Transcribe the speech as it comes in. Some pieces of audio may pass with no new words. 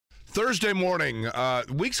Thursday morning.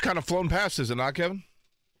 Week's kind of flown past, is it not, Kevin?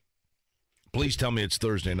 Please tell me it's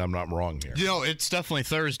Thursday and I'm not wrong here. It's definitely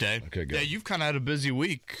Thursday. Okay, good. Yeah, you've kind of had a busy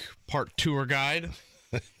week. Part tour guide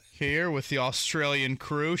here with the Australian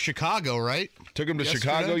crew. Chicago, right? Took him to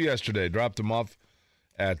Chicago yesterday. Dropped him off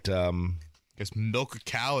at... I guess milk a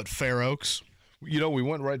cow at Fair Oaks. We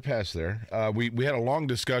went right past there. We had a long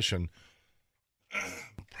discussion,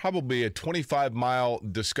 probably a 25-mile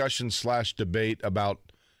discussion / debate about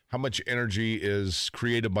how much energy is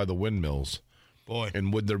created by the windmills. Boy.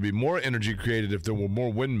 And would there be more energy created if there were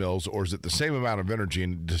more windmills, or is it the same amount of energy,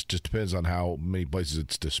 and it just depends on how many places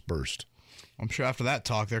it's dispersed? I'm sure after that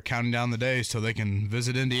talk, they're counting down the days till they can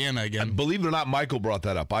visit Indiana again. And believe it or not, Michael brought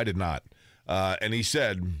that up. I did not. And he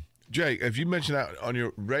said, Jay, if you mention that on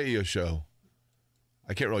your radio show,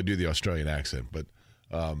 I can't really do the Australian accent, but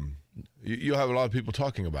you'll have a lot of people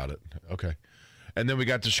talking about it. Okay. And then we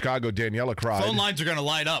got to Chicago. Daniela cried. Phone lines are going to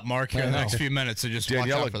light up, Mark, here in the next few minutes, so just watch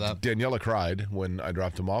out for that. Daniela cried when I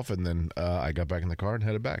dropped him off, and then I got back in the car and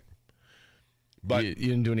headed back. But you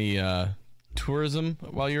didn't do any tourism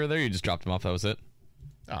while you were there? You just dropped him off, that was it?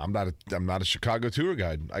 I'm not a Chicago tour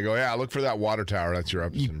guide. I go, yeah, look for that water tower. That's your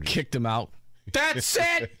episode. You kicked him out. That's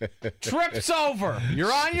it. Trip's over.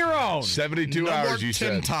 You're on your own. 72 hours, you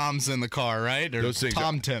said. Tim Tams in the car, right? Or those things.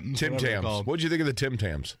 Tim Tams. What did you think of the Tim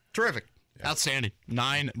Tams? Terrific. Yeah. Outstanding.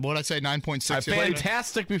 9.6.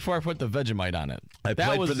 Fantastic before I put the Vegemite on it.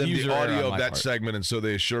 That was the audio of that segment, and so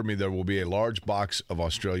they assured me there will be a large box of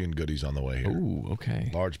Australian goodies on the way here. Ooh,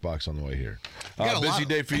 okay. Large box on the way here. Busy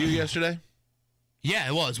day for you yesterday? Yeah,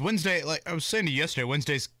 it was. Wednesday, like I was saying to you yesterday,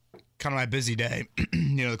 Wednesday's kind of my busy day.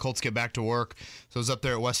 The Colts get back to work. So I was up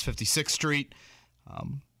there at West 56th Street.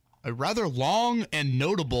 A rather long and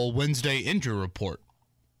notable Wednesday injury report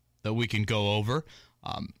that we can go over.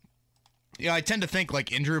 I tend to think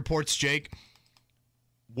like injury reports, Jake.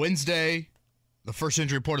 Wednesday, the first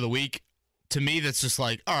injury report of the week, to me, that's just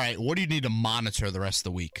like, all right, what do you need to monitor the rest of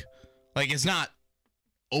the week? Like, it's not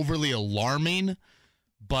overly alarming,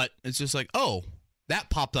 but it's just like, oh, that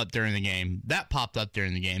popped up during the game. That popped up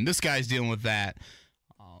during the game. This guy's dealing with that.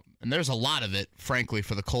 And there's a lot of it, frankly,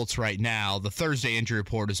 for the Colts right now. The Thursday injury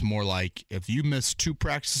report is more like, if you miss 2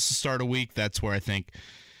 practices to start a week, that's where I think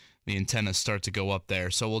the antennas start to go up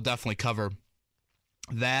there. So we'll definitely cover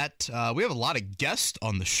that. We have a lot of guests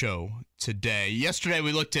on the show today. Yesterday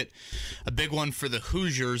we looked at a big one for the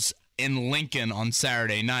Hoosiers in Lincoln on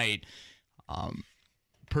Saturday night.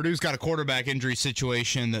 Purdue's got a quarterback injury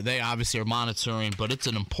situation that they obviously are monitoring, but it's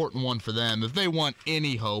an important one for them if they want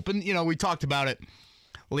any hope. And, we talked about it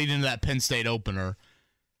leading to that Penn State opener.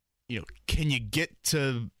 Can you get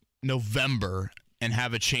to November and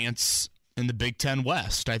have a chance in the Big Ten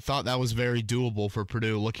West? I thought that was very doable for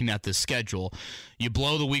Purdue looking at this schedule. You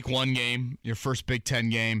blow the Week 1 game, your first Big Ten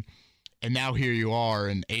game, and now here you are,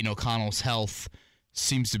 and Aiden O'Connell's health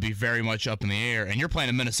seems to be very much up in the air, and you're playing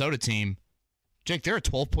a Minnesota team. Jake, they're a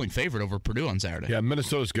 12-point favorite over Purdue on Saturday. Yeah,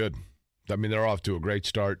 Minnesota's good. I mean, they're off to a great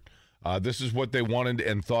start. This is what they wanted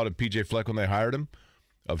and thought of P.J. Fleck when they hired him,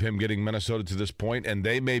 of him getting Minnesota to this point, and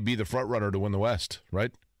they may be the front runner to win the West,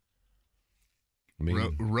 right? I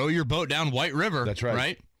mean, row your boat down White River. That's right.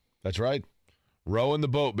 Right? That's right. Rowing the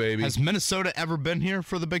boat, baby. Has Minnesota ever been here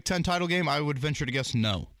for the Big Ten title game? I would venture to guess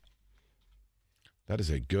no. That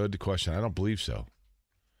is a good question. I don't believe so.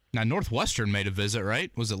 Now, Northwestern made a visit,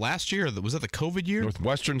 right? Was it last year? Or was that the COVID year?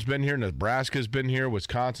 Northwestern's been here. Nebraska's been here.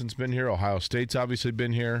 Wisconsin's been here. Ohio State's obviously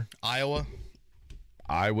been here.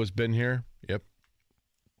 Iowa's been here. Yep.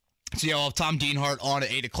 So, yeah, we'll have Tom Dienhart on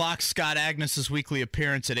at 8 o'clock. Scott Agness' weekly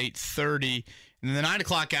appearance at 8:30. And then the 9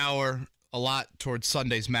 o'clock hour, a lot towards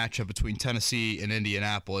Sunday's matchup between Tennessee and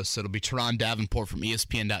Indianapolis. It'll be Turron Davenport from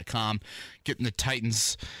ESPN.com getting the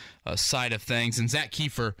Titans side of things. And Zak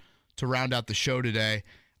Keefer to round out the show today.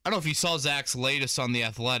 I don't know if you saw Zach's latest on The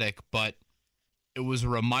Athletic, but it was a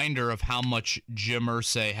reminder of how much Jim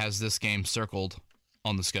Irsay has this game circled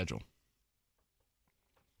on the schedule.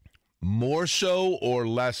 More so or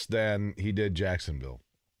less than he did Jacksonville?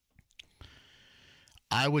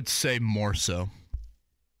 I would say more so.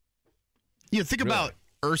 Think about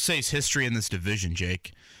Irsay's history in this division,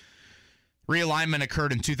 Jake. Realignment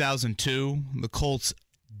occurred in 2002. The Colts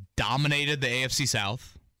dominated the AFC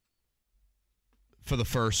South for the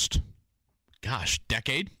first,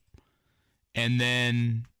 decade. And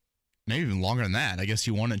then maybe even longer than that. I guess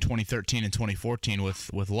you won in 2013 and 2014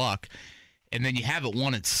 with luck. And then you haven't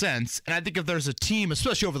won it since. And I think if there's a team,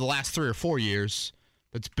 especially over the last 3 or 4 years,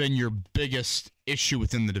 that's been your biggest issue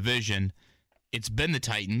within the division, it's been the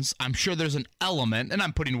Titans. I'm sure there's an element, and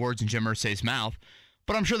I'm putting words in Jim Irsay's mouth,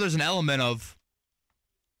 but I'm sure there's an element of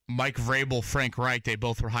Mike Vrabel, Frank Reich, they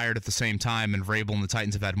both were hired at the same time, and Vrabel and the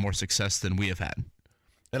Titans have had more success than we have had.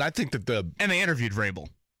 And I think that And they interviewed Vrabel,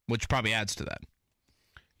 which probably adds to that.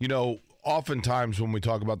 You know, oftentimes when we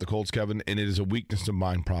talk about the Colts, Kevin, and it is a weakness of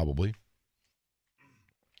mine probably,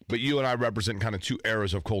 but you and I represent kind of two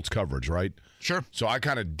eras of Colts coverage, right? Sure. So I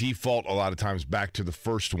kind of default a lot of times back to the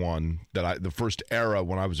first one, the first era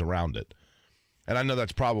when I was around it. And I know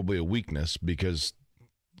that's probably a weakness because,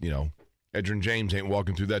 you know, Edgerrin James ain't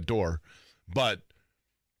walking through that door. But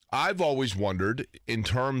I've always wondered, in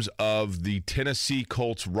terms of the Tennessee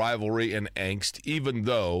Colts rivalry and angst, even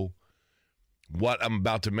though what I'm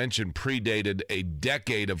about to mention predated a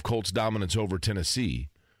decade of Colts dominance over Tennessee,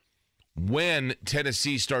 when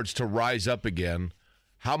Tennessee starts to rise up again,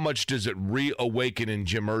 how much does it reawaken in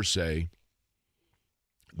Jim Irsay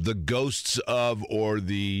the ghosts of, or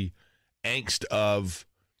the angst of,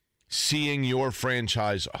 seeing your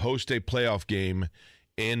franchise host a playoff game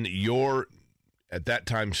in your, at that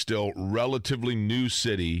time still, relatively new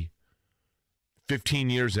city, 15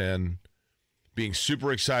 years in, being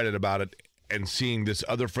super excited about it, and seeing this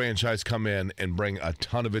other franchise come in and bring a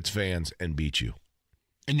ton of its fans and beat you?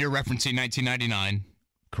 And you're referencing 1999.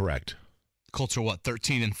 Correct. Colts are,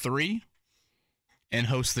 13-3? And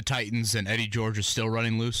host the Titans, and Eddie George is still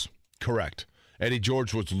running loose? Correct. Eddie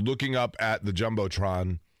George was looking up at the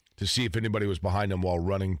Jumbotron to see if anybody was behind him while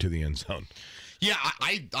running to the end zone. Yeah,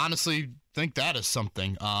 I honestly think that is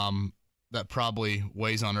something that probably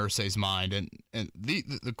weighs on Irsay's mind. And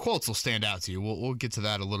the quotes will stand out to you. We'll get to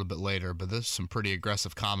that a little bit later, but there's some pretty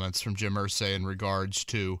aggressive comments from Jim Irsay in regards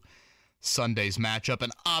to Sunday's matchup.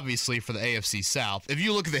 And obviously for the AFC South, if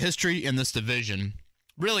you look at the history in this division,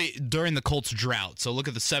 really during the Colts drought, so look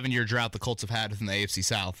at the 7-year drought the Colts have had within the AFC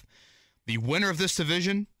South, the winner of this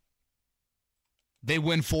division, they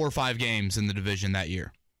win 4 or 5 games in the division that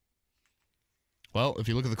year. Well, if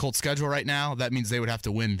you look at the Colts schedule right now, that means they would have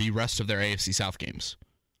to win the rest of their AFC South games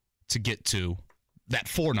to get to that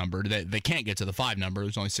 4 number. They can't get to the 5 number.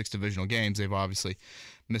 There's only 6 divisional games. They've obviously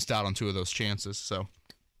missed out on 2 of those chances. So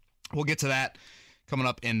we'll get to that coming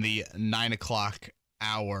up in the 9 o'clock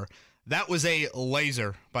hour. That was a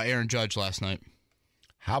laser by Aaron Judge last night.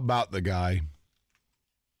 How about the guy?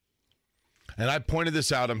 And I pointed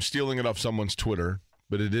this out. I'm stealing it off someone's Twitter,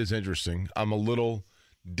 but it is interesting. I'm a little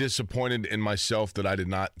disappointed in myself that I did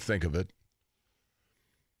not think of it.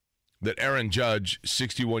 That Aaron Judge,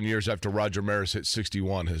 61 years after Roger Maris hit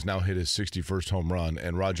 61, has now hit his 61st home run,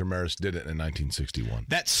 and Roger Maris did it in 1961.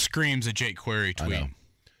 That screams a Jake Query tweet.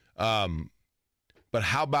 I know. But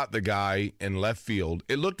how about the guy in left field?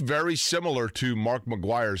 It looked very similar to Mark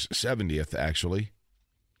McGuire's 70th, actually.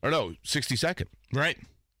 Or no, 62nd. Right.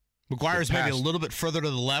 McGuire's maybe a little bit further to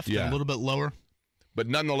the left and a little bit lower. But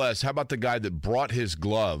nonetheless, how about the guy that brought his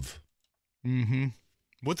glove? Mm-hmm.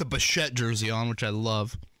 With the Bichette jersey on, which I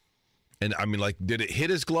love. And, I mean, like, did it hit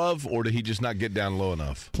his glove, or did he just not get down low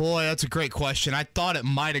enough? Boy, that's a great question. I thought it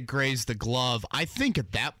might have grazed the glove. I think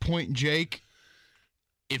at that point, Jake,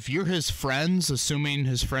 if you're his friends, assuming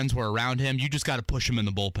his friends were around him, you just got to push him in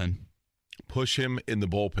the bullpen. Push him in the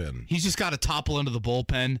bullpen. He's just got to topple into the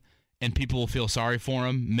bullpen, and people will feel sorry for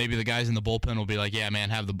him. Maybe the guys in the bullpen will be like, yeah, man,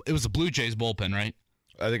 it was the Blue Jays bullpen, right?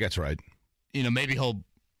 I think that's right. You know, maybe he'll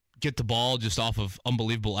get the ball just off of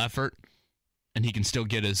unbelievable effort, and he can still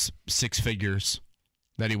get his 6 figures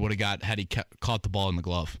that he would have got had he caught the ball in the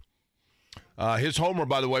glove. His homer,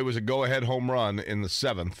 by the way, was a go-ahead home run in the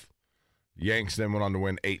 7th. Yanks then went on to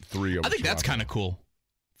win 8-3 over I think that's kind of cool.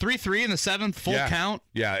 3-3 in the 7th, full count.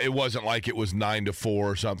 Yeah, it wasn't like it was 9-4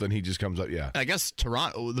 or something. He just comes up, I guess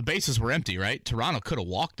Toronto, the bases were empty, right? Toronto could have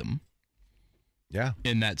walked him. Yeah.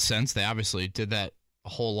 In that sense, they obviously did that a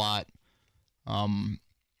whole lot. What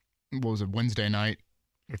was it, Wednesday night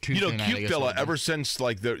or Tuesday night? Cute fella, ever since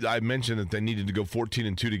I mentioned that they needed to go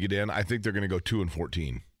 14-2 to get in, I think they're going to go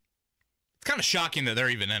 2-14. It's kind of shocking that they're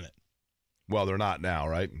even in it. Well, they're not now,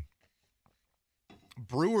 right?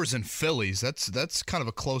 Brewers and Phillies, that's kind of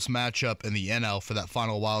a close matchup in the NL for that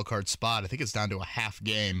final wild card spot. I think it's down to a half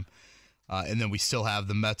game. And then we still have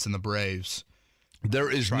the Mets and the Braves. There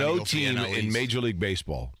is no team in Major League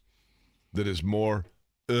Baseball that is more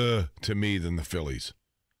to me than the Phillies.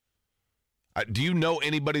 Do you know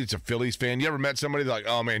anybody that's a Phillies fan? You ever met somebody that's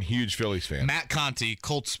like, oh, man, huge Phillies fan? Matt Conti,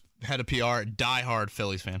 Colts head of PR, diehard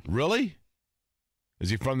Phillies fan. Really? Is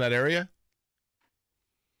he from that area?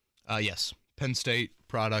 Yes. Penn State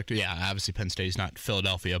product. Yeah, obviously Penn State is not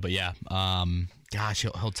Philadelphia, but yeah. Gosh,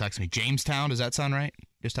 he'll text me. Jamestown, does that sound right?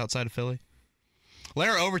 Just outside of Philly?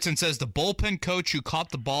 Larry Overton says the bullpen coach who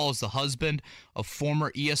caught the ball is the husband of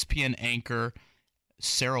former ESPN anchor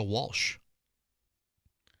Sarah Walsh.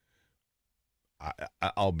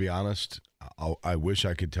 I'll be honest. I wish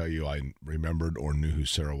I could tell you I remembered or knew who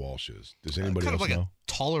Sarah Walsh is. Does anybody else kind of like know? a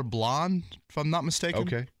taller blonde, if I'm not mistaken.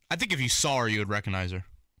 Okay. I think if you saw her, you would recognize her.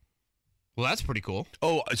 Well, that's pretty cool.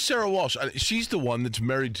 Oh, Sarah Walsh. She's the one that's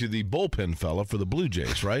married to the bullpen fella for the Blue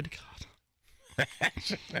Jays, right?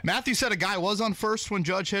 Matthew said a guy was on first when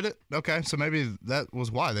Judge hit it. Okay, so maybe that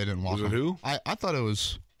was why they didn't walk him. Was it who? I thought it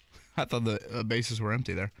was. I thought the bases were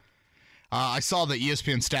empty there. I saw the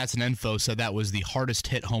ESPN Stats and Info said that was the hardest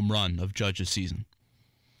hit home run of Judge's season.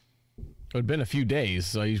 It had been a few days,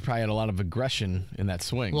 so he probably had a lot of aggression in that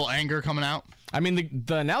swing. A little anger coming out. I mean,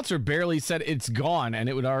 the announcer barely said it's gone, and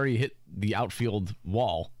it would already hit the outfield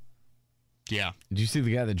wall. Yeah. Did you see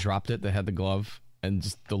the guy that dropped it that had the glove and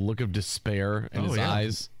just the look of despair in his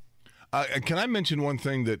eyes? Can I mention one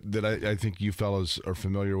thing that I think you fellas are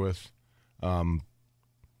familiar with?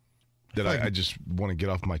 That I just want to get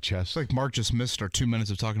off my chest. It's like Mark just missed our 2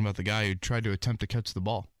 minutes of talking about the guy who tried to attempt to catch the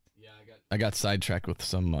ball. Yeah, I got sidetracked with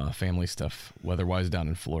some family stuff, weather-wise, down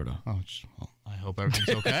in Florida. Oh, well, I hope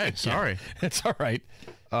everything's okay. Sorry. It's all right.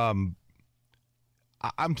 I'm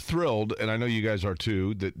thrilled, and I know you guys are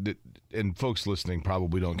too. That and folks listening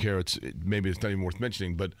probably don't care. Maybe it's not even worth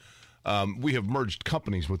mentioning, but we have merged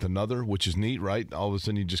companies with another, which is neat, right? All of a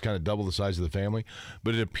sudden, you just kind of double the size of the family.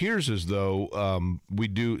 But it appears as though we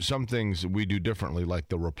do some things we do differently, like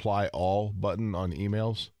the reply all button on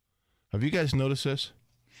emails. Have you guys noticed this?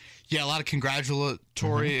 Yeah, a lot of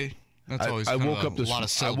congratulatory. That's always I woke a up this. lot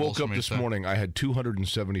of I woke syllables up for me this to say. morning. I had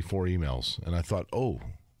 274 emails, and I thought, "Oh,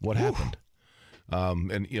 what happened?"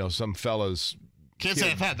 And some fellas. Can't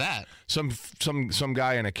say I've had that. Some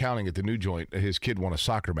guy in accounting at the new joint, his kid won a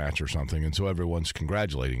soccer match or something, and so everyone's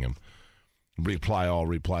congratulating him. Reply all,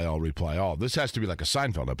 reply all, reply all. This has to be like a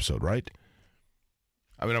Seinfeld episode, right?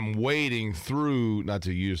 I mean, I'm wading through, not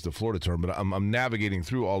to use the Florida term, but I'm navigating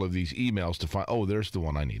through all of these emails to find, oh, there's the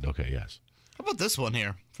one I need. Okay, yes. How about this one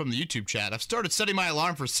here from the YouTube chat? I've started setting my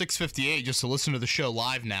alarm for 6:58 just to listen to the show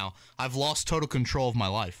live now. I've lost total control of my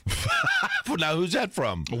life. Now, who's that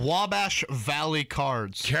from? Wabash Valley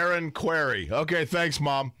Cards. Karen Query. Okay, thanks,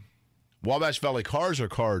 Mom. Wabash Valley Cars or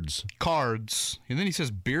Cards? Cards. And then he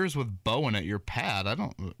says beers with Bowen at your pad.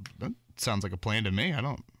 That sounds like a plan to me. I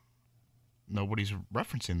don't know what he's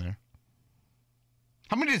referencing there.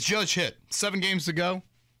 How many does Judge hit? 7 games to go?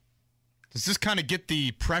 Does this kind of get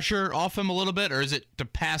the pressure off him a little bit, or is it to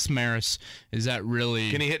pass Maris? Is that really...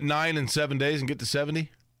 Can he hit 9 in 7 days and get to 70?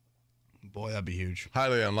 Boy, that'd be huge.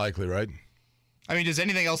 Highly unlikely, right? I mean, does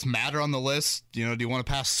anything else matter on the list? Do you want to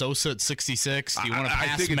pass Sosa at 66? Do you want to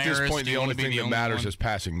pass I think Maris? at this point, the only thing that matters one? is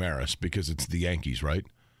passing Maris because it's the Yankees, right?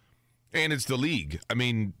 And it's the league. I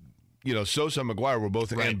mean, Sosa and McGuire were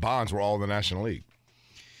both, Right. and Bonds were all in the National League.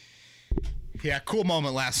 Yeah, cool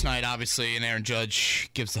moment last night, obviously, and Aaron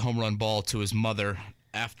Judge gives the home run ball to his mother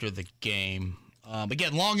after the game.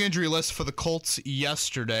 Again, long injury list for the Colts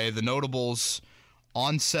yesterday. The notables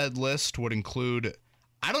on said list would include,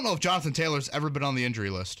 I don't know if Jonathan Taylor's ever been on the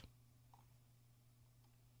injury list.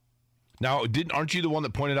 Now, aren't you the one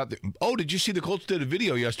that pointed out did you see the Colts did a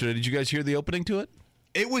video yesterday? Did you guys hear the opening to it?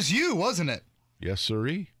 It was you, wasn't it? Yes,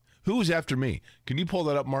 sirree. Who was after me? Can you pull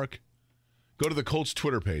that up, Mark? Go to the Colts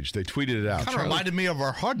Twitter page. They tweeted it out. Kind of reminded me of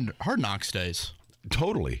our hard Knocks days.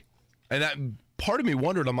 Totally. And part of me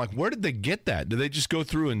wondered, I'm like, where did they get that? Did they just go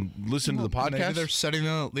through and listen to the podcast? Maybe they're setting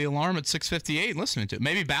the alarm at 6:58 and listening to it.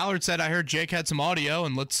 Maybe Ballard said, I heard Jake had some audio,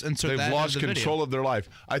 and let's insert that They've into lost the control video. of their life.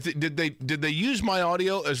 I think did they use my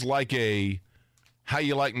audio as like a how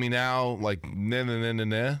you like me now, like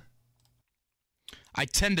nah. I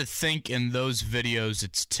tend to think in those videos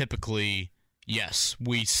it's typically, yes,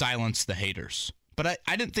 we silence the haters. But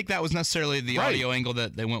I didn't think that was necessarily the Right. audio angle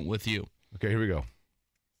that they went with you. Okay, here we go.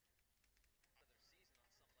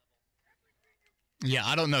 Yeah,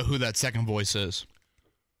 I don't know who that second voice is.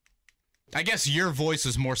 I guess your voice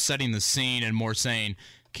is more setting the scene and more saying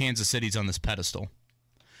Kansas City's on this pedestal.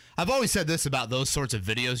 I've always said this about those sorts of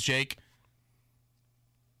videos, Jake.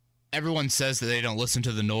 Everyone says that they don't listen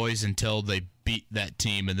to the noise until they beat that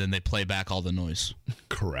team, and then they play back all the noise.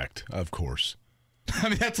 Correct, of course. I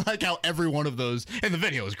mean, that's like how every one of those, and the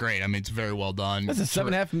video is great. I mean, it's very well done. That's a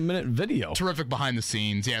 7.5 minute video. Terrific behind the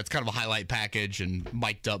scenes. Yeah, it's kind of a highlight package and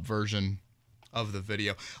mic'd up version of the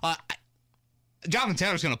video. Jonathan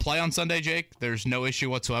Taylor's going to play on Sunday, Jake. There's no issue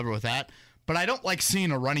whatsoever with that. But I don't like seeing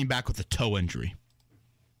a running back with a toe injury.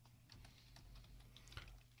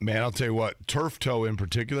 Man, I'll tell you what, turf toe in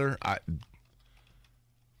particular, I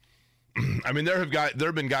mean, there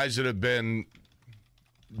have been guys that have been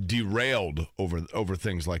derailed over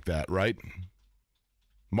things like that, right?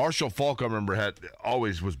 Marshall Falk, I remember,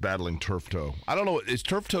 always was battling turf toe. I don't know, is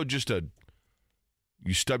turf toe just a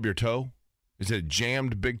you stub your toe? Is it a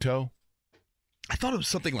jammed big toe? I thought it was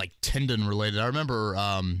something like tendon related. I remember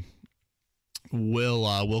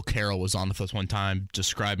Will Carroll was on with us one time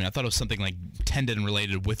describing. I thought it was something like tendon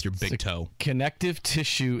related with your big toe. Connective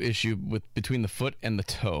tissue issue between the foot and the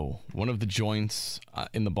toe. One of the joints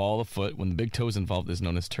in the ball of the foot, when the big toe is involved, is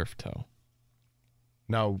known as turf toe.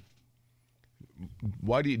 Now,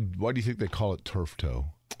 why do you think they call it turf toe?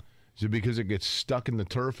 Is it because it gets stuck in the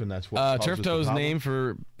turf and that's what turf toe is named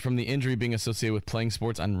from the injury being associated with playing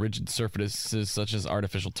sports on rigid surfaces such as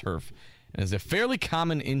artificial turf, and is a fairly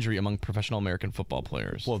common injury among professional American football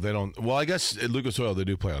players. Well, they don't. Well, I guess at Lucas Oil they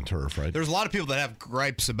do play on turf, right? There's a lot of people that have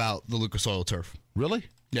gripes about the Lucas Oil turf. Really?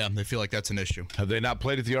 Yeah, they feel like that's an issue. Have they not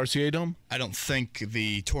played at the RCA Dome? I don't think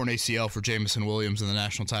the torn ACL for Jamison Williams in the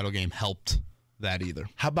national title game helped that either.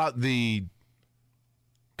 How about the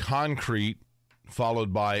concrete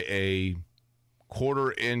followed by a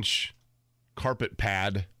 1/4-inch carpet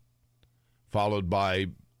pad followed by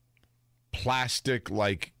plastic,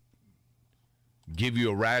 like give you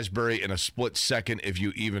a raspberry in a split second if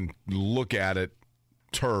you even look at it,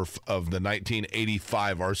 turf of the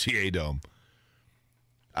 1985 RCA Dome.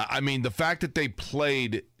 I mean, the fact that they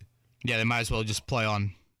played... Yeah, they might as well just play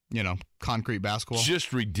on, concrete basketball.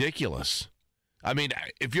 Just ridiculous. I mean,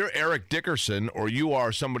 if you're Eric Dickerson or you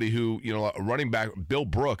are somebody who, a running back, Bill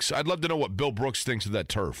Brooks, I'd love to know what Bill Brooks thinks of that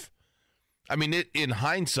turf. I mean, in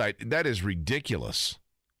hindsight, that is ridiculous.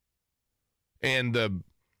 And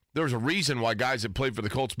there was a reason why guys that played for the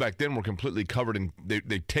Colts back then were completely covered and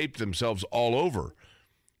they taped themselves all over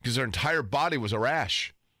because their entire body was a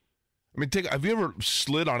rash. I mean, have you ever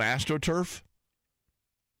slid on AstroTurf?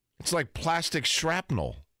 It's like plastic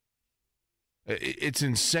shrapnel. It's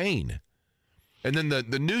insane. And then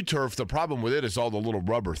the new turf, the problem with it is all the little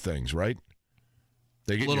rubber things, right?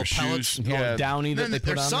 They get little your pellets, shoes. Yeah. Downy that they put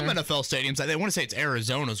on there's some there. NFL stadiums. They want to say it's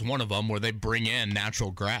Arizona's one of them where they bring in natural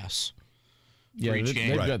grass. Yeah,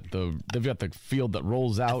 they've got the field that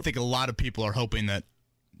rolls out. I think a lot of people are hoping that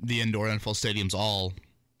the indoor NFL stadiums all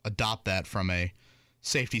adopt that from a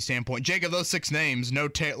safety standpoint. Jake, of those 6 names, no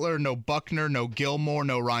Taylor, no Buckner, no Gilmore,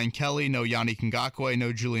 no Ryan Kelly, no Yannick Ngakoue,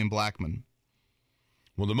 no Julian Blackmon.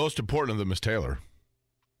 Well, the most important of them is Taylor.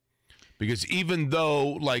 Because even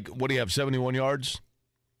though, what do you have, 71 yards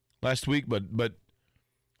last week? But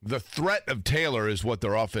the threat of Taylor is what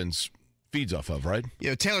their offense feeds off of, right?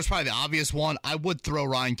 Yeah, Taylor's probably the obvious one. I would throw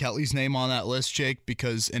Ryan Kelly's name on that list, Jake,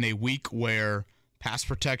 because in a week where pass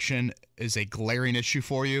protection is a glaring issue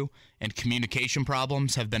for you and communication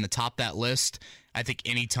problems have been atop that list, I think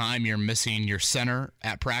anytime you're missing your center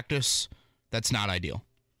at practice, that's not ideal.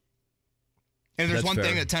 And there's one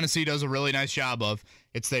thing that Tennessee does a really nice job of.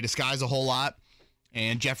 It's they disguise a whole lot,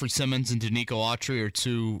 and Jeffrey Simmons and Danico Autry are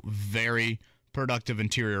 2 very productive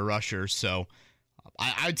interior rushers. So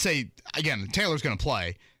I'd say, again, Taylor's going to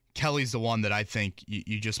play. Kelly's the one that I think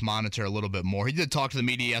you just monitor a little bit more. He did talk to the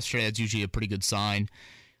media yesterday. That's usually a pretty good sign.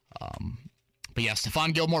 But yeah,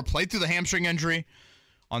 Stephon Gilmore played through the hamstring injury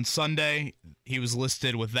on Sunday. He was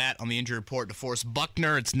listed with that on the injury report. DeForest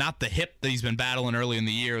Buckner, it's not the hip that he's been battling early in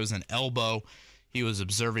the year. It was an elbow. He was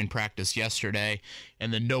observing practice yesterday.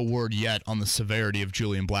 And then no word yet on the severity of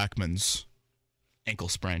Julian Blackmon's ankle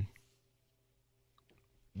sprain.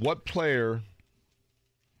 What player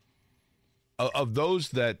of those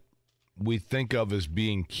that we think of as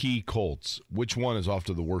being key Colts, which one is off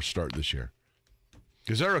to the worst start this year?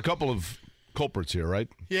 Because there are a couple of culprits here, right?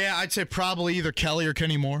 Yeah, I'd say probably either Kelly or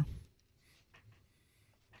Kenny Moore.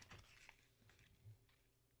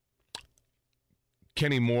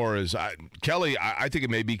 Kenny Moore is Kelly. I think it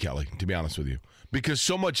may be Kelly, to be honest with you, because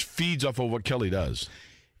so much feeds off of what Kelly does.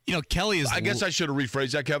 Kelly is. I guess I should have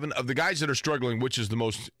rephrased that, Kevin. Of the guys that are struggling, which is the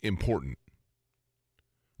most important?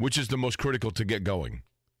 Which is the most critical to get going?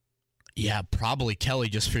 Yeah, probably Kelly,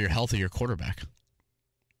 just for your health of your quarterback.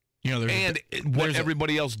 And what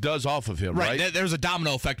everybody else does off of him, right? There's a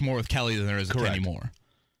domino effect more with Kelly than there is with Kenny Moore.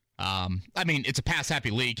 I mean, it's a pass-happy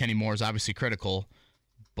league. Kenny Moore is obviously critical,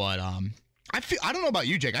 but I don't know about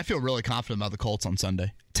you, Jake. I feel really confident about the Colts on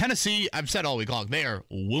Sunday. Tennessee, I've said all week long, they are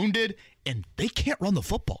wounded, and they can't run the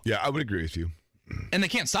football. Yeah, I would agree with you. And they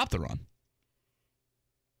can't stop the run.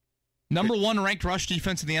 Number 1 ranked rush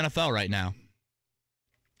defense in the NFL right now.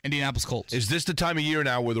 Indianapolis Colts. Is this the time of year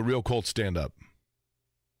now where the real Colts stand up?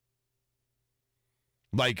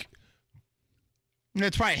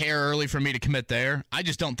 It's probably hair early for me to commit there. I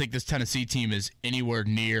just don't think this Tennessee team is anywhere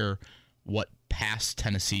near what past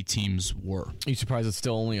Tennessee teams were. Are you surprised it's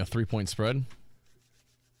still only a 3-point spread?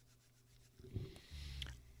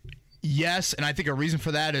 Yes, and I think a reason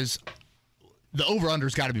for that is The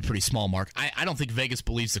over-under's got to be pretty small, Mark. I don't think Vegas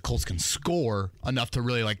believes the Colts can score enough to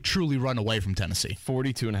really truly run away from Tennessee.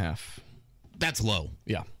 42.5. That's low.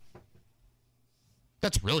 Yeah.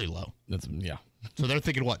 That's really low. Yeah. So they're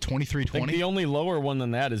thinking, what, 23-20? I think the only lower one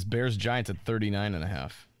than that is Bears-Giants at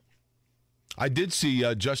 39.5. I did see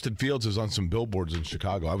Justin Fields is on some billboards in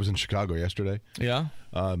Chicago. I was in Chicago yesterday. Yeah?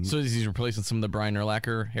 So he's replacing some of the Brian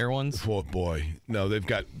Urlacher hair ones? Oh, boy. No, they've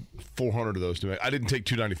got 400 of those to make. I didn't take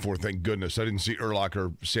 294, thank goodness. I didn't see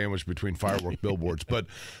Urlacher sandwiched between firework billboards. But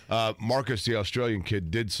Marcus, the Australian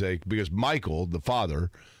kid, did say, because Michael, the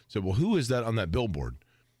father, said, well, who is that on that billboard?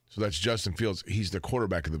 So that's Justin Fields. He's the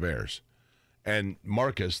quarterback of the Bears. And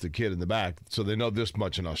Marcus, the kid in the back, so they know this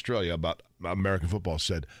much in Australia about American football,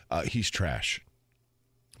 said, he's trash.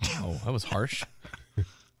 Oh, that was harsh.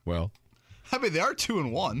 Well, I mean, they are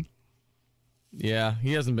 2-1. Yeah,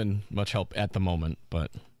 he hasn't been much help at the moment,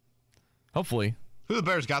 but hopefully. Who the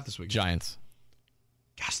Bears got this week? Giants.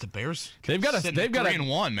 Gosh, the Bears. They've got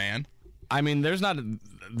 3-1, man. I mean,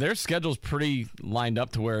 their schedule's pretty lined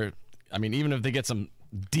up to where, I mean, even if they get some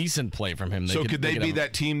decent play from him, could they be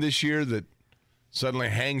that team this year that suddenly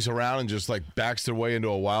hangs around and just backs their way into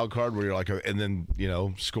a wild card where you're and then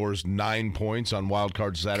scores 9 points on wild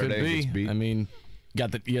card Saturday? Could be. And gets beat? I mean,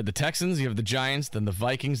 you have the Texans, you have the Giants, then the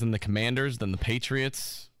Vikings, then the Commanders, then the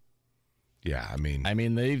Patriots. Yeah, I mean,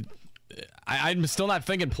 I'm still not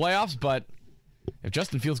thinking playoffs, but if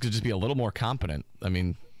Justin Fields could just be a little more competent, I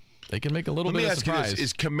mean, they can make a little bit of surprise. Let me ask you this: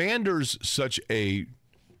 is Commanders such a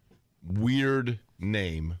weird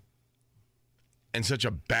name and such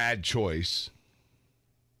a bad choice?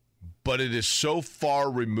 But it is so far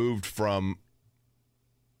removed from,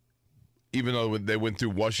 even though they went through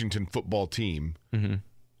Washington football team,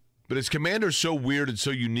 but is Commanders so weird and so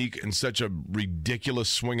unique and such a ridiculous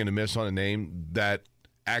swing and a miss on a name that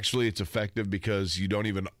actually it's effective because you don't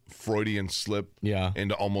even Freudian slip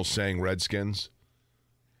into almost saying Redskins?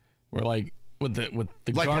 We're with the when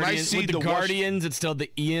I Guardians, see the Guardians, it's still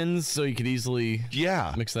the Ians, so you could easily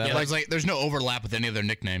mix that. Yeah, there's no overlap with any of their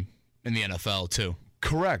nickname in the NFL too.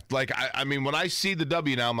 Correct. I mean, when I see the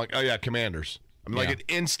W now, I'm like, oh yeah, Commanders. I'm it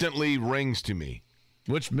instantly rings to me.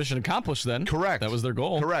 Which mission accomplished then? Correct. That was their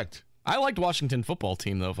goal. Correct. I liked Washington football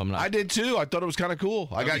team though. If I'm not, I did too. I thought it was kind of cool.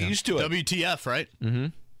 I got used to it. WTF, right? Mm-hmm.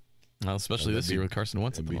 Well, especially this year with Carson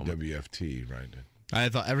Wentz at the moment. WFT, right? I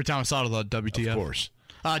thought every time I saw it, I thought WTF. Of course.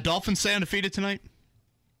 Dolphins stay undefeated tonight.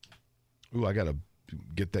 Ooh, I gotta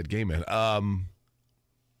get that game in. I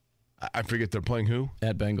forget they're playing who?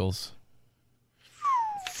 At Bengals.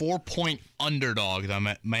 4-point underdog,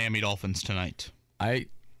 the Miami Dolphins tonight.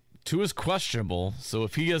 Tua's questionable, so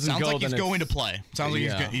if he doesn't Sounds go, like then he's going to play. Sounds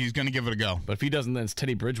like he's going to give it a go. But if he doesn't, then it's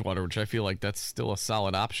Teddy Bridgewater, which I feel like that's still a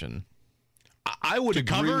solid option. I would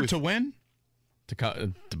agree cover to win.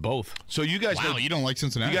 To both. So you guys, you don't like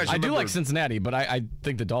Cincinnati? I do like Cincinnati, but I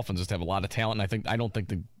think the Dolphins just have a lot of talent, and I don't think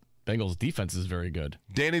the Bengals defense is very good.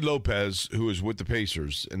 Danny Lopez, who is with the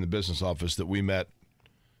Pacers in the business office that we met,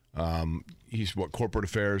 he's corporate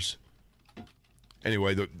affairs.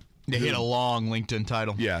 Anyway, they hit a long LinkedIn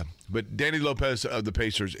title. Yeah, but Danny Lopez of the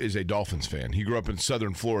Pacers is a Dolphins fan. He grew up in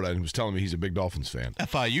Southern Florida and was telling me he's a big Dolphins fan.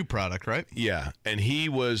 FIU product, right? Yeah, and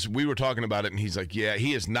we were talking about it, and he's like, yeah,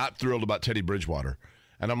 he is not thrilled about Teddy Bridgewater.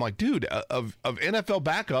 And I'm like, dude, of NFL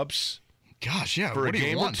backups, gosh, yeah, for a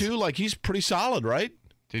game or two, he's pretty solid, right?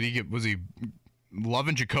 Was he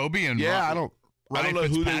loving Jacoby and I don't know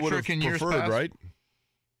who they would have preferred, right?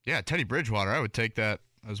 Yeah, Teddy Bridgewater, I would take that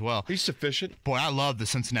as well. He's sufficient. Boy, I love the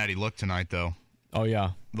Cincinnati look tonight, though. Oh,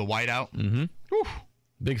 yeah. The whiteout. Mm-hmm.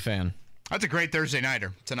 Big fan. That's a great Thursday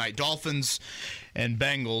nighter tonight. Dolphins and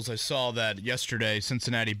Bengals. I saw that yesterday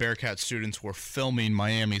Cincinnati Bearcat students were filming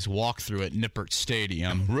Miami's walkthrough at Nippert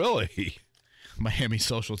Stadium. Really? Miami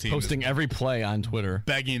social team. Posting every play on Twitter.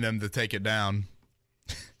 Begging them to take it down.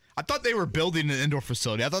 I thought they were building an indoor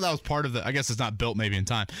facility. I thought that was part of I guess it's not built maybe in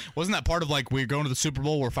time. Wasn't that part of we're going to the Super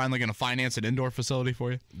Bowl, we're finally going to finance an indoor facility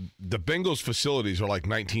for you? The Bengals facilities are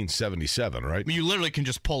 1977, right? I mean, you literally can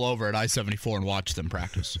just pull over at I-74 and watch them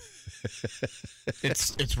practice.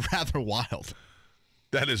 It's rather wild.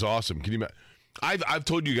 That is awesome. Can you imagine? I've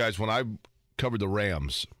told you guys when I covered the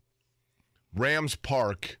Rams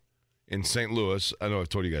Park in St. Louis, I know I've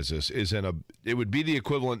told you guys this, it would be the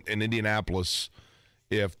equivalent in Indianapolis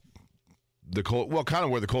if the Colts, kind of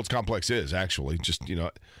where the Colts complex is, actually, just,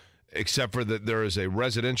 except for that there is a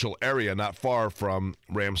residential area not far from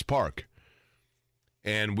Rams Park.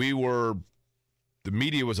 And the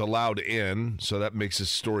media was allowed in, so that makes this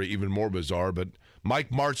story even more bizarre. But Mike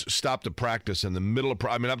Martz stopped a practice in the middle of,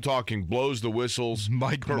 I'm talking blows the whistles.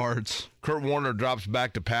 Martz. Kurt Warner drops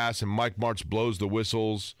back to pass, and Mike Martz blows the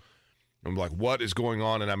whistles. I'm like, what is going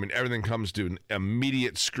on? And I mean, everything comes to an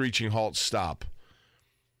immediate screeching halt stop.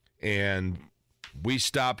 And we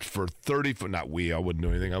stopped for 30, not we, I wouldn't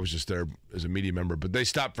do anything. I was just there as a media member. But they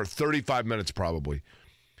stopped for 35 minutes probably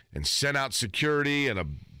and sent out security, and a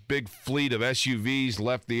big fleet of SUVs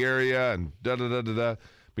left the area and da-da-da-da-da.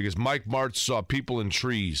 Because Mike Martz saw people in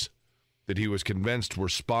trees that he was convinced were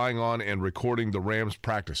spying on and recording the Rams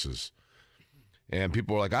practices. And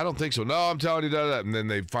people were like, I don't think so. No, I'm telling you, da-da-da. And then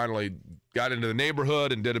they finally got into the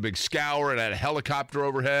neighborhood and did a big scour and had a helicopter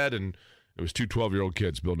overhead, and it was two 12-year-old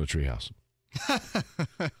kids building a treehouse.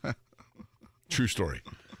 True story.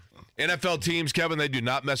 NFL teams, Kevin, they do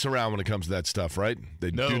not mess around when it comes to that stuff, right?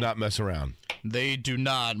 They do not mess around. They do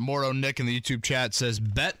not. Moro Nick in the YouTube chat says,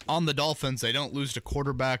 bet on the Dolphins. They don't lose to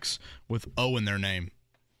quarterbacks with O in their name.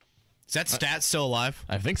 Is that stat still alive?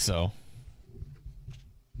 I think so.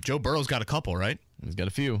 Joe Burrow's got a couple, right? He's got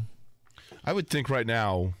a few. I would think right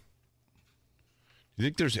now, you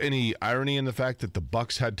think there's any irony in the fact that the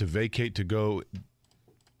Bucs had to vacate to go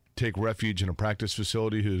take refuge in a practice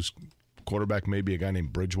facility whose quarterback may be a guy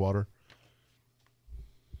named Bridgewater?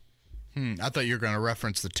 I thought you were going to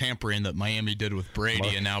reference the tampering that Miami did with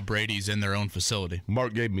Brady, and now Brady's in their own facility.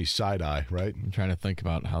 Mark gave me side-eye, right? I'm trying to think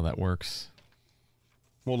about how that works.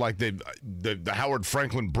 Well, like the Howard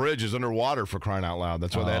Franklin Bridge is underwater, for crying out loud.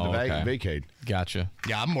 That's why they had to vacate. Gotcha.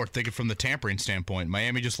 Yeah, I'm more thinking from the tampering standpoint.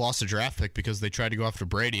 Miami just lost a draft pick because they tried to go after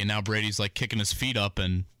Brady, and now Brady's like kicking his feet up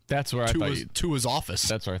and that's where to his office.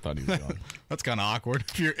 That's where I thought he was going. That's kind of awkward.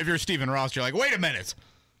 If you're Stephen Ross, you're like, wait a minute.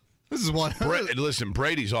 This is what. Listen,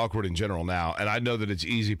 Brady's awkward in general now, and I know that it's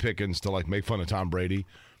easy pickings to like make fun of Tom Brady,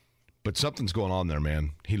 but something's going on there,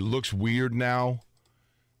 man. He looks weird now.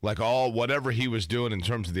 Like whatever he was doing in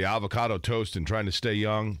terms of the avocado toast and trying to stay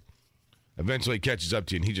young, eventually catches up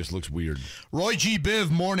to you, and he just looks weird. Roy G. Biv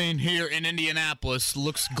morning here in Indianapolis.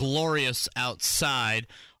 Looks glorious outside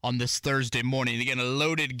on this Thursday morning. Again, a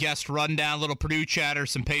loaded guest rundown, little Purdue chatter,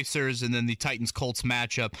 some Pacers, and then the Titans-Colts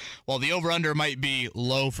matchup. While the over-under might be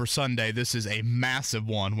low for Sunday, this is a massive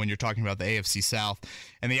one when you're talking about the AFC South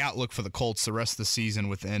and the outlook for the Colts the rest of the season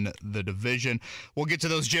within the division. We'll get to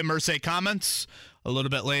those Jim Irsay comments a little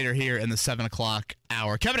bit later here in the 7 o'clock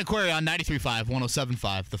hour. Kevin Aquarion on 93.5,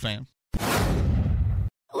 107.5, The Fan.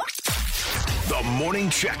 The Morning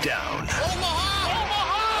Checkdown.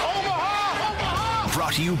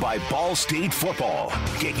 Brought to you by Ball State Football.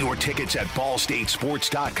 Get your tickets at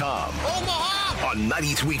ballstatesports.com. On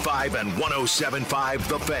 93.5 and 107.5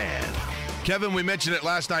 The Fan. Kevin, we mentioned it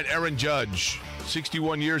last night. Aaron Judge,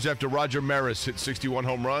 61 years after Roger Maris hit 61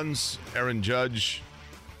 home runs. Aaron Judge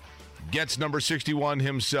gets number 61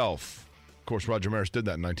 himself. Of course, Roger Maris did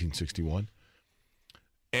that in 1961.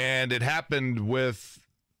 And it happened with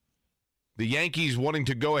the Yankees wanting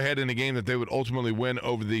to go ahead in a game that they would ultimately win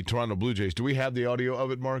over the Toronto Blue Jays. Do we have the audio of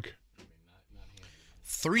it, Mark?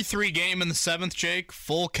 3-3 game in the 7th, Jake.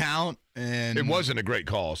 Full count. And it wasn't a great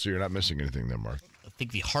call, so you're not missing anything there, Mark. I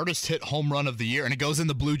think the hardest hit home run of the year, and it goes in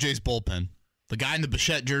the Blue Jays bullpen. The guy in the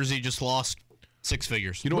Bichette jersey just lost 6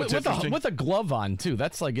 figures. You know what's interesting? With a glove on, too.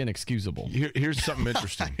 That's, like, inexcusable. Here's something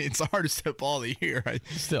interesting. I mean, it's the hardest hit ball of the year.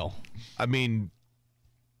 Still. I mean,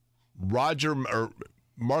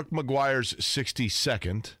 Mark McGwire's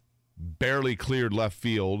 62nd barely cleared left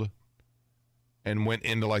field and went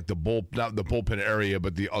into like not the bullpen area,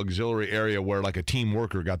 but the auxiliary area where like a team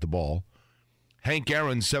worker got the ball. Hank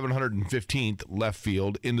Aaron's 715th left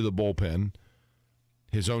field into the bullpen.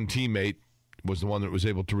 His own teammate was the one that was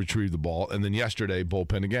able to retrieve the ball. And then yesterday,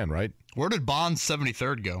 bullpen again, right? Where did Bond's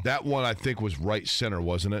 73rd go? That one, I think, was right center,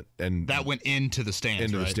 wasn't it? And that went into the stands,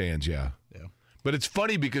 Into the stands, yeah. But it's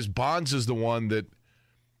funny because Bonds is the one that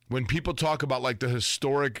when people talk about like the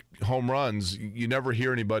historic home runs, you never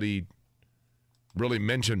hear anybody really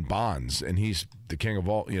mention Bonds, and he's the king of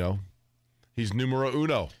all, he's numero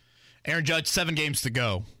uno. Aaron Judge, 7 games to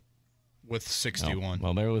go with 61. Oh,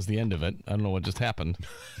 well, there was the end of it. I don't know what just happened.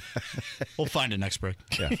 We'll find it next break.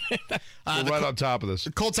 Yeah. We're right on top of this.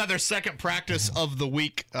 The Colts had their second practice of the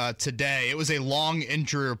week today. It was a long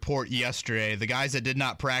injury report yesterday. The guys that did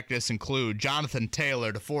not practice include Jonathan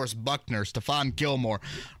Taylor, DeForest Buckner, Stephon Gilmore,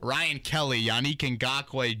 Ryan Kelly, Yannick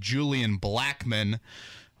Ngakoue, Julian Blackmon.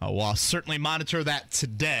 We'll certainly monitor that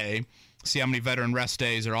today, see how many veteran rest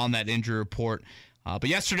days are on that injury report. But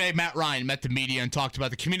yesterday, Matt Ryan met the media and talked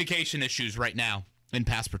about the communication issues right now in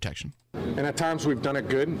pass protection. And at times we've done it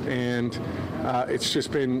good, and it's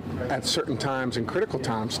just been at certain times and critical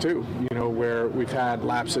times too, where we've had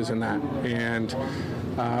lapses in that. And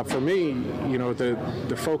For me,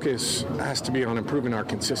 the focus has to be on improving our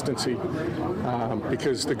consistency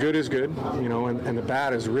because the good is good, and the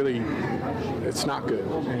bad is really, it's not good.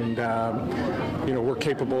 And, we're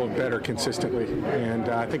capable of better consistently. And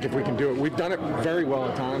I think if we can do it, we've done it very well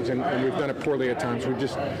at times, and we've done it poorly at times.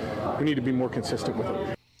 We need to be more consistent with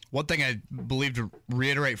it. One thing I believe to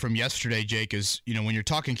reiterate from yesterday, Jake, is, when you're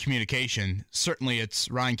talking communication, certainly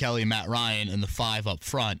it's Ryan Kelly and Matt Ryan and the 5 up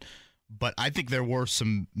front. But I think there were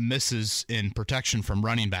some misses in protection from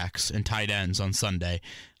running backs and tight ends on Sunday.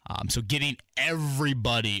 So getting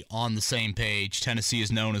everybody on the same page. Tennessee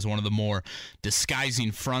is known as one of the more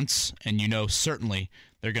disguising fronts, and certainly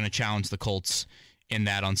they're going to challenge the Colts in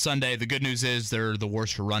that on Sunday. The good news is they're the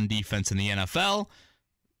worst run defense in the NFL.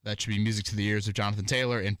 That should be music to the ears of Jonathan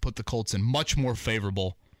Taylor and put the Colts in much more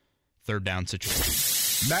favorable third down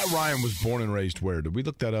situation. Matt Ryan was born and raised where? Did we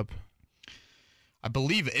look that up? I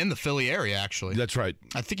believe in the Philly area, actually. That's right.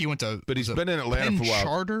 I think he went to... But he's been in Atlanta for a while.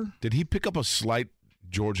 Charter? Did he pick up a slight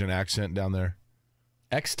Georgian accent down there?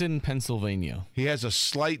 Exton, Pennsylvania. He has a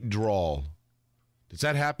slight drawl. Does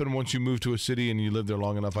that happen once you move to a city and you live there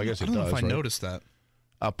long enough? I guess it does. I don't know if I right? noticed that.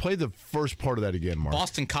 Play the first part of that again, Mark.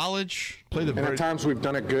 Boston College. And at times we've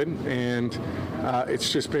done it good, and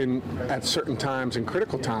it's just been at certain times and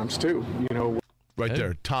critical times too. Right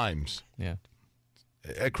there, times. Yeah.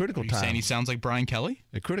 At critical times. Saying he sounds like Brian Kelly?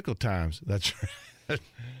 At critical times. That's right.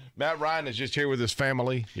 Matt Ryan is just here with his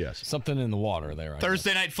family. Yes. Something in the water there.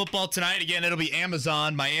 Thursday night football tonight. Again, it'll be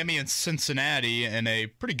Amazon, Miami, and Cincinnati in a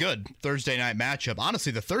pretty good Thursday night matchup.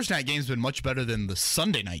 Honestly, the Thursday night game's been much better than the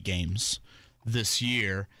Sunday night games this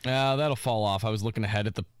year. That'll fall off. I was looking ahead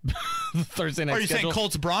at the Thursday night Are you schedule. saying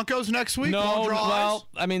Colts Broncos next week? No, well,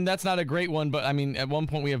 that's not a great one, but at one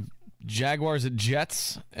point we have Jaguars at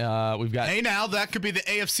Jets. We've got... Hey, now, that could be the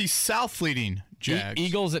AFC South leading Jags.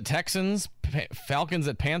 Eagles at Texans, Falcons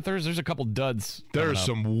at Panthers. There's a couple duds. There's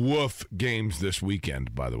some woof games this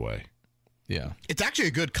weekend, by the way. Yeah. It's actually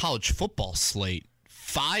a good college football slate.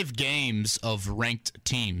 5 games of ranked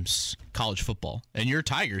teams, college football. And your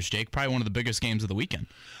Tigers, Jake, probably one of the biggest games of the weekend.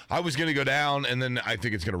 I was going to go down, and then I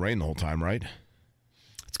think it's going to rain the whole time, right?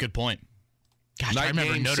 That's a good point. Gosh, Night I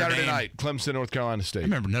remember game, Notre Saturday Dame. night, Clemson, North Carolina State. I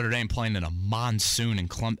remember Notre Dame playing in a monsoon at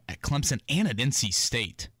Clemson and at NC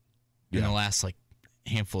State in the last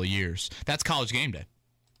handful of years. That's college game day.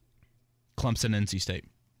 Clemson, NC State.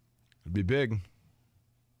 It'd be big.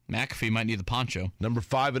 McAfee might need the poncho. Number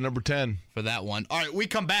 5 and number 10. For that one. All right, we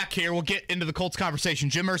come back here. We'll get into the Colts conversation.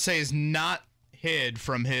 Jim Irsay is not hid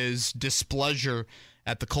from his displeasure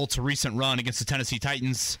at the Colts' recent run against the Tennessee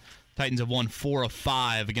Titans. Titans have won 4 of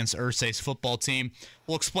 5 against Irsay's football team.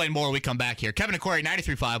 We'll explain more when we come back here. Kevin Aquari,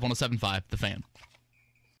 93.5, 107.5, The Fan.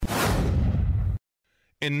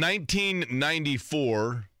 In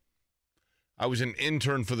 1994, I was an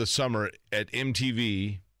intern for the summer at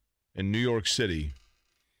MTV in New York City.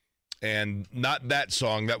 And not that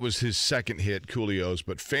song, that was his second hit, Coolio's,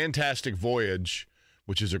 but Fantastic Voyage,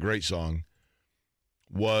 which is a great song,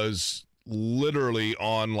 was literally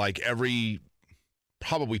on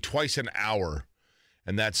probably twice an hour,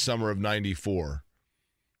 and that's summer of 94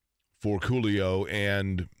 for Coolio.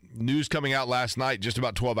 And news coming out last night, just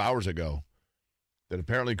about 12 hours ago, that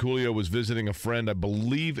apparently Coolio was visiting a friend, I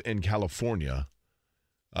believe in California,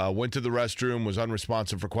 went to the restroom, was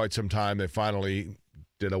unresponsive for quite some time. They finally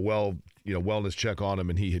did a wellness check on him,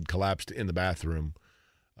 and he had collapsed in the bathroom,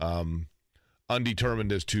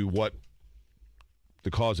 undetermined as to what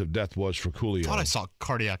the cause of death was for Coolio. I thought I saw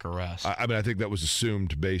cardiac arrest. I think that was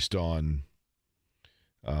assumed based on,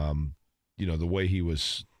 the way he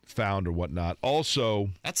was found or whatnot. Also,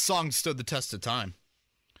 that song stood the test of time.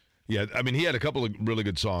 Yeah, he had a couple of really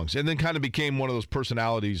good songs, and then kind of became one of those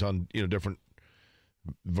personalities on different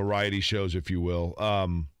variety shows, if you will.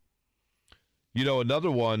 Another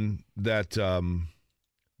one that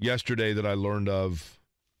yesterday that I learned of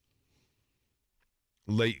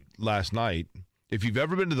late last night. If you've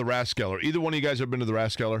ever been to the Rathskeller, either one of you guys ever been to the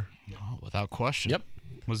Rathskeller? Oh, without question. Yep.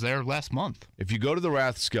 Was there last month. If you go to the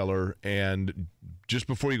Rathskeller and just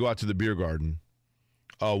before you go out to the beer garden,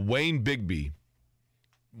 Wayne Bigby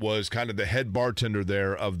was kind of the head bartender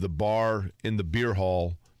there of the bar in the beer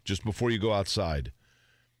hall just before you go outside.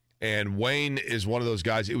 And Wayne is one of those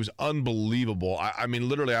guys. It was unbelievable.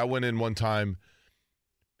 Literally, I went in one time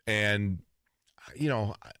and,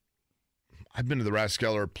 I've been to the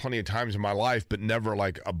Rathskeller plenty of times in my life, but never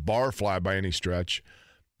like a bar fly by any stretch.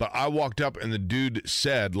 But I walked up and the dude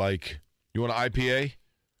said, you want an IPA?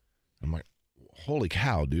 I'm like, holy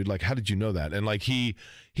cow, dude. How did you know that? And he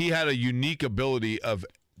had a unique ability of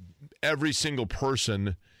every single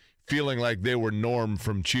person feeling like they were Norm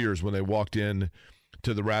from Cheers when they walked in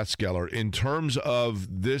to the Rathskeller. In terms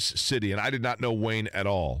of this city, and I did not know Wayne at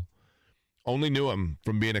all, only knew him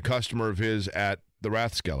from being a customer of his at the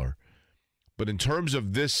Rathskeller. But in terms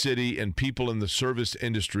of this city and people in the service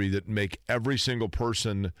industry that make every single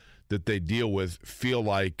person that they deal with feel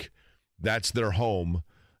like that's their home,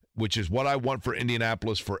 which is what I want for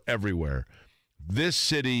Indianapolis, for everywhere. This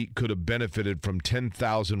city could have benefited from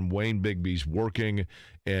 10,000 Wayne Bigby's working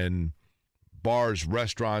in bars,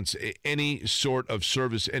 restaurants, any sort of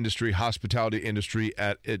service industry, hospitality industry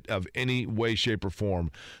of any way, shape, or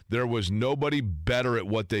form. There was nobody better at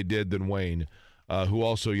what they did than Wayne, who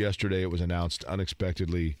also yesterday, it was announced,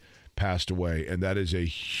 unexpectedly passed away. And that is a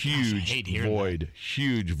huge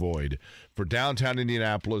void for downtown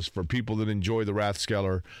Indianapolis, for people that enjoy the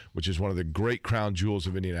Rathskeller, which is one of the great crown jewels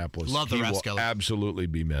of Indianapolis. Love the Rathskeller. Will absolutely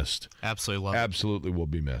be missed. Absolutely love it. Absolutely will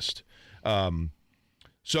be missed.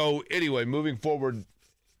 So, anyway, moving forward,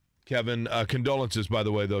 Kevin, condolences, by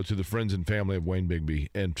the way, though, to the friends and family of Wayne Bigby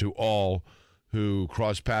and to all who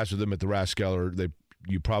crossed paths with him at the Rathskeller.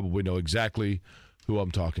 You probably know exactly who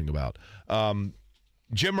I'm talking about.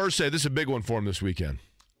 Jim Irsay, this is a big one for him this weekend.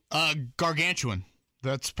 Gargantuan.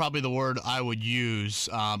 That's probably the word I would use.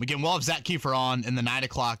 Again, we'll have Zak Keefer on in the 9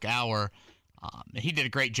 o'clock hour. He did a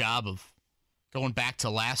great job of going back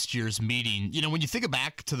to last year's meeting. You know, when you think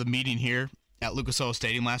back to the meeting here at Lucas Oil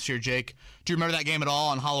Stadium last year, Jake, do you remember that game at all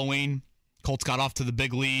on Halloween? Colts got off to the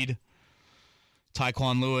big lead.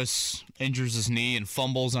 Tyquan Lewis injures his knee and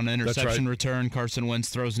fumbles on an interception return. Carson Wentz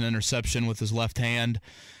throws an interception with his left hand.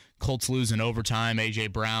 Colts lose in overtime. A.J.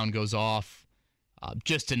 Brown goes off.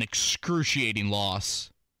 Just an excruciating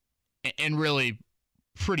loss. And really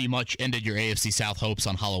pretty much ended your AFC South hopes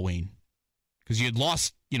on Halloween. Because you had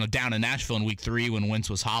lost, down in Nashville in week 3 when Wentz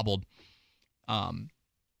was hobbled.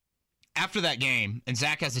 After that game, and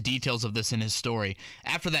Zach has the details of this in his story,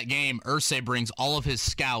 after that game, Irsay brings all of his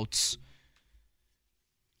scouts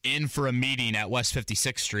in for a meeting at West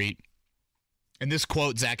 56th Street. And this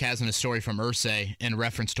quote Zach has in a story from Irsay in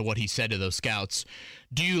reference to what he said to those scouts.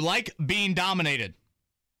 Do you like being dominated?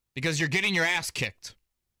 Because you're getting your ass kicked.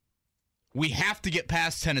 We have to get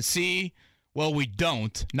past Tennessee. Well, we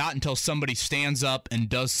don't. Not until somebody stands up and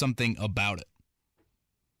does something about it.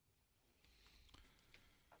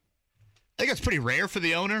 I think it's pretty rare for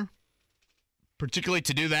the owner, particularly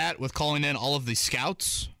to do that with calling in all of the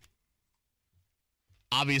scouts.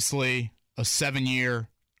 Obviously, a 7-year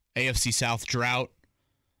AFC South drought.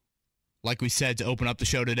 Like we said to open up the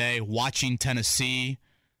show today, watching Tennessee,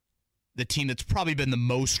 the team that's probably been the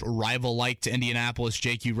most rival-like to Indianapolis.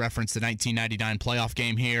 Jake, you referenced the 1999 playoff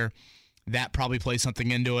game here. That probably plays something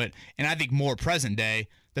into it. And I think more present day,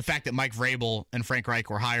 the fact that Mike Vrabel and Frank Reich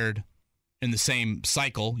were hired in the same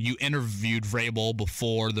cycle. You interviewed Vrabel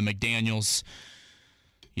before the McDaniels,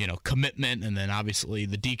 commitment, and then obviously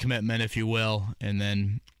the decommitment, if you will, and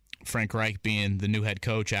then Frank Reich being the new head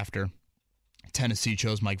coach after Tennessee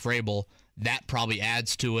chose Mike Vrabel. That probably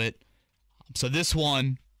adds to it. So this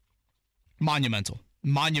one, monumental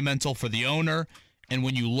for the owner. And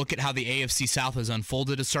when you look at how the AFC South has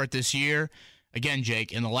unfolded to start this year, again,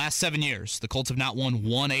 Jake, in the last 7 years, the Colts have not won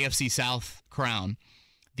one AFC South crown.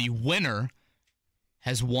 The winner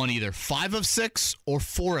has won either 5 of 6 or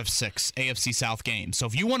 4 of 6 AFC South games. So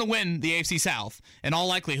if you want to win the AFC South, in all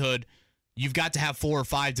likelihood, you've got to have 4 or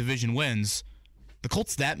 5 division wins.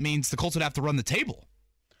 That means the Colts would have to run the table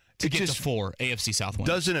to get to 4 AFC South wins.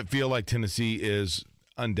 Doesn't it feel like Tennessee is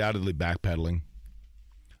undoubtedly backpedaling?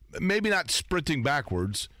 Maybe not sprinting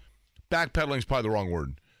backwards. Backpedaling is probably the wrong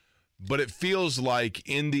word. But it feels like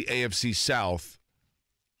in the AFC South,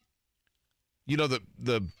 I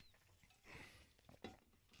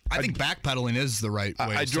think backpedaling is the right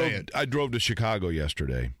way to say it. I drove to Chicago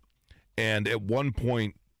yesterday, and at one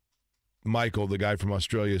point, Michael, the guy from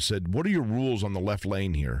Australia, said, "What are your rules on the left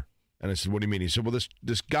lane here?" And I said, "What do you mean?" He said, "Well,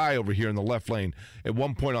 this guy over here in the left lane, at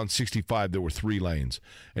one point on 65, there were 3 lanes."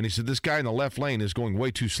 And he said, "This guy in the left lane is going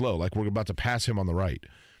way too slow, like we're about to pass him on the right."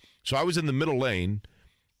 So I was in the middle lane,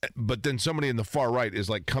 but then somebody in the far right is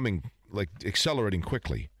accelerating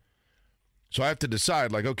quickly. So I have to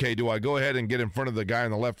decide, okay, do I go ahead and get in front of the guy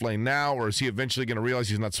in the left lane now, or is he eventually going to realize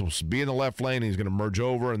he's not supposed to be in the left lane and he's going to merge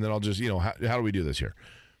over, and then I'll just, how do we do this here?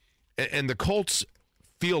 And the Colts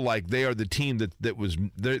feel like they are the team that was,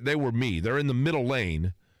 they were me. They're in the middle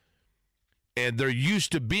lane, and they're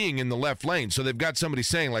used to being in the left lane. So they've got somebody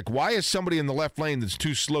saying, why is somebody in the left lane that's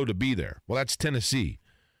too slow to be there? Well, that's Tennessee.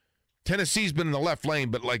 Tennessee's been in the left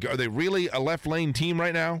lane, but, are they really a left lane team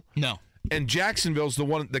right now? No. And Jacksonville's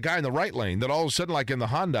the guy in the right lane that all of a sudden, like in the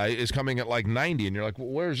Hyundai, is coming at like 90, and you're like, well,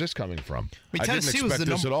 where is this coming from? I mean, I didn't expect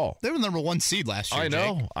this at all. They were the number 1 seed last year.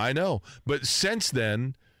 I know. But since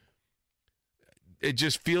then, it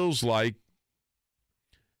just feels like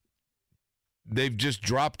they've just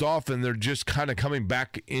dropped off and they're just kind of coming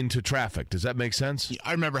back into traffic. Does that make sense?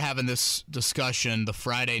 I remember having this discussion the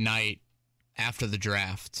Friday night after the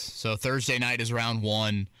draft. So Thursday night is round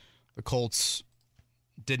 1. The Colts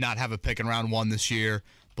did not have a pick in round 1 this year.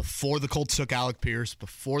 Before the Colts took Alec Pierce,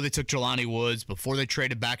 before they took Jelani Woods, before they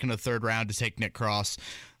traded back in the 3rd round to take Nick Cross,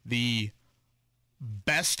 the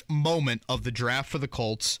best moment of the draft for the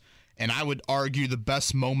Colts, and I would argue the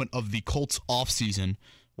best moment of the Colts offseason,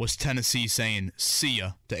 was Tennessee saying "see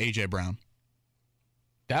ya" to A.J. Brown.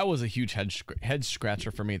 That was a huge head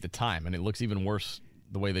scratcher for me at the time, and it looks even worse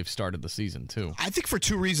the way they've started the season, too. I think for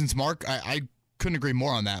 2 reasons, Mark. I couldn't agree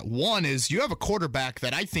more on that. One is you have a quarterback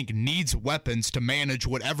that I think needs weapons to manage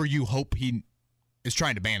whatever you hope he is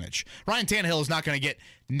trying to manage. Ryan Tannehill is not going to get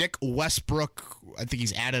Nick Westbrook. I think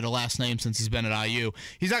he's added a last name since he's been at IU.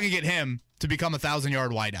 He's not going to get him to become a 1,000-yard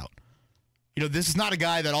wideout. You know, this is not a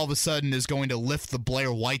guy that all of a sudden is going to lift the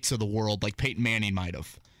Blair Whites of the world like Peyton Manning might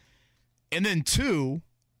have. And then 2,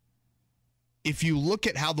 if you look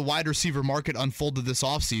at how the wide receiver market unfolded this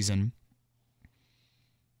offseason,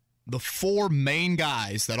 the 4 main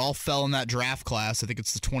guys that all fell in that draft class, I think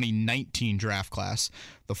it's the 2019 draft class,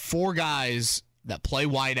 the 4 guys that play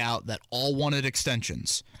wide out that all wanted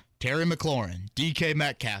extensions, Terry McLaurin, DK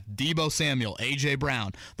Metcalf, Deebo Samuel, A.J.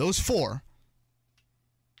 Brown, those 4,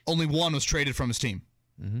 only 1 was traded from his team.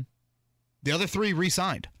 Mm-hmm. The other 3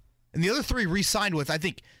 re-signed. And the other 3 re-signed with, I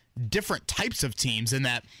think, different types of teams in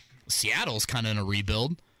that Seattle's kind of in a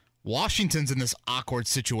rebuild. Washington's in this awkward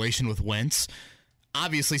situation with Wentz.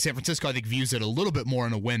 Obviously, San Francisco, I think, views it a little bit more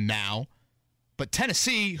in a win now. But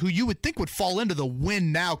Tennessee, who you would think would fall into the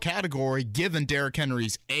win now category given Derrick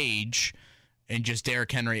Henry's age, and just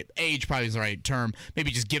Derrick Henry, age probably is the right term, maybe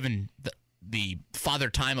just given the father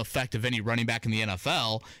time effect of any running back in the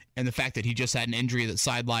NFL and the fact that he just had an injury that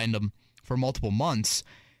sidelined him for multiple months,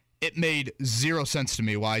 it made 0 sense to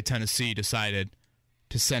me why Tennessee decided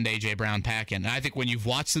to send A.J. Brown packing. And I think when you've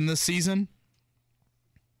watched them this season,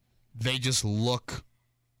 they just lack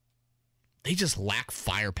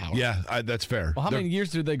firepower. Yeah, that's fair. Well, how many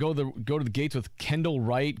years did they go to the gates with Kendall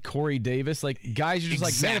Wright, Corey Davis? Like, guys, you're just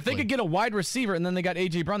like, man, if they could get a wide receiver, and then they got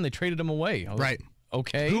A.J. Brown, they traded him away. Right. Like,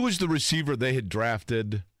 okay. Who was the receiver they had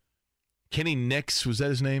drafted? Kenny Nix, was that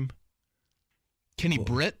his name? Kenny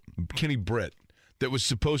Britt? Kenny Britt. That was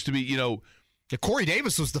supposed to be, Yeah, Corey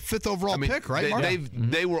Davis was the 5th overall pick, right, Mark?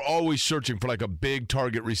 They were always searching for like a big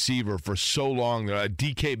target receiver for so long. A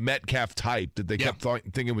DK Metcalf type that they kept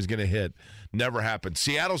thinking was going to hit. Never happened.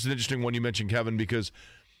 Seattle's an interesting one you mentioned, Kevin, because,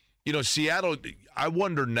 Seattle, I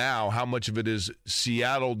wonder now how much of it is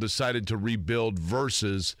Seattle decided to rebuild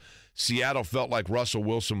versus Seattle felt like Russell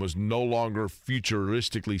Wilson was no longer,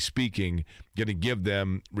 futuristically speaking, going to give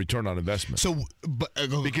them return on investment.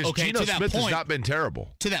 Because Geno Smith has not been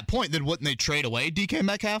terrible. To that point, then wouldn't they trade away DK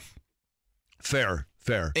Metcalf? Fair.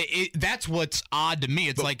 That's what's odd to me.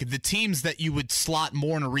 It's like the teams that you would slot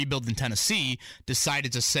more in a rebuild than Tennessee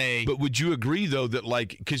decided to say. But would you agree, though, that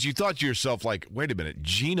because you thought to yourself, like, wait a minute,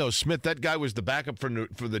 Geno Smith, that guy was the backup for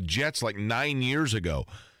the Jets like 9 years ago,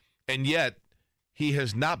 and yet he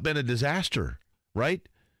has not been a disaster, right?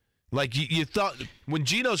 Like you thought when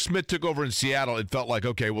Geno Smith took over in Seattle, it felt like,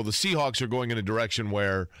 okay, well, the Seahawks are going in a direction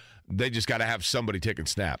where they just got to have somebody taking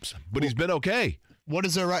snaps. But he's been okay. What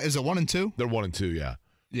is their right? Is it 1-2? They're 1-2, yeah.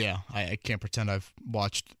 Yeah, I can't pretend I've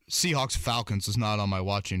watched Seahawks Falcons is not on my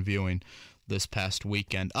watching viewing this past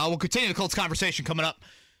weekend. We'll continue the Colts conversation coming up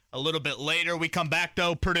a little bit later. We come back,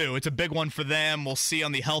 though, Purdue. It's a big one for them. We'll see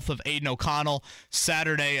on the health of Aiden O'Connell.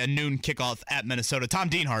 Saturday, a noon kickoff at Minnesota. Tom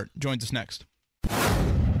Dienhart joins us next.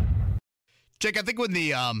 Jake, I think when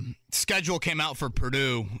the schedule came out for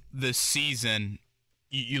Purdue this season,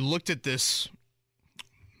 you looked at this,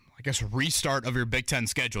 I guess, restart of your Big Ten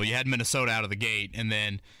schedule. You had Minnesota out of the gate, and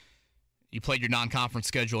then you played your non-conference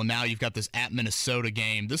schedule, and now you've got this at Minnesota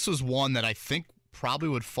game. This was one that I think probably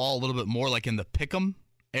would fall a little bit more like in the pick'em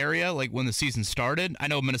area, like when the season started. I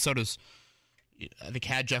know Minnesota's, I think,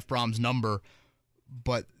 had Jeff Brom's number,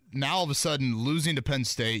 but now all of a sudden losing to Penn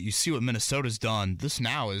State, you see what Minnesota's done. This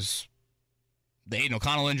now is the Aiden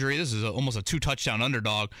O'Connell injury. This is almost a 2-touchdown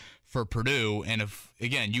underdog for Purdue, and if,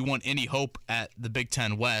 again, you want any hope at the Big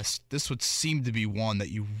Ten West, this would seem to be one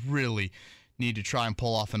that you really need to try and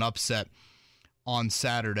pull off an upset on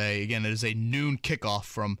Saturday. Again, it is a noon kickoff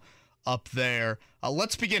from up there.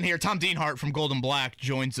 Let's begin here. Tom Dienhart from Golden Black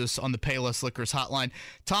joins us on the Payless Liquors hotline.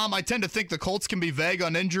 Tom, I tend to think the Colts can be vague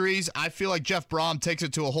on injuries. I feel like Jeff Brom takes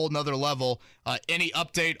it to a whole nother level. Any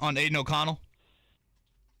update on Aiden O'Connell?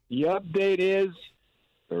 The update is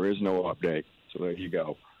there is no update. So there you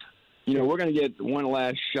go. You know, we're going to get one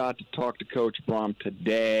last shot to talk to Coach Brom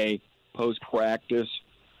today, post-practice,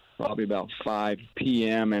 probably about 5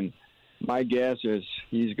 p.m. And my guess is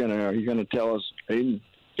he's gonna tell us Aiden's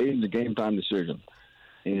a game-time decision.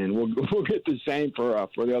 And we'll get the same for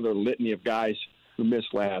the other litany of guys who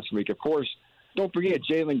missed last week. Of course, don't forget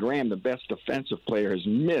Jalen Graham, the best defensive player, has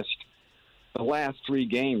missed the last 3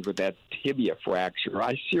 games with that tibia fracture.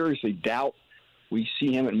 I seriously doubt we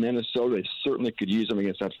see him in Minnesota. They certainly could use him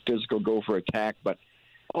against that physical gopher attack, but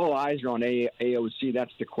all eyes are on AOC.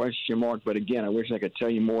 That's the question mark. But again, I wish I could tell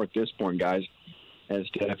you more at this point, guys, as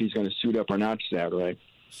to if he's going to suit up or not Saturday.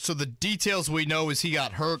 So the details we know is he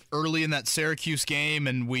got hurt early in that Syracuse game,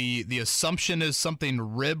 and the assumption is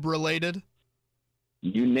something rib-related?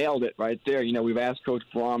 You nailed it right there. You know, we've asked Coach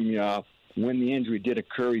Brom when the injury did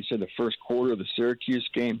occur. He said the first quarter of the Syracuse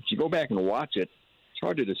game. If you go back and watch it, it's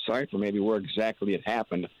hard to decipher maybe where exactly it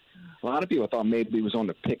happened. A lot of people thought maybe he was on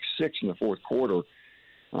the pick 6 in the fourth quarter.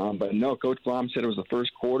 But no, Coach Brom said it was the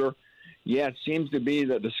first quarter. Yeah, it seems to be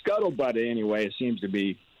the scuttlebutt anyway. It seems to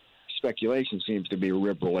be speculation seems to be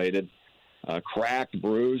rib-related. Cracked,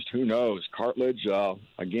 bruised, who knows? Cartilage,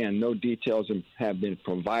 again, no details have been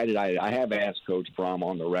provided. I have asked Coach Brom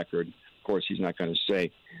on the record. Of course, he's not going to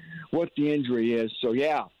say what the injury is. So,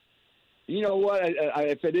 yeah, you know what?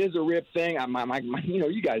 If it is a rib thing, you know,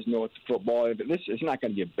 you guys know it's football. It's not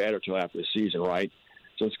going to get better till after the season, right?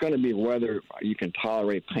 So it's going to be whether you can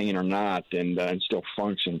tolerate pain or not and still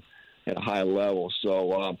function at a high level.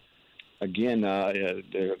 So, again,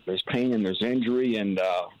 there's pain and there's injury, and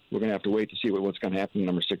we're going to have to wait to see what's going to happen to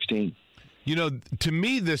number 16. You know, to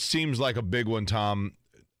me, this seems like a big one, Tom.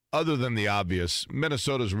 Other than the obvious,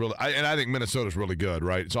 Minnesota's really, and I think Minnesota's really good,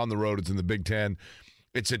 right? It's on the road. It's in the Big Ten.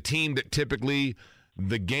 It's a team that typically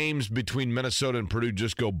the games between Minnesota and Purdue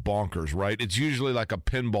just go bonkers, right? It's usually like a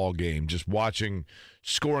pinball game, just watching,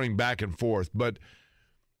 scoring back and forth.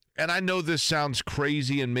 And I know this sounds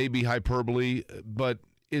crazy and maybe hyperbole, but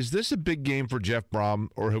is this a big game for Jeff Brom,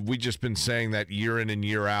 or have we just been saying that year in and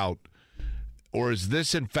year out? Or is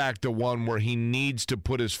this, in fact, the one where he needs to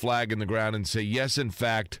put his flag in the ground and say, yes, in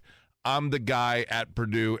fact, I'm the guy at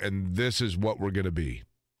Purdue, and this is what we're going to be?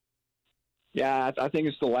 Yeah, I think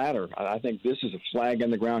it's the latter. I think this is a flag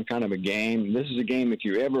in the ground kind of a game. This is a game if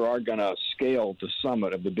you ever are going to scale the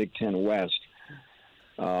summit of the Big Ten West.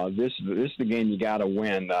 This is the game you got to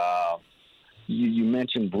win. You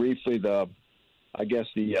mentioned briefly the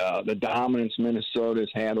dominance Minnesota has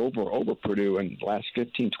had over Purdue in the last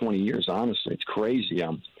 15, 20 years. Honestly, it's crazy.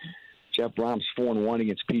 Jeff Brom's 4-1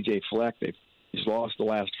 against P.J. Fleck. He's lost the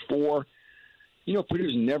last 4. You know,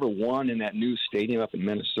 Purdue's never won in that new stadium up in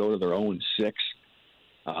Minnesota. They're 0-6.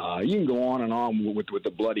 You can go on and on with the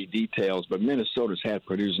bloody details, but Minnesota's had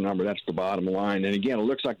Purdue's number. That's the bottom line. And, again, it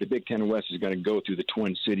looks like the Big Ten West is going to go through the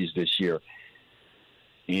Twin Cities this year.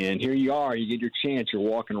 And here you are. You get your chance. You're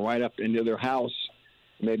walking right up into their house.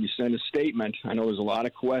 Maybe send a statement. I know there's a lot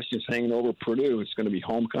of questions hanging over Purdue. It's going to be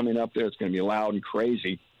homecoming up there. It's going to be loud and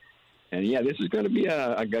crazy. And, yeah, this is going to be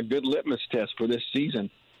a good litmus test for this season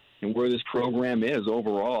and where this program is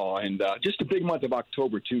overall. And just a big month of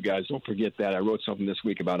October, too, guys. Don't forget that. I wrote something this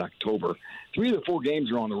week about October. 3 of the 4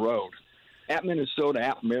 games are on the road. At Minnesota,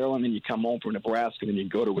 at Maryland, then you come home for Nebraska, then you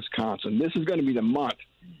go to Wisconsin. This is going to be the month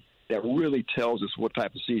that really tells us what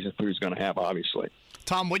type of season Purdue's going to have, obviously.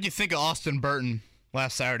 Tom, what do you think of Austin Burton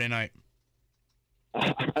last Saturday night?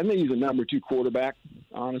 I think he's a number 2 quarterback,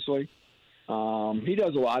 honestly. He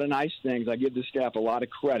does a lot of nice things. I give the staff a lot of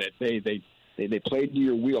credit. They played to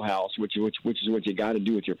your wheelhouse, which is what you got to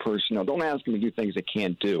do with your personnel. Don't ask them to do things they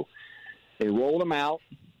can't do. They rolled them out,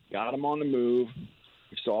 got them on the move.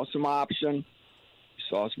 We saw some option. We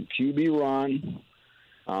saw some QB run.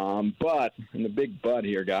 But, and the big but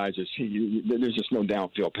here, guys, is there's just no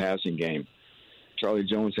downfield passing game. Charlie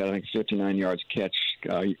Jones had, I think, 59 yards catch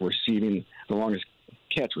receiving. The longest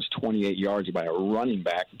catch was 28 yards by a running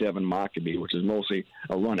back, Devin Mockabee, which is mostly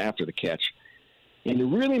a run after the catch. And to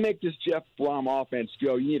really make this Jeff Brom offense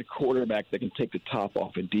go, you need a quarterback that can take the top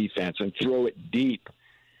off of defense and throw it deep.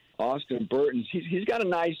 Austin Burton, he's got a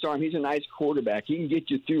nice arm. He's a nice quarterback. He can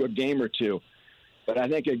get you through a game or two. But I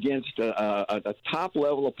think against a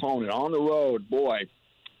top-level opponent on the road, boy,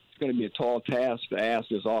 it's going to be a tall task to ask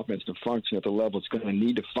this offense to function at the level it's going to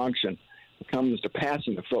need to function. It comes to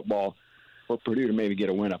passing the football for Purdue to maybe get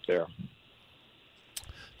a win up there.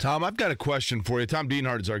 Tom, I've got a question for you. Tom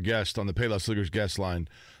Dienhart is our guest on the Payless Liquors guest line.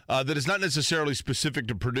 That is not necessarily specific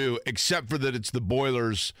to Purdue, except for that it's the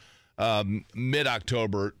Boilers'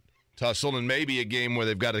 mid-October tussle, and maybe a game where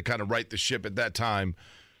they've got to kind of right the ship at that time.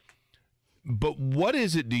 But what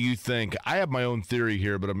is it, do you think? I have my own theory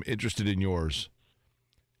here, but I'm interested in yours.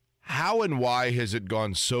 How and why has it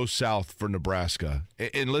gone so south for Nebraska?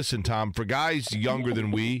 And listen, Tom, for guys younger than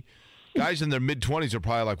we, guys in their mid-20s are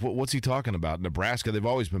probably like, what's he talking about? Nebraska, they've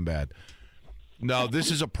always been bad. No,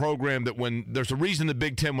 this is a program that when there's a reason the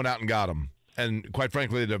Big Ten went out and got them. And quite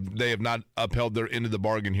frankly, they have not upheld their end of the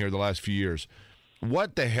bargain here the last few years.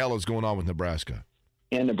 What the hell is going on with Nebraska?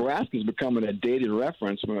 And Nebraska is becoming a dated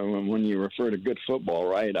reference when you refer to good football,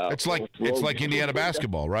 right? It's like Indiana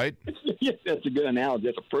basketball, right? Yeah, that's a good analogy.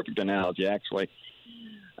 That's a perfect analogy, actually.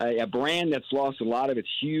 A brand that's lost a lot of its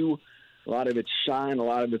hue, a lot of its shine, a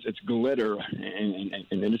lot of its glitter, and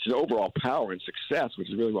its overall power and success, which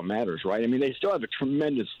is really what matters, right? I mean, they still have a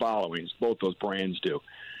tremendous followings. Both those brands do.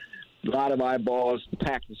 A lot of eyeballs,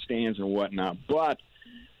 packed the stands and whatnot, but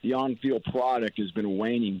the on-field product has been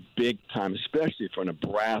waning big time, especially for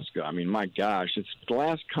Nebraska. I mean, my gosh, the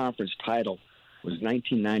last conference title was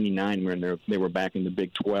 1999 when they were back in the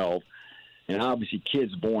Big 12. And obviously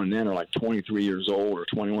kids born then are like 23 years old or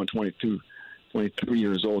 21, 22, 23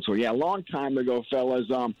 years old. So, yeah, a long time ago, fellas.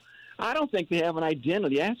 I don't think they have an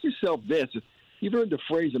identity. Ask yourself this. You've heard the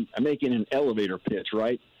phrase of making an elevator pitch,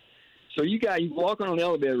 right? So you walk on an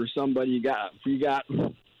elevator with somebody, you got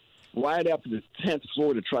right up to the 10th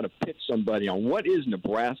floor to try to pitch somebody on what is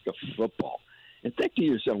Nebraska football. And think to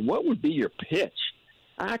yourself, what would be your pitch?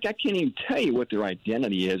 I can't even tell you what their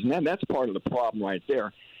identity is, and that's part of the problem right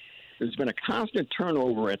there. There's been a constant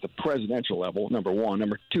turnover at the presidential level, number one.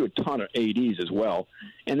 Number two, a ton of ADs as well,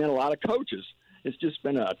 and then a lot of coaches. It's just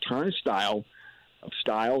been a turnstile of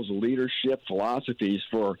styles, leadership, philosophies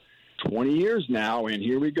for 20 years now, and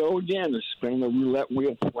here we go again. They're spinning the roulette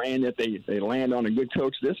wheel, praying that they land on a good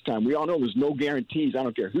coach this time. We all know there's no guarantees. I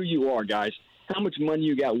don't care who you are, guys, how much money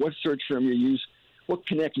you got, what search firm you use, what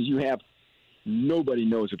connections you have. Nobody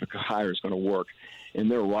knows if a hire is going to work, and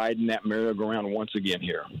they're riding that merry-go-round once again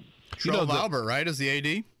here. Trev Albert, right, is the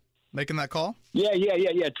AD making that call? Yeah.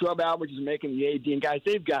 Trev Albert is making the AD. And, guys,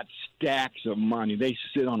 they've got stacks of money. They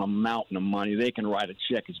sit on a mountain of money. They can write a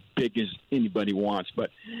check as big as anybody wants. But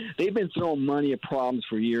they've been throwing money at problems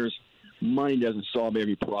for years. Money doesn't solve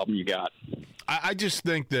every problem you got. I just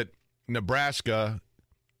think that Nebraska,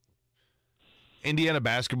 Indiana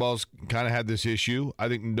basketball's kind of had this issue. I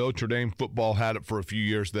think Notre Dame football had it for a few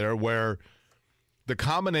years there, where the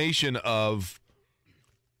combination of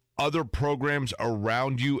other programs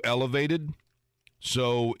around you elevated.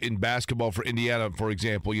 So in basketball for Indiana, for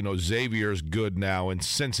example, Xavier's good now and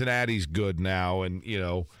Cincinnati's good now and,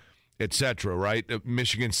 et cetera, right?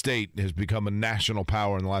 Michigan State has become a national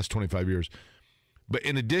power in the last 25 years. But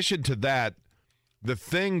in addition to that, the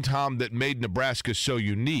thing, Tom, that made Nebraska so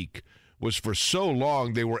unique was for so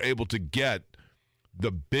long they were able to get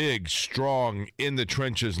the big, strong,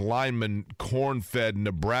 in-the-trenches linemen, corn-fed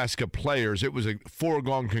Nebraska players. It was a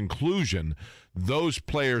foregone conclusion. Those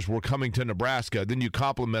players were coming to Nebraska. Then you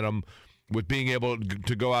complement them with being able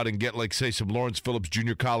to go out and get, like, say, some Lawrence Phillips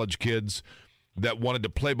Junior College kids that wanted to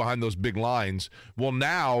play behind those big lines. Well,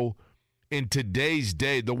 now, in today's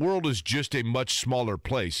day, the world is just a much smaller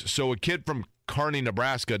place. So a kid from Kearney,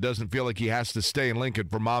 Nebraska doesn't feel like he has to stay in Lincoln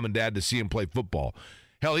for mom and dad to see him play football.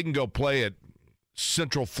 Hell, he can go play at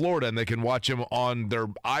Central Florida, and they can watch him on their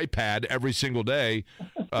iPad every single day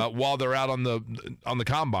while they're out on the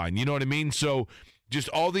combine. You know what I mean? So just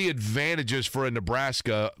all the advantages for a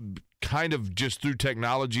Nebraska, kind of just through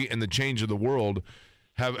technology and the change of the world,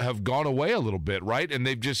 have gone away a little bit, right? And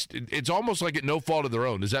they've it's almost like at no fault of their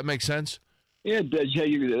own. Does that make sense? Yeah, it does.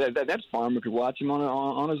 Yeah, that farmer could watch him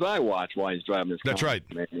on his iWatch while he's driving his car. That's right.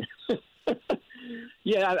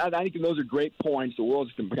 Yeah, I think those are great points. The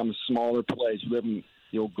world's going to become a smaller place. We live in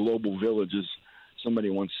global villages, somebody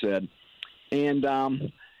once said. And,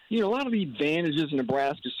 a lot of the advantages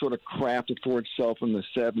Nebraska sort of crafted for itself in the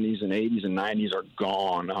 70s and 80s and 90s are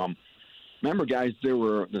gone. Remember, guys,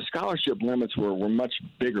 the scholarship limits were much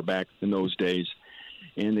bigger back in those days.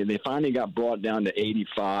 And they finally got brought down to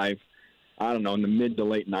 85, I don't know, in the mid to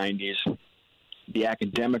late 90s. The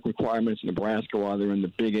academic requirements in Nebraska, while they're in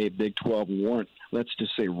the Big 8, Big 12, weren't, let's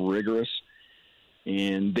just say, rigorous.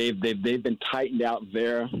 And they've been tightened out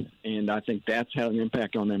there, and I think that's had an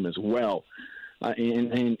impact on them as well.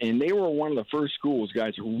 And they were one of the first schools,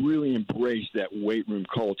 guys, who really embraced that weight room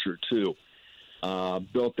culture, too.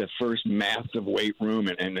 Built that first massive weight room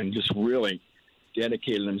and just really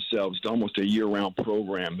dedicated themselves to almost a year-round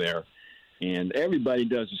program there. And everybody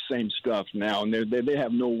does the same stuff now, and they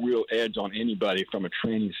have no real edge on anybody from a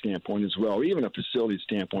training standpoint as well, even a facility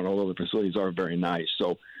standpoint, although the facilities are very nice.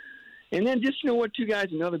 So, and then just, two guys,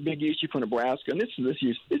 another big issue for Nebraska, and this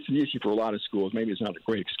is an issue for a lot of schools. Maybe it's not a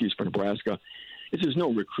great excuse for Nebraska, is there's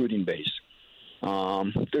no recruiting base.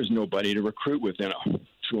 There's nobody to recruit within a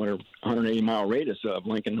 180-mile radius of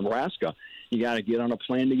Lincoln, Nebraska. You got to get on a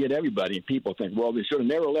plan to get everybody. And people think, well, they should have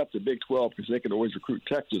never left the Big 12 because they could always recruit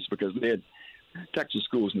Texas because they had Texas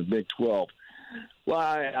schools in the Big 12. Well,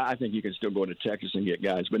 I think you can still go to Texas and get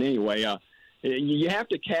guys. But anyway, you have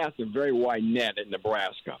to cast a very wide net in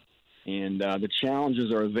Nebraska. And the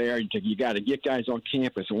challenges are there. You got to get guys on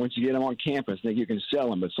campus. And once you get them on campus, then you can sell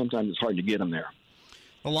them. But sometimes it's hard to get them there.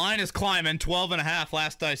 The line is climbing, 12.5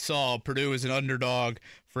 last I saw. Purdue is an underdog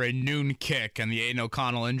for a noon kick, and the Aiden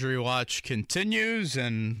O'Connell injury watch continues,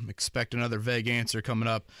 and expect another vague answer coming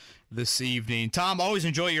up this evening. Tom, always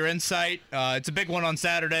enjoy your insight. It's a big one on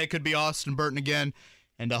Saturday. Could be Austin Burton again,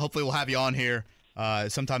 and hopefully we'll have you on here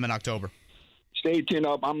sometime in October. Stay tuned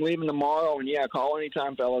up. I'm leaving tomorrow, and, call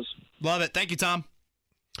anytime, fellas. Love it. Thank you, Tom.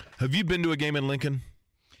 Have you been to a game in Lincoln?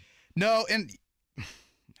 No, and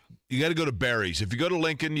you got to go to Barry's. If you go to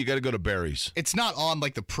Lincoln, you got to go to Barry's. It's not on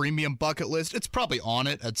the premium bucket list. It's probably on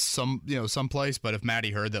it at some place. But if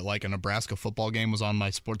Maddie heard that a Nebraska football game was on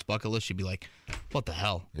my sports bucket list, she'd be like, "What the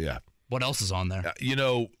hell? Yeah. What else is on there?"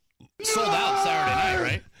 Sold out Saturday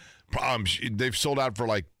night, right? They've sold out for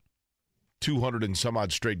 200 and some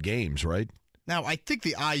odd straight games, right? Now I think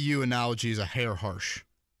the IU analogy is a hair harsh.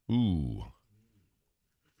 Ooh.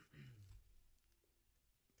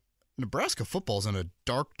 Nebraska football's in a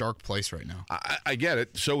dark, dark place right now. I get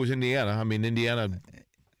it. So is Indiana. Indiana.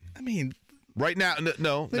 Right now,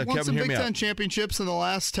 no. They've won some Big Ten championships in the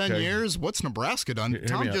last 10 years. What's Nebraska done?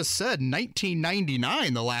 Tom just said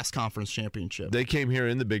 1999, the last conference championship. They came here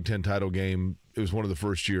in the Big Ten title game. It was one of the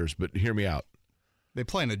first years, but hear me out. They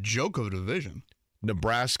play in a joke of a division.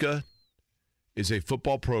 Nebraska is a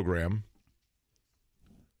football program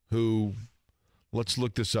who, let's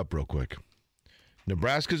look this up real quick.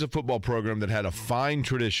 Nebraska is a football program that had a fine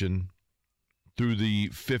tradition through the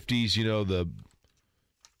 50s,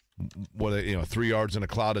 3 yards in a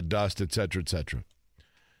cloud of dust, et cetera, et cetera.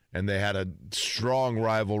 And they had a strong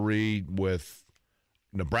rivalry with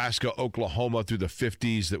Nebraska, Oklahoma through the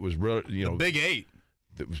 50s that was real, the Big Eight.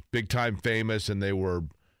 That was big time famous, and they were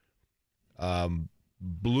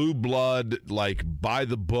blue blood, by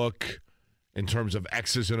the book in terms of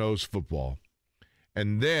X's and O's football.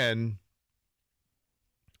 And then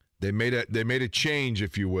They made a change,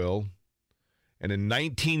 if you will, and in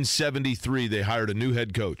 1973 they hired a new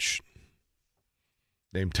head coach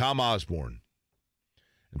named Tom Osborne.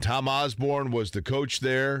 And Tom Osborne was the coach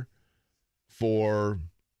there for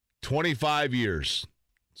 25 years,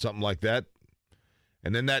 something like that.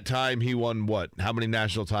 And in that time he won what? How many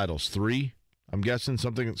national titles? 3, I'm guessing,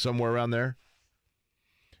 somewhere around there.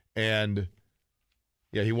 And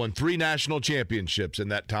yeah, he won 3 national championships in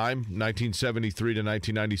that time, 1973 to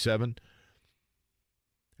 1997.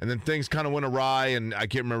 And then things kind of went awry, and I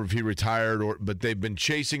can't remember if he retired, but they've been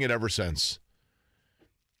chasing it ever since.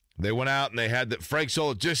 They went out and they had that Frank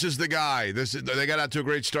Solich, this is the guy. They got out to a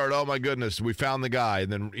great start. Oh my goodness, we found the guy.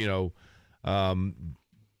 And then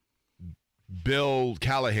Bill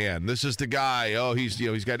Callahan, this is the guy. Oh, he's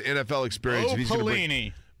got NFL experience.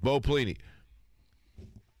 Bo Pelini.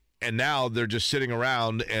 And now they're just sitting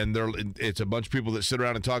around, and it's a bunch of people that sit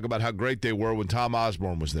around and talk about how great they were when Tom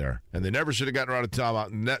Osborne was there. And they never should have gotten around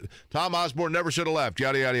to Tom Osborne never should have left,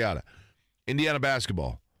 yada, yada, yada. Indiana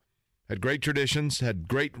basketball had great traditions, had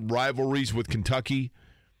great rivalries with Kentucky,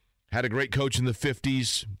 had a great coach in the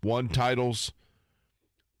 50s, won titles,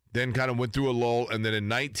 then kind of went through a lull, and then in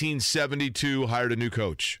 1972 hired a new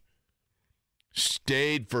coach.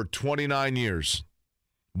 Stayed for 29 years,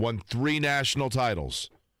 won 3 national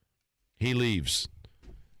titles. He leaves.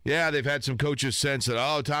 Yeah, they've had some coaches since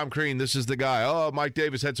that, Tom Crean, this is the guy. Oh, Mike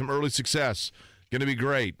Davis had some early success. Going to be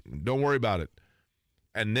great. Don't worry about it.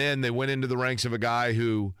 And then they went into the ranks of a guy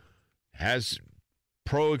who has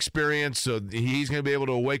pro experience, so he's going to be able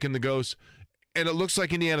to awaken the ghosts. And it looks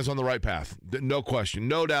like Indiana's on the right path. No question.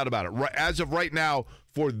 No doubt about it. As of right now,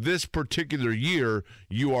 for this particular year,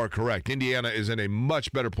 you are correct. Indiana is in a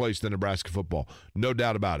much better place than Nebraska football. No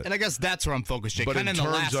doubt about it. And I guess that's where I'm focused, Jake. Kind of in the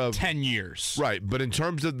last 10 years. Right. But in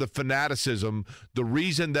terms of the fanaticism, the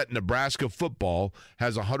reason that Nebraska football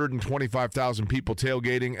has 125,000 people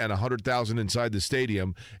tailgating and 100,000 inside the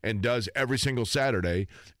stadium and does every single Saturday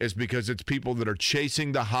is because it's people that are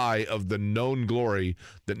chasing the high of the known glory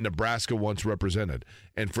that Nebraska once represented.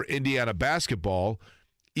 And for Indiana basketball,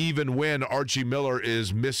 even when Archie Miller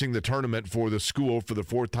is missing the tournament for the school for the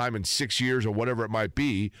fourth time in 6 years or whatever it might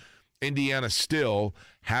be, Indiana still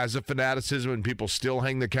has a fanaticism, and people still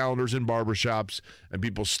hang the calendars in barbershops, and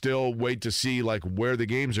people still wait to see like where the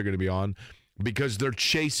games are going to be on, because they're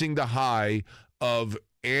chasing the high of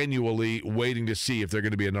annually waiting to see if they're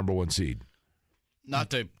going to be a number one seed. Not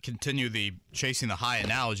to continue the chasing the high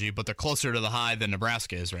analogy, but they're closer to the high than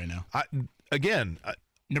Nebraska is right now.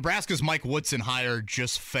 Nebraska's Mike Woodson hire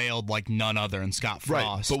just failed like none other in Scott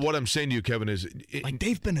Frost. Right, but what I'm saying to you, Kevin, is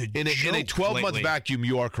they've been in a 12-month vacuum,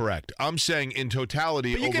 you are correct. I'm saying in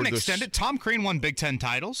totality, but you can extend it. Tom Crean won Big Ten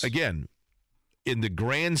titles. Again, in the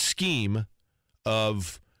grand scheme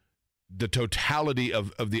of the totality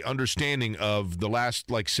of the understanding of the last,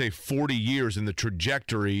 like, say, 40 years in the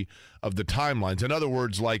trajectory of the timelines. In other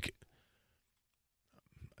words, like,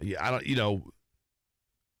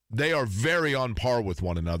 they are very on par with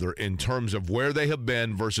one another in terms of where they have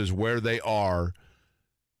been versus where they are.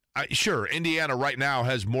 Sure, Indiana right now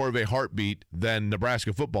has more of a heartbeat than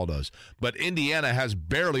Nebraska football does, but Indiana has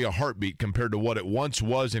barely a heartbeat compared to what it once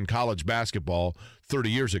was in college basketball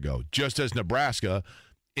 30 years ago, just as Nebraska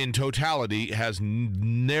in totality has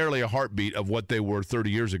nearly a heartbeat of what they were 30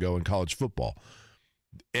 years ago in college football.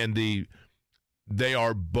 And they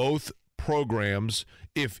are both programs.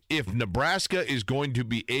 If Nebraska is going to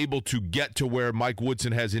be able to get to where Mike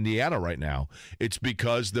Woodson has Indiana right now, it's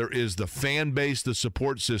because there is the fan base, the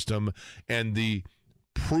support system, and the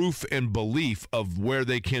proof and belief of where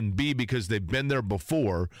they can be because they've been there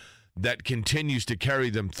before, that continues to carry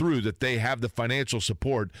them through, that they have the financial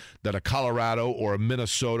support that a Colorado or a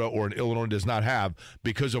Minnesota or an Illinois does not have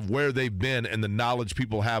because of where they've been and the knowledge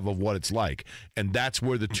people have of what it's like. And that's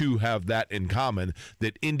where the two have that in common,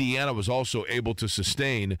 that Indiana was also able to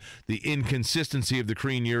sustain the inconsistency of the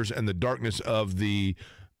Crean years and the darkness of the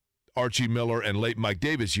Archie Miller and late Mike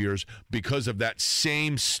Davis years because of that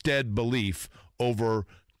same stead belief over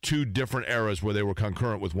two different eras where they were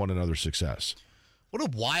concurrent with one another's success. What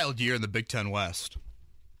a wild year in the Big Ten West.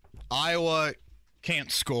 Iowa can't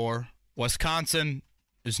score. Wisconsin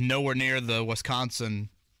is nowhere near the Wisconsin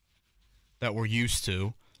that we're used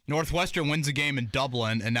to. Northwestern wins a game in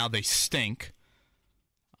Dublin, and now they stink.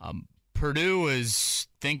 Purdue is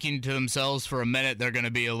thinking to themselves for a minute they're going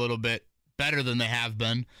to be a little bit better than they have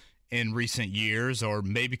been in recent years, or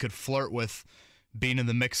maybe could flirt with being in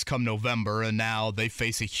the mix come November, and now they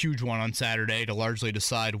face a huge one on Saturday to largely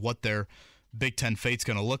decide what their Big Ten fate's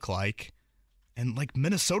going to look like. And, like,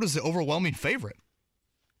 Minnesota's the overwhelming favorite.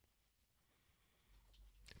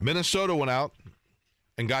 Minnesota went out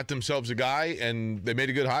and got themselves a guy, and they made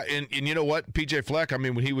a good hire. And you know what? P.J. Fleck, I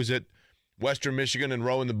mean, when he was at Western Michigan and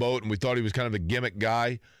rowing the boat, and we thought he was kind of a gimmick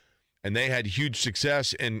guy, and they had huge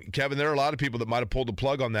success. And, Kevin, there are a lot of people that might have pulled the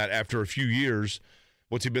plug on that after a few years.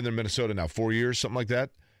 What's he been there in Minnesota now? 4 years, something like that?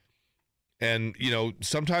 And,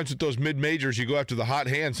 sometimes with those mid-majors, you go after the hot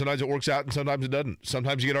hand. Sometimes it works out and sometimes it doesn't.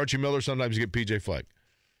 Sometimes you get Archie Miller, sometimes you get P.J. Fleck.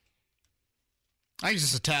 I think it's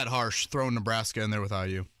just a tad harsh throwing Nebraska in there with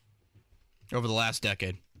IU over the last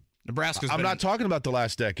decade. I'm not talking about the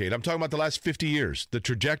last decade. I'm talking about the last 50 years. The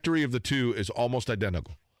trajectory of the two is almost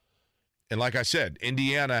identical. And like I said,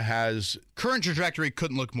 Indiana has... Current trajectory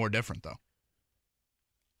couldn't look more different, though.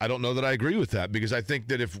 I don't know that I agree with that, because I think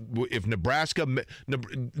that if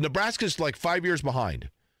Nebraska's like 5 years behind.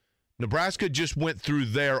 Nebraska just went through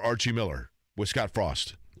their Archie Miller with Scott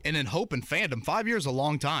Frost. And in hope and fandom, 5 years is a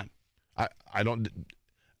long time. I don't,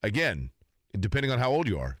 again, depending on how old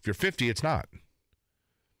you are. If you're 50, it's not.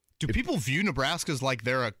 Do people view Nebraska as like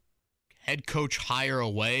they're a head coach hire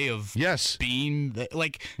away of yes. being,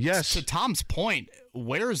 like, yes. To Tom's point,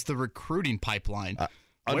 where's the recruiting pipeline?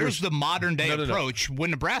 Where's the modern-day approach? No.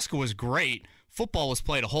 When Nebraska was great, football was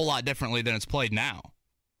played a whole lot differently than it's played now.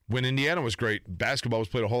 When Indiana was great, basketball was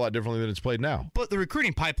played a whole lot differently than it's played now. But the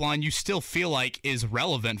recruiting pipeline, you still feel like, is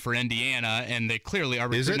relevant for Indiana, and they clearly are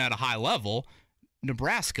recruiting at a high level.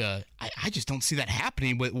 Nebraska, I just don't see that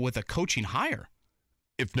happening with a coaching hire.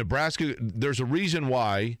 If Nebraska, there's a reason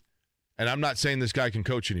why, and I'm not saying this guy can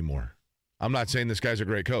coach anymore. I'm not saying this guy's a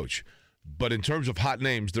great coach. But in terms of hot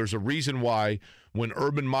names, there's a reason why when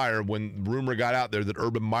Urban Meyer, when rumor got out there that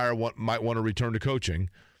Urban Meyer might want to return to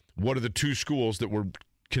coaching, what are the two schools that were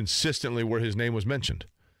consistently where his name was mentioned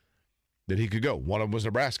that he could go? One of them was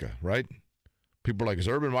Nebraska, right? People are like, is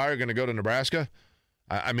Urban Meyer going to go to Nebraska?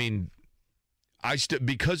 I mean,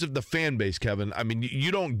 because of the fan base, Kevin, I mean,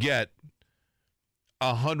 you don't get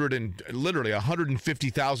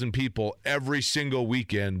 150,000 people every single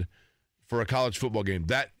weekend for a college football game.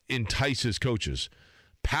 That entices coaches.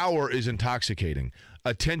 Power is intoxicating.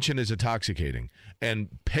 attention is intoxicating, and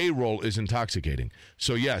payroll is intoxicating.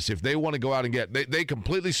 So, yes, if they want to go out and get – they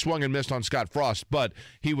completely swung and missed on Scott Frost, but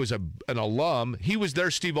he was an alum. He was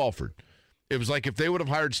their Steve Alford. It was like if they would have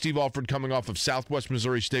hired Steve Alford coming off of Southwest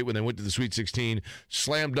Missouri State when they went to the Sweet 16,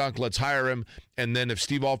 slam dunk, let's hire him. And then if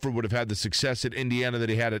Steve Alford would have had the success at Indiana that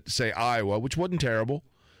he had at, say, Iowa, which wasn't terrible,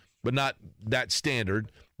 but not that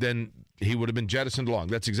standard, then he would have been jettisoned along.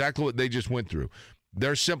 That's exactly what they just went through.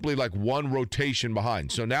 They're simply like one rotation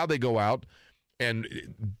behind. So now they go out, and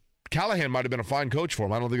Callahan might have been a fine coach for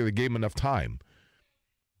him. I don't think they gave him enough time.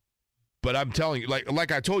 But I'm telling you,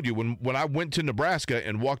 like I told you, when I went to Nebraska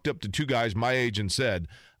and walked up to two guys my age and said,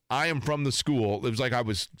 I am from the school, it was like I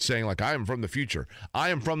was saying, like, I am from the future. I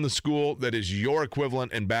am from the school that is your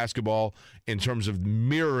equivalent in basketball in terms of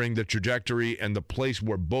mirroring the trajectory and the place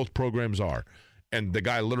where both programs are. And the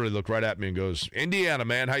guy literally looked right at me and goes, Indiana,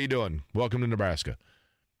 man, how you doing? Welcome to Nebraska.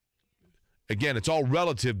 Again, it's all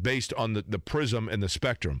relative based on the prism and the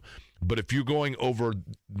spectrum. But if you're going over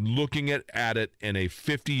looking at it in a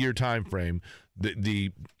 50-year time frame,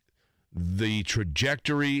 the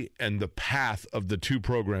trajectory and the path of the two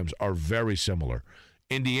programs are very similar.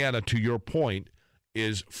 Indiana, to your point,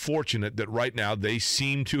 is fortunate that right now they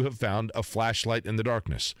seem to have found a flashlight in the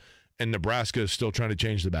darkness. And Nebraska is still trying to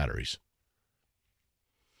change the batteries.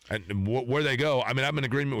 And where they go, I mean, I'm in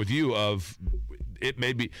agreement with you of it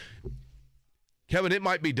may be – Kevin, it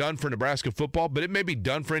might be done for Nebraska football, but it may be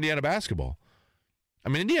done for Indiana basketball. I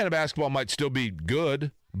mean, Indiana basketball might still be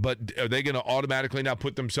good, but are they going to automatically now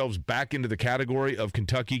put themselves back into the category of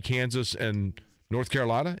Kentucky, Kansas, and North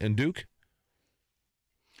Carolina and Duke?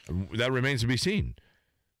 That remains to be seen.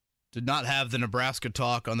 Did not have the Nebraska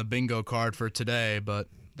talk on the bingo card for today, but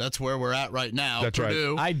that's where we're at right now. That's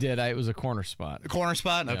Purdue. right. I did. It was a corner spot. A corner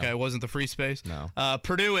spot? Okay, Yeah. It wasn't the free space? No.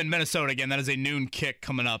 Purdue and Minnesota, again, that is a noon kick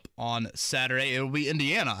coming up on Saturday. It'll be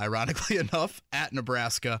Indiana, ironically enough, at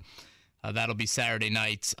Nebraska. That'll be Saturday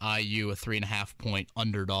night. IU, a 3.5-point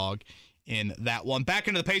underdog in that one. Back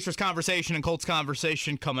into the Pacers conversation and Colts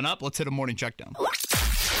conversation coming up. Let's hit a morning checkdown.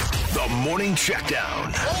 The Morning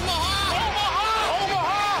Checkdown.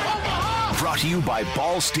 Brought to you by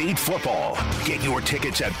Ball State Football. Get your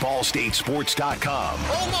tickets at ballstatesports.com.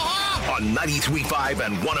 On 93.5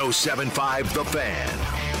 and 107.5 The Fan.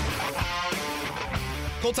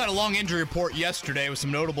 Colts had a long injury report yesterday with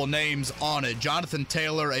some notable names on it. Jonathan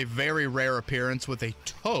Taylor, a very rare appearance with a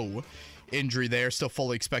toe injury there. Still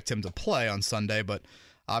fully expect him to play on Sunday, but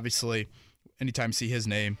obviously anytime you see his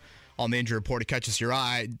name on the injury report, it catches your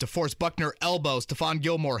eye. DeForest Buckner, elbow. Stephon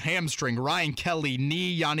Gilmore, hamstring. Ryan Kelly,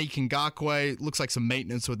 knee. Yannick Ngakoue, looks like some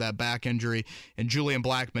maintenance with that back injury. And Julian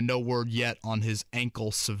Blackmon, no word yet on his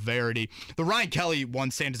ankle severity. The Ryan Kelly one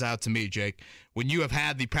stands out to me, Jake. When you have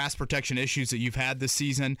had the pass protection issues that you've had this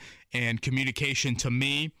season, and communication to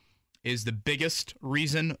me is the biggest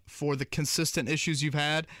reason for the consistent issues you've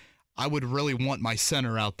had, I would really want my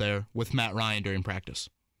center out there with Matt Ryan during practice.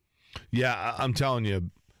 Yeah, I'm telling you.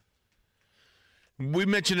 We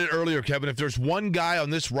mentioned it earlier, Kevin. If there's one guy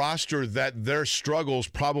on this roster that their struggles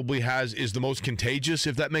probably is the most contagious,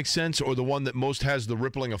 if that makes sense, or the one that most has the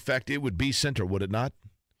rippling effect, it would be center, would it not?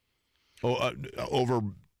 Over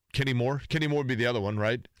Kenny Moore? Kenny Moore would be the other one,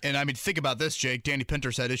 right? And, I mean, think about this, Jake. Danny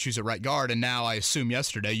Pinter's had issues at right guard, and now I assume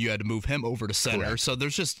yesterday you had to move him over to center. Correct. So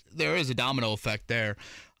there is a domino effect there.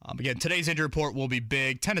 Again, today's injury report will be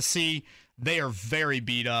big. Tennessee, they are very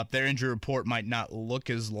beat up. Their injury report might not look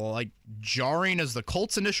as jarring as the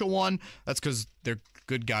Colts' initial one. That's because their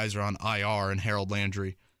good guys are on IR, and Harold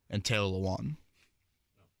Landry and Taylor Lewan.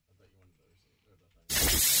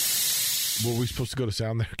 Were we supposed to go to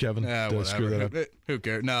sound there, Kevin? Yeah, Did I screw that whatever. up? Who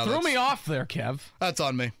cares? No, Threw me off there, Kev. That's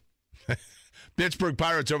on me. Pittsburgh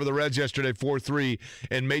Pirates over the Reds yesterday, 4-3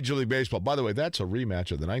 in Major League Baseball. By the way, that's a rematch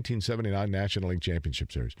of the 1979 National League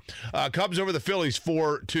Championship Series. Cubs over the Phillies,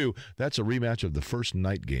 4-2. That's a rematch of the first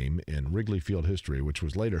night game in Wrigley Field history, which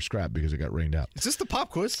was later scrapped because it got rained out. Is this the pop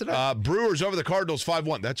quiz today? Brewers over the Cardinals,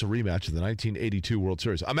 5-1. That's a rematch of the 1982 World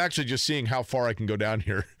Series. I'm actually just seeing how far I can go down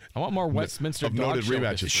here. I want more Westminster of dog noted show rematches.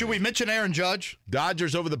 history. Should we mention Aaron Judge?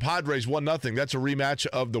 Dodgers over the Padres, 1-0. That's a rematch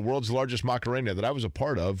of the world's largest Macarena that I was a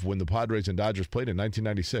part of when the Padres and Dodgers played in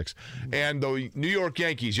 1996. And the New York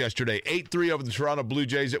Yankees yesterday, 8-3 over the Toronto Blue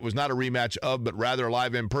Jays. It was not a rematch of, but rather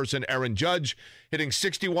live in person. Aaron Judge hitting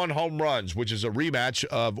 61 home runs, which is a rematch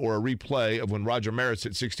of, or a replay of when Roger Maris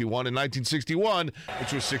hit 61 in 1961,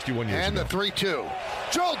 which was 61 years ago. And the 3-2.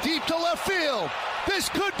 Drilled deep to left field. This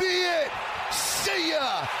could be it. See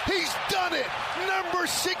ya! He's done it! Number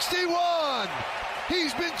 61!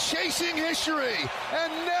 He's been chasing history,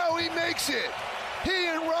 and now he makes it. He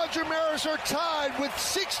and Roger Maris are tied with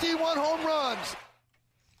 61 home runs.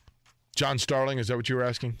 John Starling, is that what you were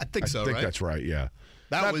asking? I think so, I think right? that's right, yeah.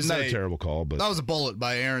 That was not a terrible call, but that was a bullet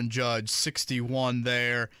by Aaron Judge, 61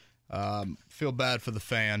 there. Feel bad for the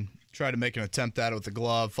fan. Tried to make an attempt at it with the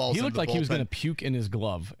glove. Falls He looked into the like he was bullpen. going to puke in his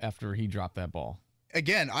glove after he dropped that ball.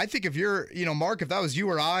 Again, I think if you're, Mark, if that was you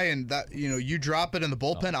or I, and that, you drop it in the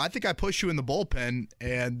bullpen, I think I push you in the bullpen,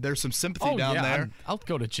 and there's some sympathy down there. I'll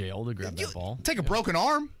go to jail to grab that ball. Take a broken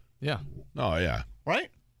arm, Yeah. oh yeah.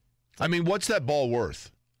 right? I mean, what's that ball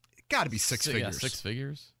worth? Got to be six figures. Yeah, 6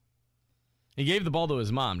 figures. He gave the ball to his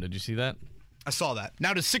mom. Did you see that? I saw that.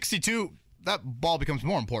 Now to 62, that ball becomes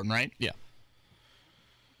more important, right? Yeah.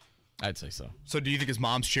 I'd say so. So do you think his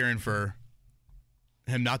mom's cheering for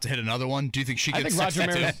him not to hit another one? Do you think she I gets think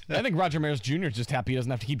 62? I think Roger Maris Jr. is just happy he doesn't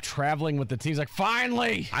have to keep traveling with the team. He's like,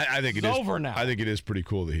 finally, I think it's over now. I think it is pretty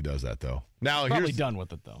cool that he does that, though. Now, Probably done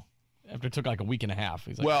with it, though. After it took like a week and a half.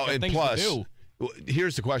 He's like, well, "I got and things to plus, do."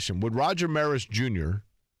 here's the question. Would Roger Maris Jr.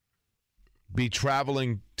 be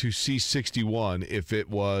traveling to C61 if it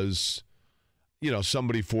was,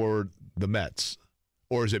 somebody for the Mets?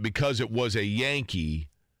 Or is it because it was a Yankee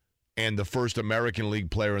and the first American League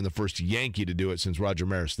player and the first Yankee to do it since Roger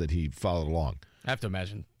Maris that he followed along? I have to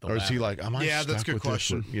imagine. Or is he like, am I Yeah, that's a stuck good with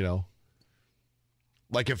question. This for,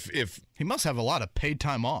 Like if He must have a lot of paid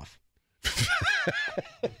time off.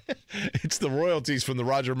 it's the royalties from the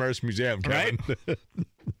Roger Maris Museum, Kevin. Right?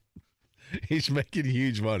 He's making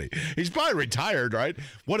huge money. He's probably retired, right?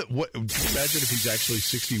 What? Imagine if he's actually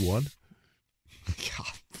 61. God.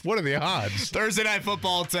 What are the odds? Thursday Night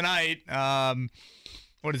Football tonight.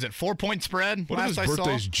 What is it? 4-point spread? What if his last I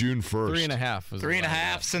birthday's saw? June 1st? 3.5.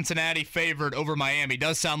 3.5. Cincinnati favored over Miami.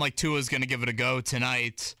 Does sound like Tua's going to give it a go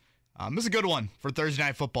tonight. This is a good one for Thursday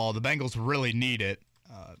Night Football. The Bengals really need it.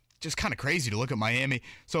 Just kind of crazy to look at Miami.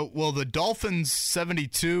 So will the Dolphins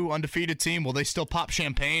 72 undefeated team, will they still pop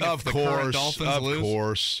champagne if the current Dolphins lose? Of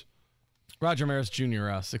course. Roger Maris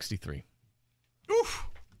Jr., 63. Oof.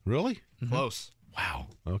 Really? Close. Wow.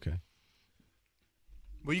 Okay.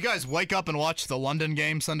 Will you guys wake up and watch the London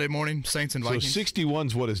game Sunday morning, Saints and Vikings? So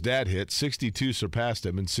 61's what his dad hit. 62 surpassed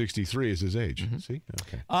him, and 63 is his age. Mm-hmm. See?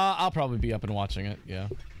 Okay. I'll probably be up and watching it, yeah.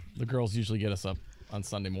 The girls usually get us up on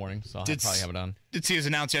Sunday morning, so I'll probably have it on. Did see it was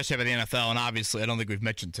announced yesterday by the NFL, and obviously I don't think we've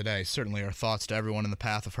mentioned today. Certainly our thoughts to everyone in the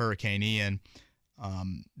path of Hurricane Ian.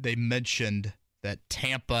 They mentioned that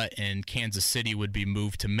Tampa and Kansas City would be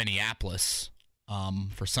moved to Minneapolis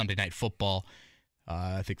for Sunday Night Football.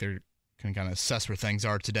 I think they're going to kind of assess where things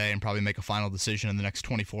are today and probably make a final decision in the next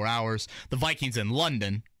 24 hours. The Vikings in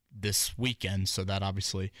London this weekend, so that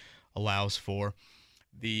obviously allows for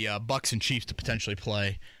the Bucs and Chiefs to potentially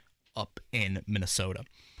play up in Minnesota.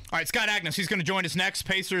 All right, Scott Agness, he's going to join us next.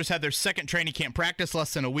 Pacers had their second training camp practice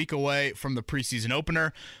less than a week away from the preseason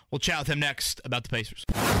opener. We'll chat with him next about the Pacers.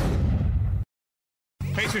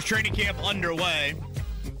 Pacers training camp underway.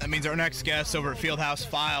 That means our next guest over at Fieldhouse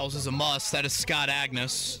Files is a must. That is Scott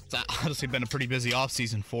Agness. It's honestly been a pretty busy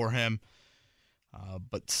offseason for him.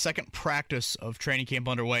 But second practice of training camp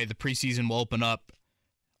underway. The preseason will open up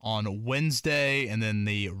on Wednesday, and then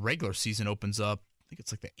the regular season opens up, I think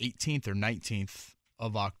it's like the 18th or 19th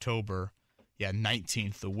of October. Yeah,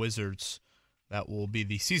 19th, the Wizards. That will be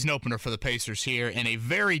the season opener for the Pacers here in a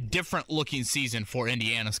very different-looking season for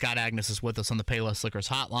Indiana. Scott Agness is with us on the Payless Liquors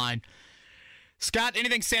hotline. Scott,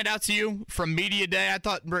 anything stand out to you from Media Day? I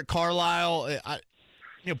thought Rick Carlisle,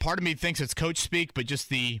 part of me thinks it's coach speak, but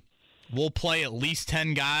just we'll play at least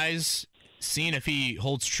 10 guys, seeing if he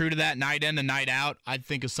holds true to that night in and night out, I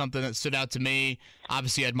think is something that stood out to me.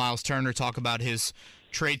 Obviously, you had Miles Turner talk about his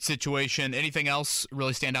trade situation. Anything else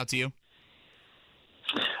really stand out to you?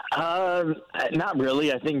 Not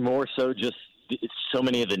really. I think more so just so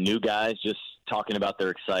many of the new guys just talking about their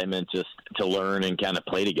excitement just to learn and kind of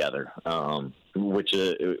play together, which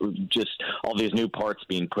just all these new parts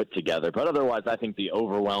being put together. But otherwise, I think the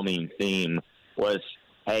overwhelming theme was,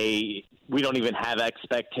 hey, we don't even have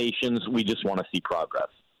expectations. We just want to see progress.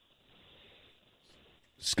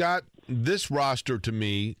 Scott, this roster to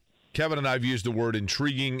me, Kevin and I have used the word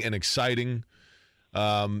intriguing and exciting.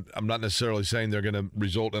 I'm not necessarily saying they're going to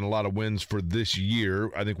result in a lot of wins for this year.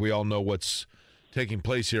 I think we all know what's taking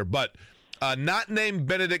place here. But not named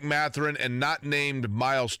Benedict Mathurin and not named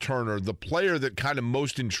Miles Turner, the player that kind of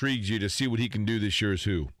most intrigues you to see what he can do this year is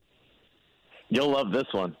who? You'll love this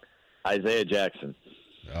one, Isaiah Jackson.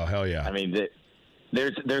 Oh, hell yeah. I mean,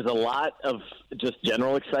 there's a lot of just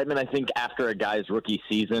general excitement, I think, after a guy's rookie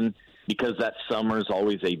season, because that summer's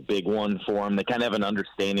always a big one for him. They kind of have an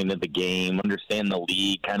understanding of the game, understand the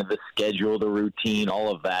league, kind of the schedule, the routine,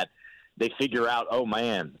 all of that. They figure out, oh,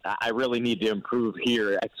 man, I really need to improve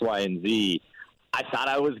here, X, Y, and Z. I thought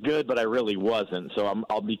I was good, but I really wasn't. So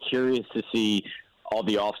I'll be curious to see all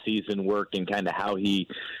the off-season work and kind of how he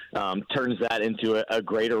turns that into a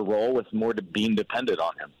greater role with more being dependent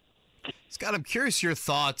on him. Scott, I'm curious your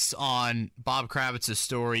thoughts on Bob Kravitz's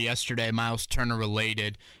story yesterday, Miles Turner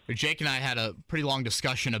related. Jake and I had a pretty long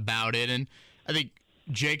discussion about it, and I think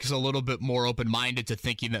Jake's a little bit more open-minded to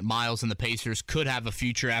thinking that Miles and the Pacers could have a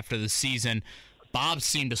future after the season. Bob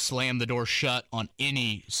seemed to slam the door shut on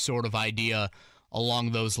any sort of idea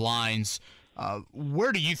along those lines.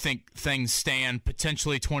 Where do you think things stand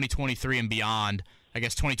potentially 2023 and beyond, I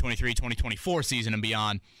guess 2023, 2024 season and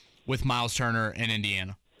beyond with Miles Turner in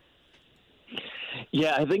Indiana?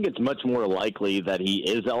 Yeah, I think it's much more likely that he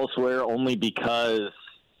is elsewhere only because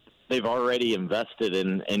they've already invested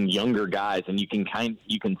in younger guys, and you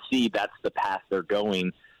can see that's the path they're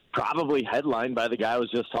going, probably headlined by the guy I was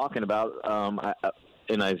just talking about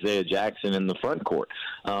in Isaiah Jackson in the front court.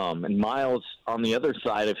 And Miles, on the other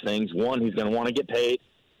side of things, one, he's going to want to get paid,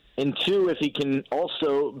 and two, if he can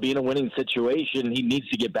also be in a winning situation, he needs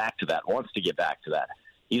to get back to that, wants to get back to that.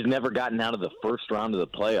 He's never gotten out of the first round of the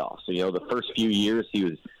playoffs. So, the first few years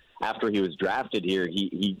after he was drafted here,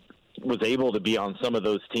 he was able to be on some of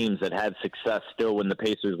those teams that had success still when the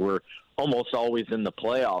Pacers were almost always in the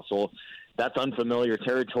playoffs. Well, that's unfamiliar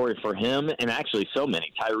territory for him, and actually so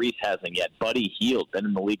many. Tyrese hasn't yet. Buddy Hield, been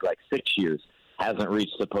in the league like 6 years, hasn't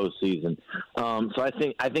reached the postseason. So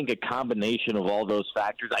I think a combination of all those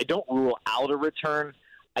factors. I don't rule out a return.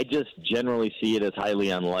 I just generally see it as highly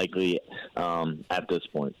unlikely at this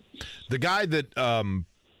point. The guy that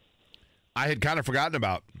I had kind of forgotten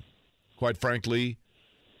about, quite frankly,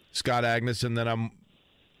 Scott Agness, and then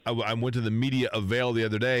I went to the media avail the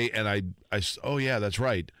other day, and oh yeah, that's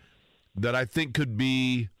right, that I think could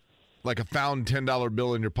be like a found $10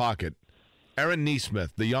 bill in your pocket. Aaron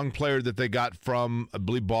Nesmith, the young player that they got from, I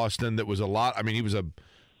believe, Boston, that was he was a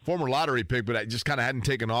former lottery pick, but I just kind of hadn't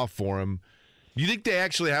taken off for him. You think they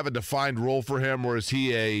actually have a defined role for him, or is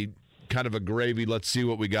he a kind of a gravy, let's see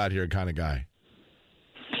what we got here kind of guy?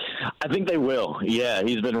 I think they will. Yeah,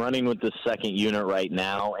 he's been running with the second unit right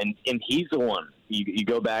now, and he's the one. You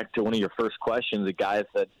go back to one of your first questions, the guys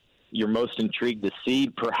that you're most intrigued to see.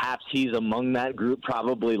 Perhaps he's among that group,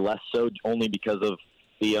 probably less so only because of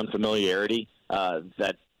the unfamiliarity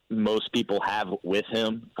that most people have with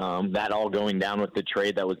him. That all going down with the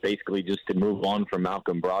trade that was basically just to move on from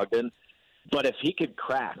Malcolm Brogdon. But if he could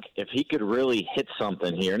crack, if he could really hit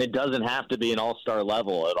something here, and it doesn't have to be an all-star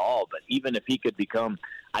level at all, but even if he could become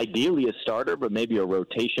ideally a starter, but maybe a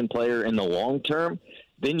rotation player in the long term,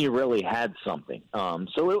 then you really had something.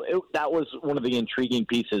 So that was one of the intriguing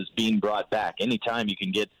pieces being brought back. Anytime you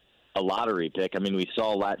can get a lottery pick. I mean, we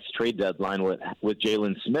saw last trade deadline with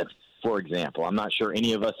Jalen Smith, for example. I'm not sure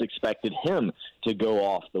any of us expected him to go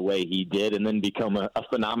off the way he did and then become a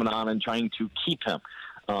phenomenon and trying to keep him.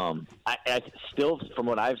 I still, from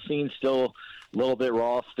what I've seen, still a little bit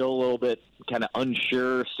raw, still a little bit kind of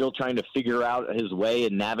unsure, still trying to figure out his way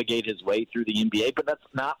and navigate his way through the NBA, but that's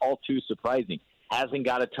not all too surprising. Hasn't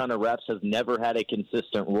got a ton of reps, has never had a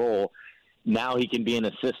consistent role. Now he can be in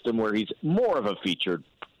a system where he's more of a featured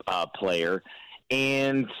player,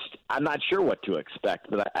 and I'm not sure what to expect,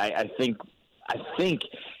 but I think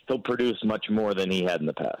he'll produce much more than he had in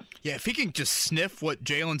the past. Yeah, if he can just sniff what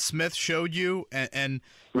Jalen Smith showed you, and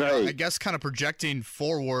right. I guess kind of projecting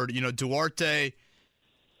forward, Duarte,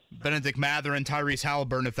 Benedict Mathurin, Tyrese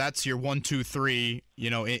Halliburton, if that's your 1, 2, 3,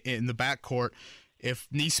 in the backcourt, if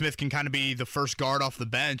Nesmith can kind of be the first guard off the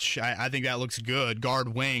bench, I think that looks good.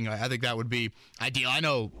 Guard wing, I think that would be ideal. I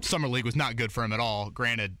know Summer League was not good for him at all.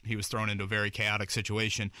 Granted, he was thrown into a very chaotic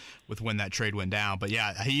situation with when that trade went down. But,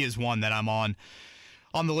 yeah, he is one that I'm on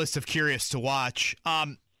the list of curious to watch.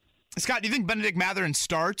 Scott, do you think Benedict Mathurin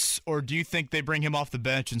starts, or do you think they bring him off the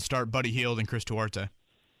bench and start Buddy Hield and Chris Duarte?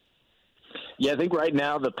 Yeah, I think right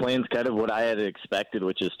now the plan's kind of what I had expected,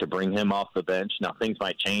 which is to bring him off the bench. Now, things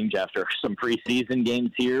might change after some preseason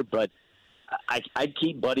games here, but I'd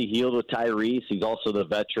keep Buddy Hield with Tyrese. He's also the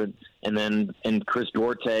veteran. And Chris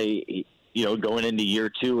Duarte, going into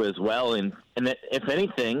year 2 as well. And if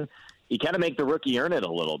anything, you kind of make the rookie earn it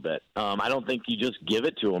a little bit. I don't think you just give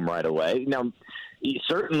it to him right away. Now,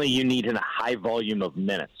 certainly you need in a high volume of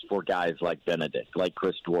minutes for guys like Benedict, like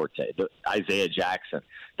Chris Duarte, Isaiah Jackson.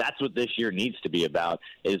 That's what this year needs to be about,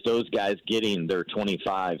 is those guys getting their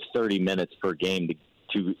 25, 30 minutes per game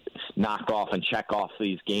to knock off and check off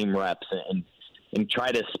these game reps and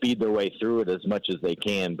try to speed their way through it as much as they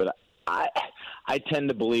can. But I tend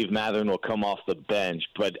to believe Mathurin will come off the bench,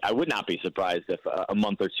 but I would not be surprised if a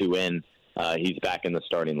month or two in he's back in the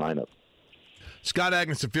starting lineup. Scott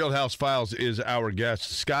Agness of Fieldhouse Files is our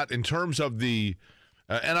guest. Scott, in terms of the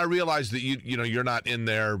and I realize that you're not in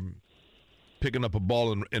there picking up a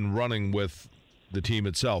ball and running with the team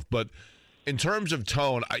itself, but in terms of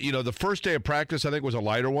tone, the first day of practice I think was a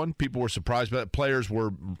lighter one. People were surprised by that. Players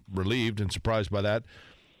were relieved and surprised by that.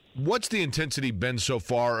 What's the intensity been so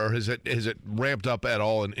far, or has it ramped up at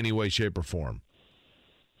all in any way, shape, or form?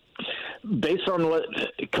 Based on what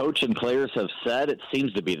coach and players have said, it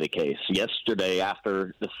seems to be the case. Yesterday,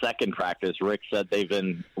 after the second practice, Rick said they've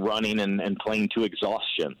been running and playing to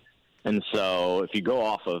exhaustion. And so if you go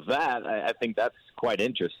off of that, I think that's quite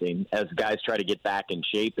interesting as guys try to get back in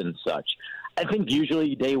shape and such. I think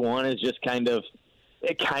usually day one is just kind of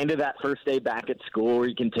that first day back at school where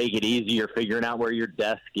you can take it easy. You're figuring out where your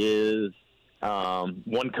desk is.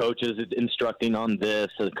 One coach is instructing on this,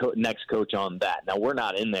 the next coach on that. Now, we're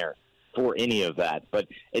not in there for any of that, but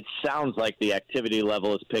it sounds like the activity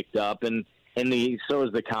level has picked up, and so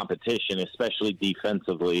is the competition, especially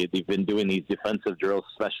defensively. They've been doing these defensive drills,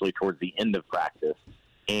 especially towards the end of practice.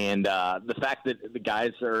 And the fact that the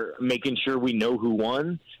guys are making sure we know who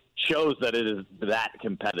won shows that it is that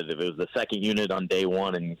competitive. It was the second unit on day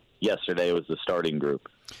one, and yesterday was the starting group.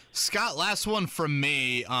 Scott, last one from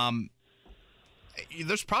me.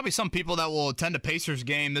 There's probably some people that will attend a Pacers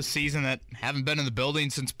game this season that haven't been in the building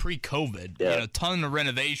since pre-COVID. Yeah. A ton of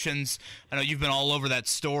renovations. I know you've been all over that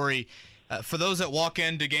story. For those that walk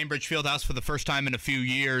into Gainbridge Fieldhouse for the first time in a few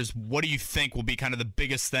years, what do you think will be kind of the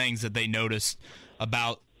biggest things that they noticed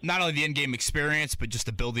about not only the in-game experience, but just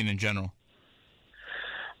the building in general?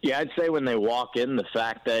 Yeah, I'd say when they walk in, the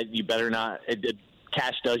fact that you better not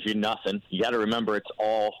cash does you nothing. You got to remember it's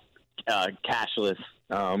all cashless.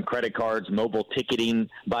 Credit cards, mobile ticketing,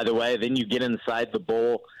 by the way. Then you get inside the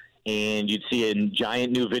bowl, and you'd see a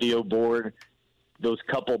giant new video board, those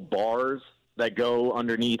couple bars that go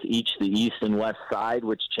underneath each the east and west side,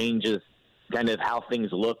 which changes kind of how things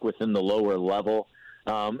look within the lower level.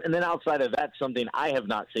 And then outside of that, something I have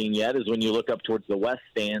not seen yet is when you look up towards the west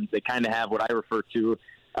stands, they kind of have what I refer to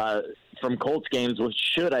from Colts games, which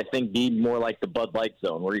should, I think, be more like the Bud Light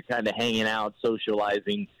zone, where you're kind of hanging out,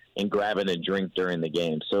 socializing, and grabbing a drink during the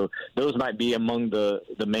game. So those might be among the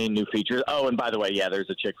main new features. Oh, and by the way, yeah, there's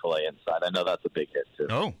a Chick-fil-A inside. I know that's a big hit, too.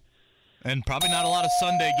 Oh, and probably not a lot of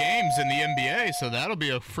Sunday games in the NBA, so that'll be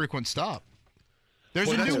a frequent stop.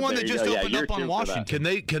 There's a new one that just opened up on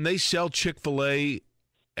Washington. Can they sell Chick-fil-A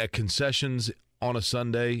at concessions on a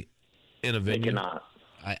Sunday in a venue? They cannot.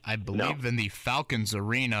 I believe in the Falcons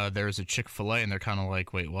arena there's a Chick-fil-A, and they're kind of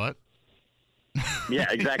like, wait, what? Yeah,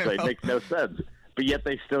 exactly. It makes no sense. But yet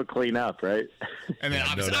they still clean up, right? And then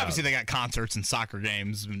obviously they got concerts and soccer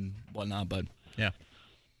games and whatnot, but yeah.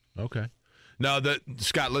 Okay. Now,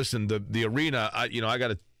 Scott, listen, the arena, I got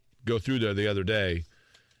to go through there the other day,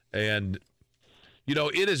 and,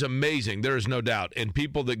 it is amazing. There is no doubt. And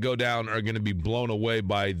people that go down are going to be blown away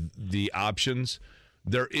by the options.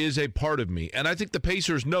 There is a part of me, and I think the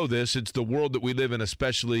Pacers know this. It's the world that we live in,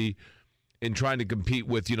 especially in trying to compete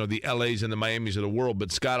with, the LAs and the Miamis of the world.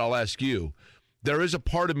 But, Scott, I'll ask you. There is a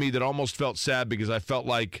part of me that almost felt sad because I felt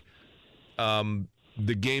like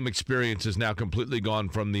the game experience is now completely gone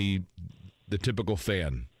from the typical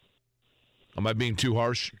fan. Am I being too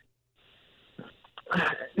harsh?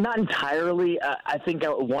 Not entirely. I think, I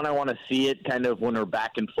want to see it kind of when we're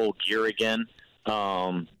back in full gear again.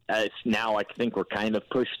 It's now I think we're kind of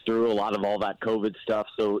pushed through a lot of all that COVID stuff.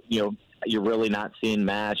 So, you're really not seeing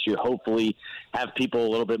mass. You hopefully have people a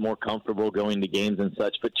little bit more comfortable going to games and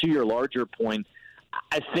such. But to your larger point,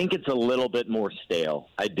 I think it's a little bit more stale.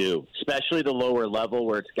 I do, especially the lower level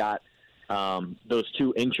where it's got those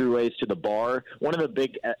two entryways to the bar. One of the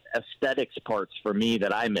big aesthetics parts for me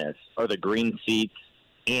that I miss are the green seats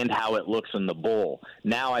and how it looks in the bowl.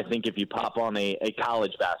 Now I think if you pop on a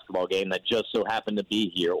college basketball game that just so happened to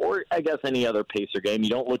be here, or I guess any other Pacer game,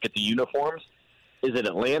 you don't look at the uniforms. Is it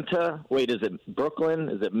Atlanta? Wait, is it Brooklyn?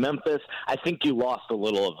 Is it Memphis? I think you lost a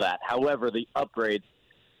little of that. However, the upgrades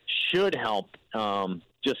should help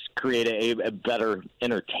just create a better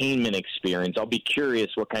entertainment experience. I'll be curious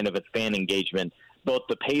what kind of a fan engagement both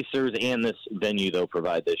the Pacers and this venue, though,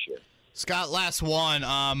 provide this year. Scott, last one.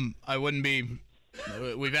 I wouldn't be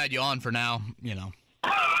 – we've had you on for now,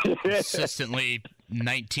 consistently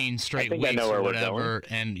 19 straight weeks or whatever,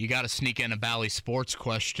 and you got to sneak in a Valley Sports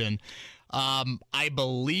question. I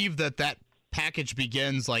believe that package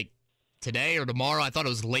begins like today or tomorrow. I thought it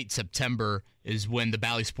was late September is when the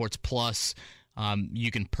Valley Sports Plus, you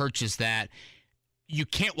can purchase that. You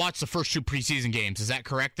can't watch the first two preseason games. Is that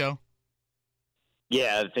correct, though?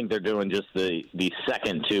 Yeah, I think they're doing just the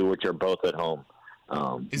second two, which are both at home.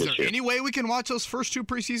 Is there any way we can watch those first 2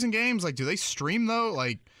 preseason games? Like, do they stream though?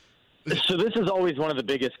 Like, so this is always one of the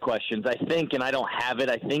biggest questions, I think, and I don't have it.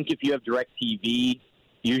 I think if you have DirecTV,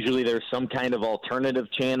 usually there's some kind of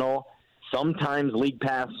alternative channel. Sometimes League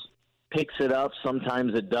Pass picks it up,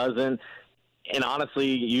 sometimes it doesn't. And honestly,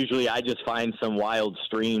 usually I just find some wild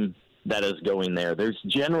stream that is going there. There's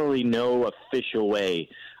generally no official way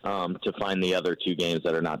to find the other 2 games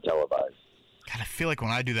that are not televised. God, I feel like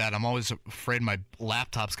when I do that, I'm always afraid my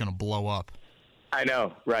laptop's going to blow up. I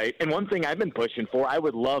know, right? And one thing I've been pushing for, I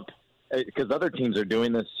would love, because other teams are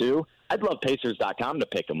doing this too, I'd love Pacers.com to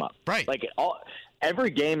pick them up. Right. Like,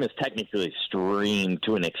 every game is technically streamed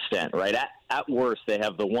to an extent, right? At worst, they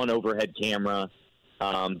have the one overhead camera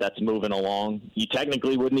that's moving along. You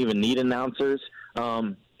technically wouldn't even need announcers.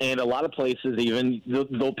 And a lot of places even,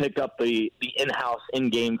 they'll pick up the in-house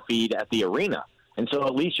in-game feed at the arena. And so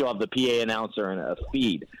at least you'll have the PA announcer and a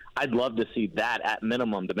feed. I'd love to see that at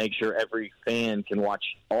minimum to make sure every fan can watch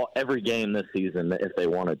every game this season if they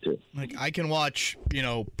wanted to. Like, I can watch,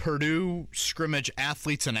 Purdue scrimmage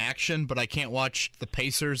athletes in action, but I can't watch the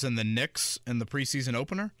Pacers and the Knicks in the preseason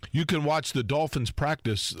opener. You can watch the Dolphins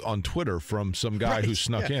practice on Twitter from some guy who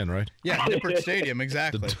snuck in, right? Yeah, Nippert Stadium,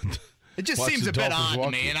 exactly. It just seems a bit odd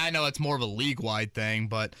to me, and I know it's more of a league-wide thing,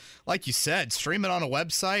 but like you said, stream it on a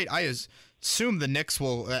website. I assume the Knicks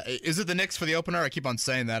will is it the Knicks for the opener? I keep on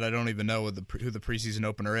saying that. I don't even know who the preseason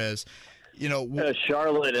opener is.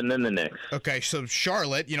 Charlotte and then the Knicks. Okay, so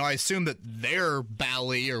Charlotte, I assume that their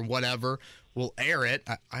Bally or whatever will air it.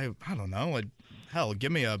 I don't know. Hell,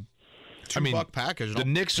 give me a $2 package. The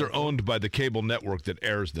Knicks are owned by the cable network that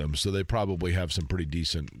airs them, so they probably have some pretty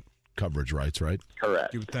decent coverage rights, right?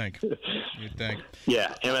 Correct. You would think.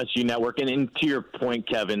 Yeah, MSG Network. And to your point,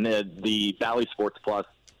 Kevin, the Bally Sports Plus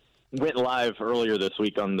went live earlier this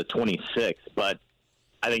week on the 26th, but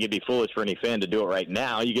I think it'd be foolish for any fan to do it right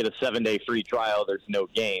now. You get a 7-day free trial. There's no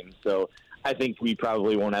game. So I think we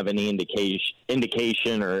probably won't have any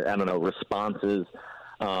indication or, responses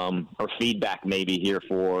or feedback maybe here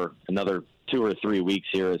for another 2 or 3 weeks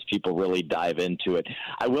here as people really dive into it.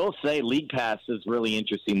 I will say League Pass is really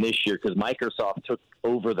interesting this year because Microsoft took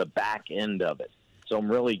over the back end of it. So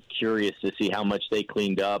I'm really curious to see how much they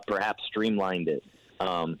cleaned up, perhaps streamlined it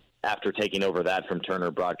after taking over that from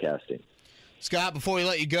Turner Broadcasting. Scott, before we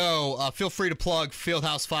let you go, feel free to plug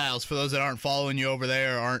Fieldhouse Files. For those that aren't following you over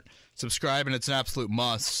there, aren't subscribing, it's an absolute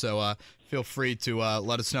must. So feel free to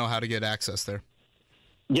let us know how to get access there.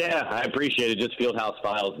 Yeah, I appreciate it. Just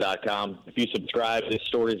fieldhousefiles.com. If you subscribe, the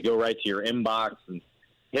stories go right to your inbox and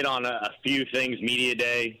hit on a few things, Media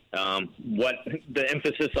Day, what the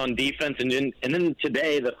emphasis on defense, and then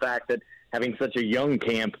today the fact that having such a young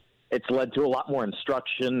camp, it's led to a lot more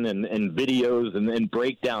instruction and videos and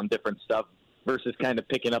break down different stuff versus kind of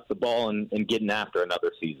picking up the ball and getting after another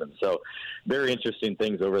season. So very interesting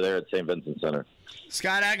things over there at St. Vincent Center.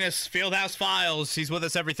 Scott Agness, Fieldhouse Files. He's with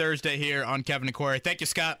us every Thursday here on Kevin and Corey. Thank you,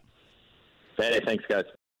 Scott. Hey, thanks, guys.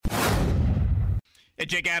 Hey,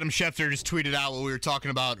 Jake Adam Schefter just tweeted out what we were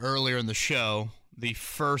talking about earlier in the show. The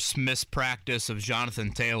first missed practice of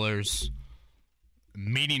Jonathan Taylor's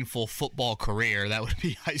meaningful football career. That would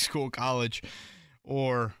be high school, college,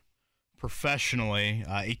 or professionally.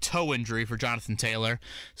 A toe injury for Jonathan Taylor.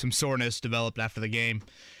 Some soreness developed after the game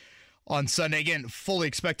on Sunday. Again, fully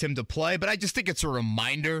expect him to play, but I just think it's a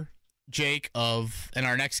reminder, Jake, and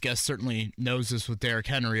our next guest certainly knows this with Derrick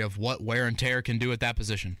Henry, of what wear and tear can do at that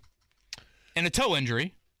position. And a toe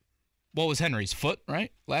injury, what was Henry's foot,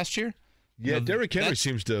 right, last year? Yeah, Derrick Henry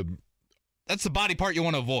seems to... That's the body part you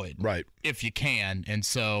want to avoid. Right. If you can. And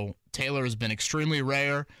so Taylor has been extremely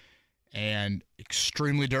rare and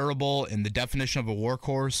extremely durable in the definition of a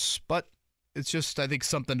workhorse, but it's just, I think,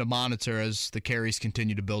 something to monitor as the carries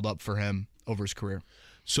continue to build up for him over his career.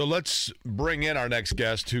 So let's bring in our next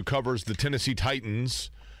guest who covers the Tennessee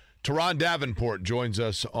Titans. Turron Davenport joins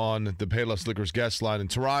us on the Payless Liquors guest line. And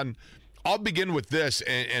Turron, I'll begin with this,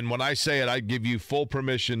 and when I say it, I give you full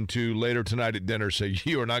permission to later tonight at dinner say,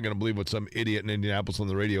 you are not going to believe what some idiot in Indianapolis on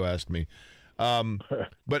the radio asked me.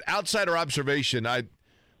 But outsider observation, I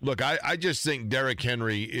just think Derrick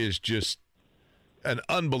Henry is just an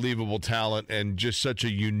unbelievable talent and just such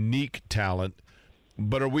a unique talent.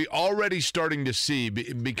 But are we already starting to see,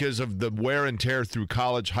 because of the wear and tear through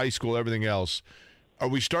college, high school, everything else, are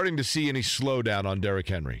we starting to see any slowdown on Derrick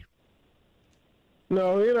Henry?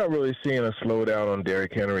 No, you're not really seeing a slowdown on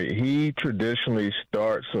Derrick Henry. He traditionally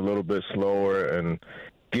starts a little bit slower and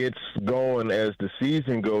gets going as the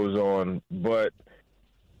season goes on. But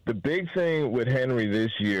the big thing with Henry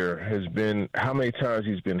this year has been how many times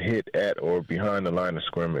he's been hit at or behind the line of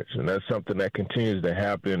scrimmage. And that's something that continues to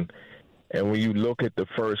happen And when you look at the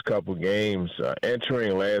first couple games,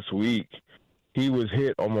 entering last week, he was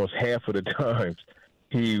hit almost half of the times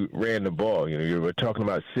he ran the ball. You know, you were talking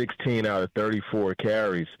about 16 out of 34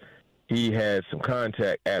 carries. He had some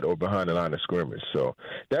contact at or behind the line of scrimmage. So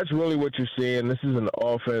that's really what you're seeing. This is an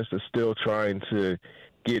offense that's still trying to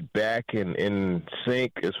get back in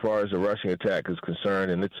sync as far as the rushing attack is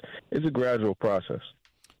concerned, and it's a gradual process.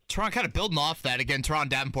 Turron, kind of building off that, again, Turron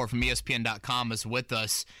Davenport from ESPN.com is with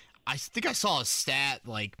us. I think I saw a stat,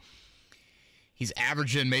 like, he's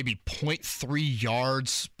averaging maybe 0.3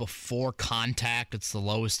 yards before contact. It's the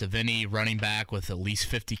lowest of any running back with at least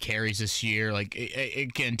 50 carries this year. Like,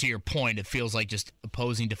 again, to your point, it feels like just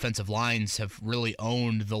opposing defensive lines have really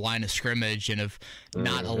owned the line of scrimmage and have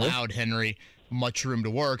not allowed Henry much room to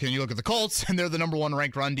work. And you look at the Colts, and they're the number 1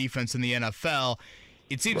 ranked run defense in the NFL.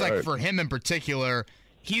 It seems like for him in particular,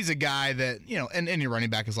 he's a guy that, you know, and any running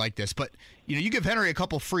back is like this, but, you know, you give Henry a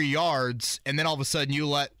couple free yards, and then all of a sudden you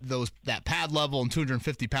let that pad level and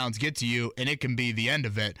 250 pounds get to you, and it can be the end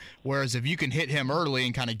of it. Whereas if you can hit him early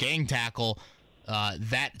and kind of gang tackle,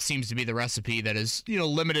 that seems to be the recipe that has, you know,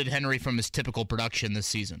 limited Henry from his typical production this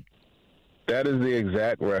season. That is the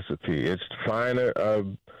exact recipe. It's find a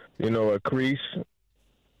crease,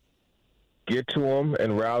 get to him,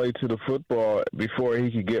 and rally to the football before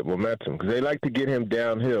he could get momentum. Because they like to get him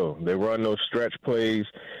downhill. They run those stretch plays.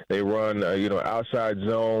 They run, outside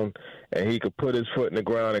zone, and he could put his foot in the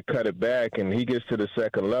ground and cut it back. And he gets to the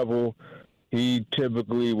second level, he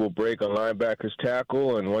typically will break a linebacker's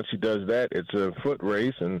tackle. And once he does that, it's a foot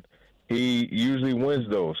race, and he usually wins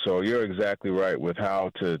those. So you're exactly right with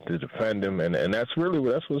how to defend him, and that's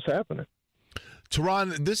what's happening.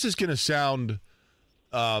 Turron, this is going to sound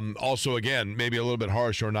also, again, maybe a little bit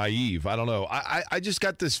harsh or naive. I don't know. I just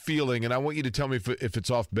got this feeling, and I want you to tell me if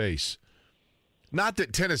it's off base. Not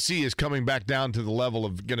that Tennessee is coming back down to the level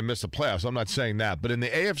of going to miss the playoffs. I'm not saying that. But in the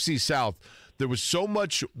AFC South, there was so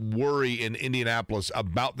much worry in Indianapolis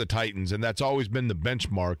about the Titans, and that's always been the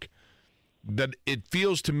benchmark, that it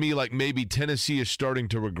feels to me like maybe Tennessee is starting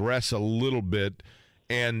to regress a little bit,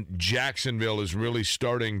 and Jacksonville is really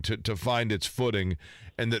starting to find its footing,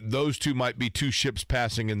 and that those two might be two ships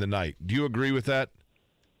passing in the night. Do you agree with that?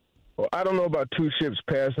 Well, I don't know about two ships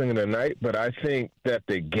passing in the night, but I think that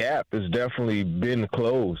the gap has definitely been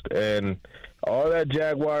closed, and all that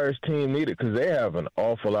Jaguars team needed, because they have an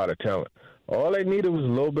awful lot of talent, all they needed was a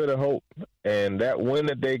little bit of hope, and that win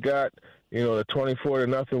that they got, the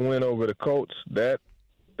 24-0 win over the Colts, that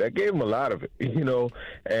gave them a lot of it,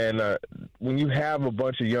 and when you have a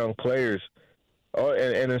bunch of young players,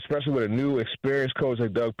 and especially with a new experienced coach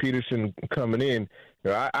like Doug Peterson coming in,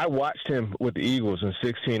 I watched him with the Eagles in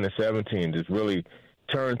 16 and 17 just really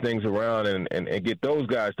turn things around and get those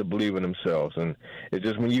guys to believe in themselves. And it's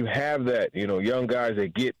just when you have that, young guys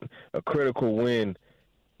that get a critical win,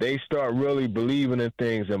 they start really believing in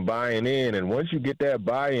things and buying in. And once you get that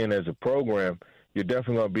buy-in as a program, you're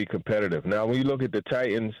definitely going to be competitive. Now, when you look at the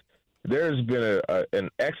Titans, there's been an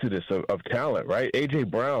exodus of talent, right? A.J.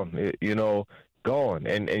 Brown, gone.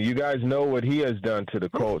 And you guys know what he has done to the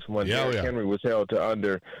Colts when Derrick Henry was held to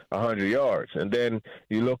under 100 yards. And then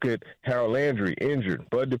you look at Harold Landry, injured.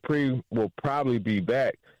 Bud Dupree will probably be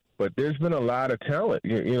back. But there's been a lot of talent.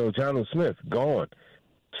 Jonathan Smith, gone.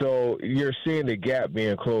 So you're seeing the gap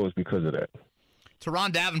being closed because of that.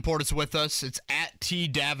 Turron Davenport is with us. It's at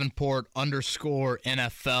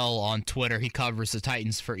 @TDavenport_NFL on Twitter. He covers the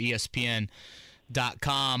Titans for ESPN.com.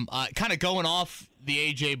 Kind of going off the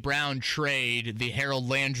A.J. Brown trade, the Harold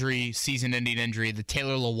Landry season-ending injury, the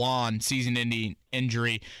Taylor Lewan season-ending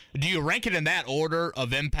injury. Do you rank it in that order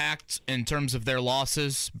of impact in terms of their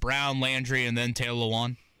losses? Brown, Landry, and then Taylor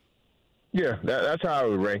Lewan? Yeah, that's how I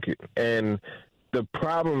would rank it. And the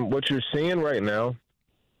problem, what you're seeing right now,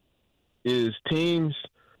 is teams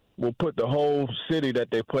will put the whole city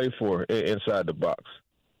that they play for inside the box.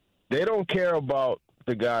 They don't care about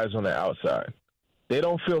the guys on the outside. They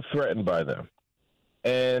don't feel threatened by them.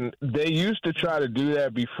 And they used to try to do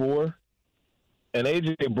that before, and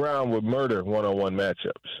A.J. Brown would murder one-on-one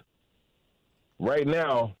matchups. Right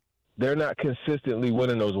now, they're not consistently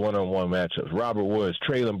winning those one-on-one matchups. Robert Woods,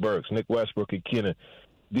 Traylon Burks, Nick Westbrook, and Kennan,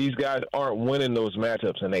 these guys aren't winning those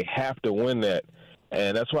matchups, and they have to win that.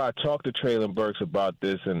 And that's why I talked to Traylon Burks about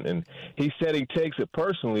this, and he said he takes it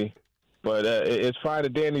personally, but it's fine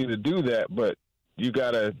and dandy to do that, but you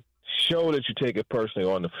got to show that you take it personally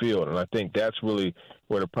on the field, and I think that's really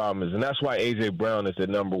where the problem is. And that's why A.J. Brown is the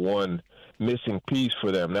number one missing piece for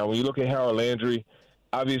them. Now, when you look at Harold Landry,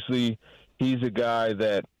 obviously he's a guy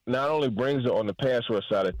that not only brings it on the pass rush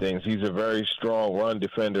side of things, he's a very strong run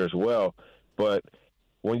defender as well, but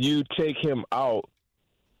when you take him out,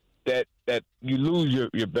 that that you lose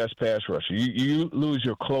your best pass rusher. You lose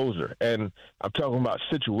your closer. And I'm talking about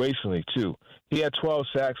situationally, too. He had 12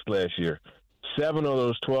 sacks last year. 7 of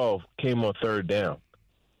those 12 came on third down.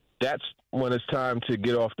 That's when it's time to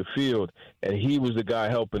get off the field, and he was the guy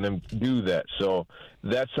helping them do that. So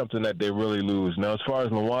that's something that they really lose. Now, as far as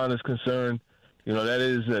Lewan is concerned,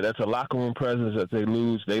 that's a locker room presence that they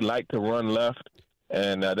lose. They like to run left,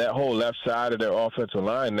 and that whole left side of their offensive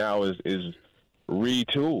line now is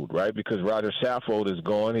retooled, right? Because Roger Saffold is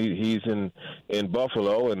gone. He's in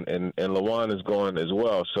Buffalo, and Lewan is gone as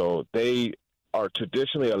well. So they are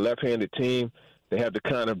traditionally a left-handed team. They have to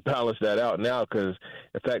kind of balance that out now because,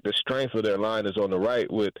 in fact, the strength of their line is on the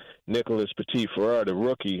right with Nicholas Petit-Ferrer, the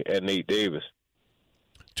rookie, and Nate Davis.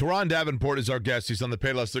 Turron Davenport is our guest. He's on the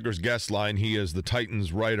Payless Liquors guest line. He is the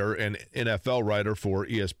Titans writer and NFL writer for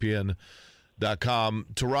ESPN.com.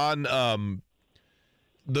 Turron,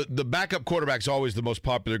 the backup quarterback's always the most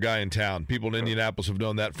popular guy in town. People in Indianapolis have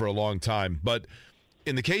known that for a long time. But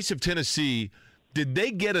in the case of Tennessee, did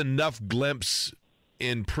they get enough glimpse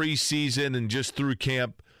in preseason and just through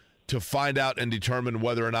camp to find out and determine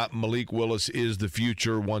whether or not Malik Willis is the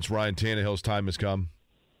future once Ryan Tannehill's time has come?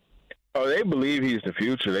 Oh, they believe he's the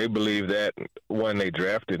future. They believe that when they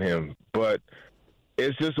drafted him. But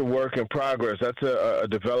it's just a work in progress. That's a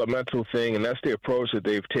developmental thing, and that's the approach that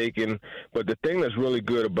they've taken. But the thing that's really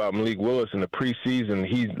good about Malik Willis in the preseason,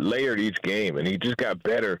 he's layered each game, and he just got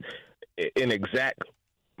better in exact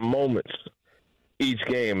moments each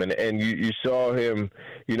game. And you saw him,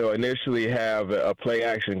 initially have a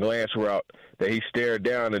play-action glance route that he stared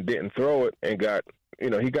down and didn't throw it and got,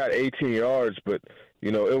 he got 18 yards, but,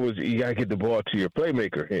 it was you got to get the ball to your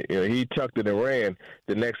playmaker. He tucked it and ran.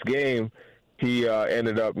 The next game, he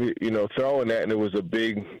ended up, throwing that, and it was a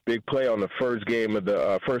big play on the first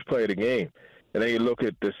play of the game. And then you look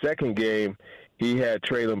at the second game, he had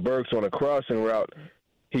Traylon Burks on a crossing route.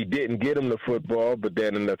 He didn't get him the football, but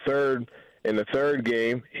then in the third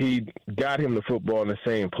game, he got him the football in the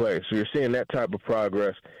same play. So you're seeing that type of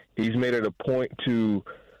progress. He's made it a point to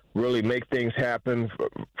really make things happen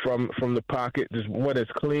from the pocket, just when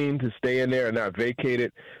it's clean, to stay in there and not vacate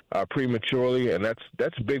it prematurely. And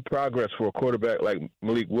that's big progress for a quarterback like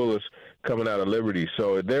Malik Willis coming out of Liberty.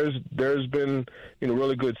 So there's been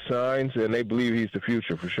really good signs, and they believe he's the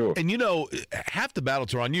future for sure. And half the battle,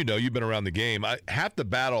 Turron, you've been around the game. Half the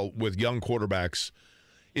battle with young quarterbacks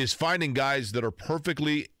is finding guys that are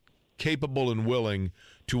perfectly capable and willing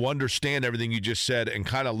to understand everything you just said and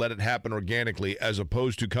kind of let it happen organically, as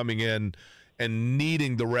opposed to coming in and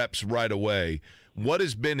needing the reps right away. What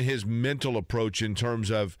has been his mental approach in terms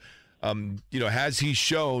of, has he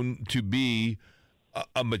shown to be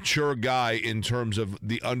a mature guy in terms of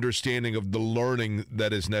the understanding of the learning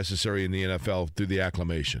that is necessary in the NFL through the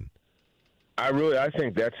acclimation? I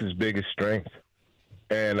think that's his biggest strength.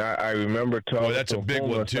 And I remember talking. Well, that's a big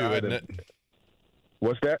one too, isn't it?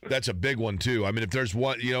 What's that? That's a big one too. I mean, if there's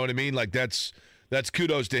one, you know what I mean? Like that's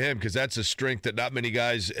kudos to him, because that's a strength that not many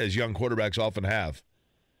guys as young quarterbacks often have.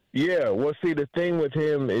 Yeah. Well, see, the thing with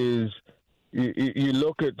him is you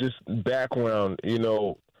look at just background.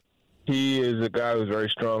 He is a guy who's very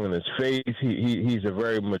strong in his faith. He's a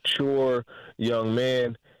very mature young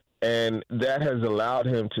man. And that has allowed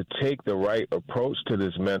him to take the right approach to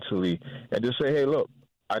this mentally and just say, hey, look,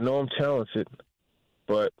 I know I'm talented,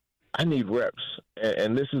 but I need reps.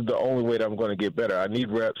 And this is the only way that I'm going to get better. I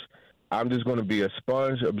need reps. I'm just going to be a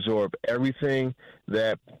sponge, absorb everything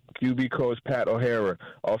that QB coach Pat O'Hara,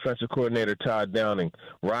 offensive coordinator Todd Downing,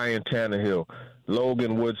 Ryan Tannehill,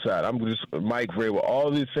 Logan Woodside, Mike Vrabel,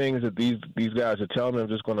 all these things that these guys are telling me, I'm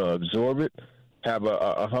just going to absorb it, have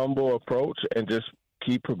a humble approach, and just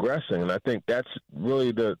keep progressing. And I think that's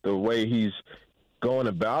really the way he's going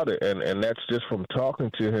about it. And that's just from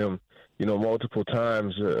talking to him, multiple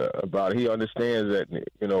times about it. He understands that,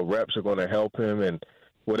 reps are going to help him, and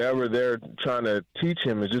whatever they're trying to teach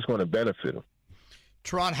him is just going to benefit him.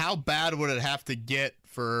 Turron, how bad would it have to get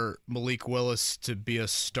for Malik Willis to be a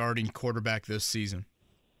starting quarterback this season?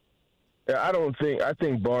 I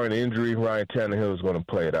think barring injury, Ryan Tannehill is going to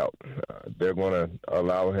play it out. They're going to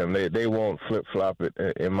allow him. They won't flip-flop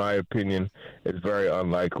it. In my opinion, it's very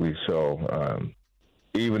unlikely. So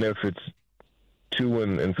even if it's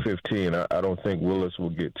 2-15, I don't think Willis will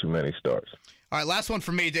get too many starts. All right, last one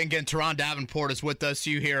for me. Again, Turron Davenport is with us.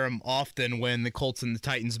 You hear him often when the Colts and the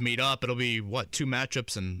Titans meet up. It'll be, 2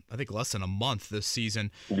 matchups in, I think, less than a month this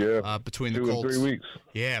season. Yeah, between the 2 Colts. and 3 weeks.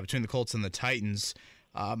 Yeah, between the Colts and the Titans.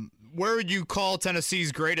 Where would you call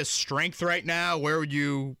Tennessee's greatest strength right now? Where would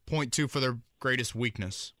you point to for their greatest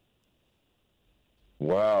weakness?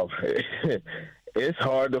 Wow. It's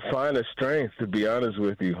hard to find a strength, to be honest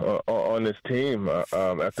with you, on this team.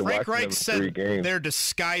 After Frank watching Reich them said 3 games, they're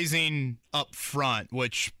disguising up front,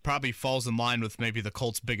 which probably falls in line with maybe the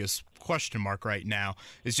Colts' biggest question mark right now.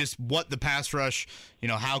 Is just what the pass rush,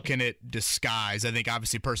 how can it disguise? I think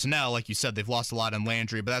obviously personnel, like you said, they've lost a lot in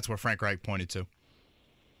Landry, but that's where Frank Reich pointed to.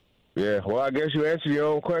 Yeah, well, I guess you answered your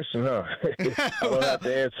own question, huh? I don't have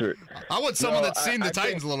to answer it. I want someone that's seen the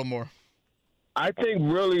Titans a little more. I think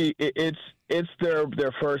really it's their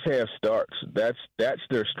first half starts. That's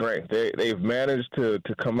their strength. They've managed to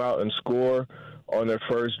come out and score on their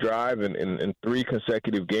first drive in 3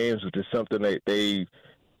 consecutive games, which is something they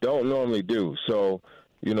don't normally do. So,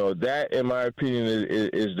 that, in my opinion,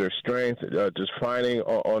 is their strength, just finding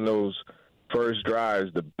on those first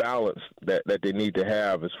drives the balance that they need to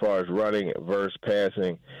have as far as running versus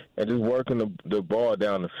passing and just working the ball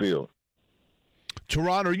down the field.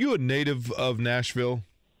 Turron, are you a native of Nashville?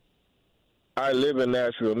 I live in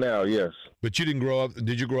Nashville now, yes. But you didn't grow up –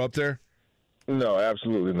 did you grow up there? No,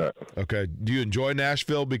 absolutely not. Okay. Do you enjoy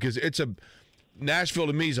Nashville? Because Nashville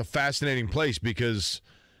to me is a fascinating place because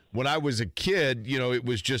when I was a kid, it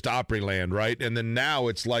was just Opryland, right? And then now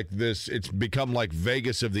it's like this – it's become like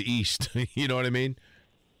Vegas of the East. You know what I mean?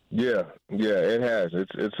 Yeah, it has.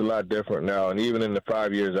 It's a lot different now. And even in the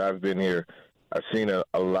 5 years I've been here, I've seen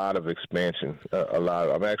a lot of expansion, a lot.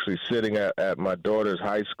 I'm actually sitting at my daughter's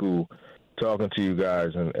high school talking to you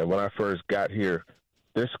guys, and when I first got here,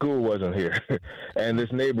 this school wasn't here, and this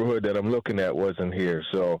neighborhood that I'm looking at wasn't here.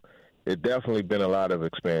 So it definitely been a lot of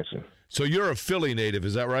expansion. So you're a Philly native,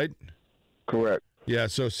 is that right? Correct. Yeah,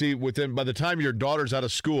 so see, by the time your daughter's out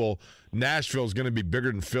of school, Nashville's going to be bigger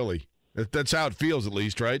than Philly. That's how it feels, at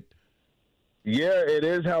least, right? Yeah, it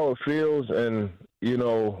is how it feels, and,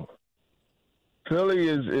 Philly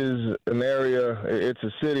is an area, it's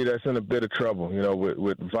a city that's in a bit of trouble,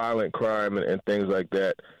 with violent crime and things like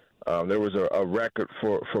that. There was a record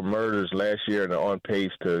for murders last year, and they're on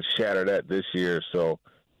pace to shatter that this year. So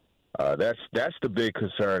that's the big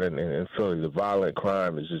concern in Philly. The violent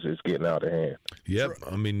crime is getting out of hand. Yep.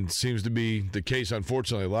 I mean, it seems to be the case,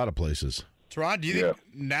 unfortunately, a lot of places. Teron, do you think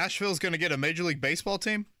Nashville's going to get a Major League Baseball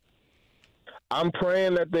team? I'm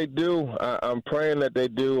praying that they do. I'm praying that they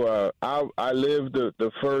do. I lived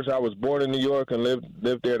I was born in New York and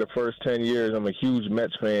lived there the first 10 years. I'm a huge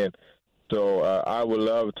Mets fan. So I would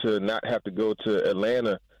love to not have to go to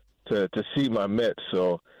Atlanta to see my Mets.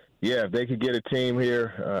 So, yeah, if they could get a team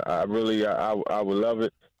here, I would love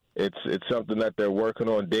it. It's something that they're working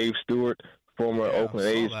on. Dave Stewart, former Oakland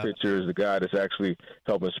A's pitcher, is the guy that's actually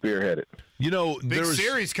helping spearhead it. Big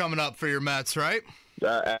series coming up for your Mets, right?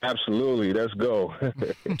 Absolutely. Let's go.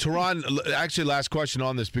 Turron, actually, last question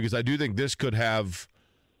on this, because I do think this could have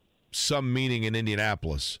some meaning in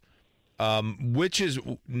Indianapolis. Which is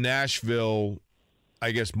Nashville,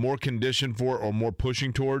 I guess, more conditioned for or more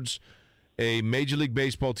pushing towards, a Major League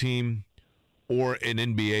Baseball team or an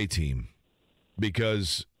NBA team?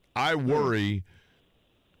 Because I worry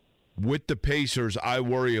with the Pacers, I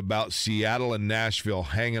worry about Seattle and Nashville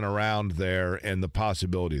hanging around there and the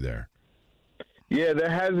possibility there. Yeah, there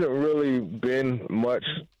hasn't really been much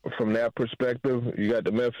from that perspective. You got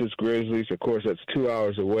the Memphis Grizzlies. Of course, that's 2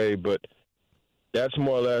 hours away, but that's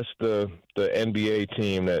more or less the NBA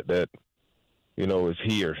team that is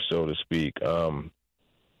here, so to speak.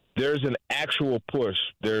 There's an actual push.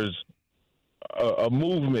 There's a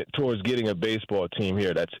movement towards getting a baseball team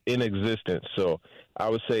here that's in existence. So I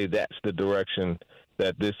would say that's the direction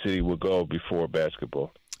that this city would go before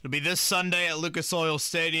basketball. It'll be this Sunday at Lucas Oil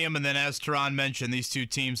Stadium, and then as Turron mentioned, these two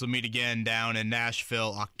teams will meet again down in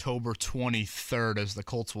Nashville October 23rd as the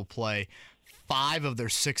Colts will play 5 of their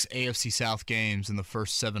 6 AFC South games in the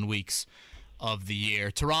first 7 weeks of the year.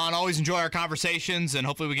 Turron, always enjoy our conversations, and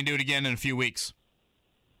hopefully we can do it again in a few weeks.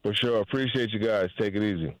 For sure. Appreciate you guys. Take it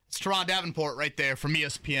easy. It's Turron Davenport right there from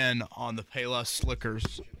ESPN on the Payless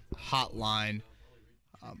Liquors hotline.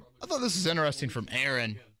 I thought this was interesting from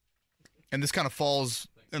Aaron, and this kind of falls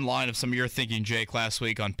in line of some of your thinking, Jake, last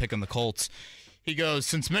week on picking the Colts. He goes,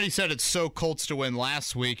 since many said it's so Colts to win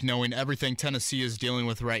last week, knowing everything Tennessee is dealing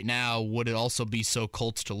with right now, would it also be so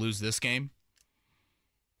Colts to lose this game?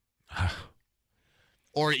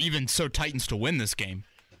 Or even so Titans to win this game?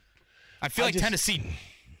 I feel like Tennessee...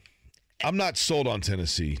 I'm not sold on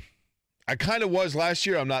Tennessee. I kind of was last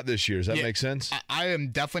year. I'm not this year. Does that make sense? I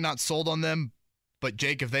am definitely not sold on them. But,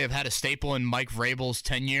 Jake, if they have had a staple in Mike Vrabel's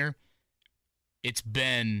tenure, it's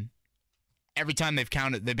been every time they've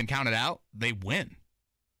been counted out, they win.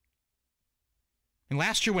 And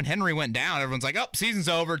last year when Henry went down, everyone's like, oh, season's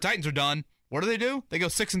over, Titans are done. What do? They go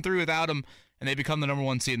 6-3 without him, and they become the number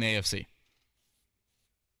 1 seed in the AFC.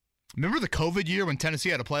 Remember the COVID year when Tennessee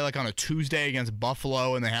had to play like on a Tuesday against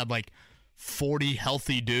Buffalo and they had like 40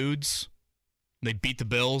 healthy dudes? They beat the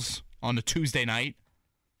Bills on a Tuesday night.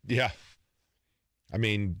 Yeah. I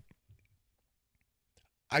mean,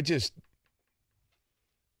 I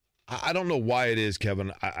don't know why it is,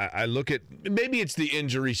 Kevin. I look at, maybe it's the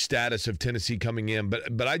injury status of Tennessee coming in,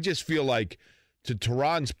 but I just feel like, to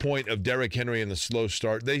Turron's point of Derrick Henry and the slow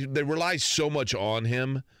start, they rely so much on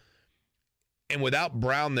him. And without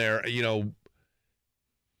Brown there,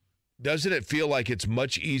 doesn't it feel like it's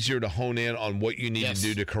much easier to hone in on what you need to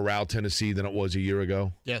do to corral Tennessee than it was a year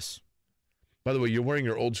ago? Yes. By the way, you're wearing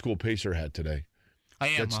your old school Pacer hat today. I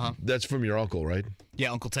am, That's from your uncle, right?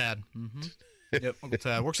 Yeah, Uncle Tad. Mm-hmm. Yep, Uncle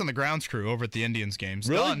Tad. Works on the grounds crew over at the Indians games.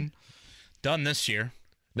 Really? Done this year.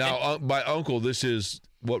 Now, by uncle, this is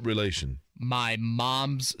what relation? My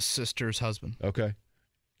mom's sister's husband. Okay.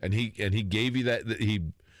 And he gave you that he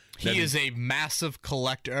is a massive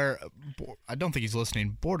collector. I don't think he's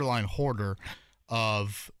listening. Borderline hoarder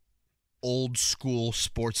of old school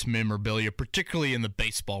sports memorabilia, particularly in the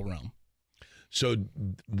baseball realm. So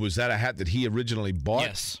was that a hat that he originally bought?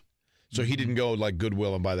 Yes. So he didn't go like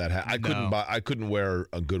Goodwill and buy that hat. I couldn't wear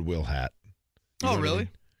a Goodwill hat. Oh, really? I mean?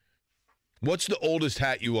 What's the oldest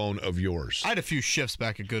hat you own of yours? I had a few shifts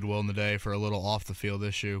back at Goodwill in the day for a little off the field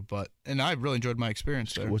issue, and I really enjoyed my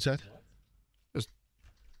experience there. What's that? Just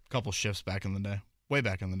a couple shifts back in the day, way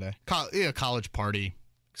back in the day. College party,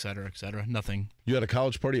 et cetera, nothing. You had a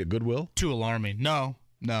college party at Goodwill? Too alarming. No.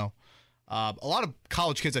 A lot of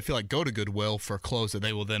college kids, I feel like, go to Goodwill for clothes that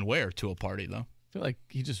they will then wear to a party, though. I feel like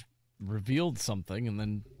he just revealed something and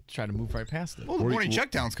then tried to move right past it. Well, the morning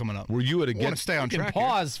checkdown's coming up. Were you at a want to stay on track?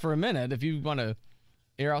 Pause for a minute if you want to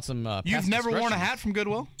air out some. You've never worn a hat from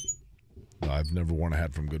Goodwill? No, I've never worn a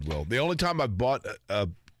hat from Goodwill. The only time I bought,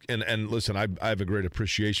 and listen, I have a great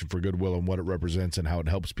appreciation for Goodwill and what it represents and how it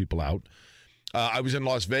helps people out. I was in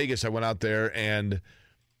Las Vegas. I went out there and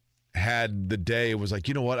had the day. It was like,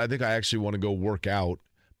 you know what? I think I actually want to go work out,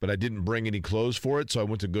 but I didn't bring any clothes for it. So I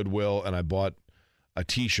went to Goodwill and I bought a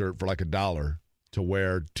T-shirt for like $1 to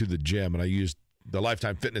wear to the gym. And I used the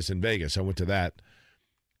Lifetime Fitness in Vegas. I went to that.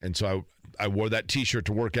 And so I wore that T-shirt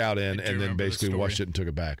to work out in and then basically washed it and took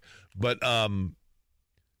it back. But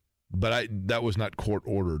that was not court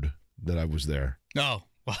ordered that I was there. No.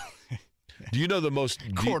 Do you know the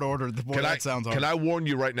most court ordered? That sounds hard. Can I warn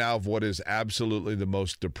you right now of what is absolutely the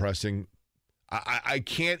most depressing? I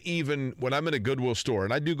can't even, when I'm in a Goodwill store,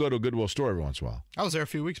 and I do go to a Goodwill store every once in a while. I was there a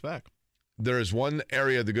few weeks back. There is one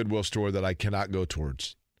area of the Goodwill store that I cannot go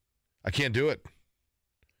towards. I can't do it.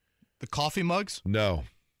 The coffee mugs? No.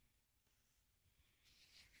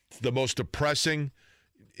 The most depressing.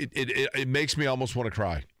 It makes me almost want to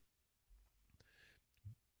cry.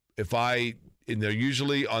 They're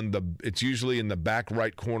usually it's usually in the back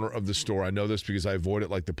right corner of the store. I know this because I avoid it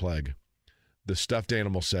like the plague. The stuffed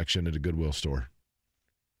animal section at a Goodwill store.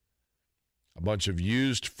 A bunch of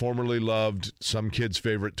used, formerly loved, some kid's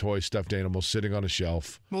favorite toy stuffed animals sitting on a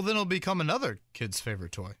shelf. Well, then it'll become another kid's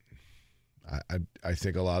favorite toy. I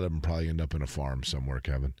think a lot of them probably end up in a farm somewhere,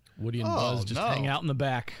 Kevin. Woody and Buzz just hang out in the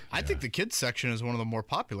back. I think the kids section is one of the more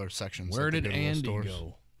popular sections. Where did Andy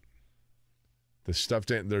go? The stuffed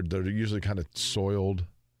they're usually kind of soiled.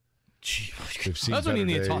 That's when you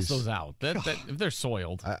need to toss those out. If they're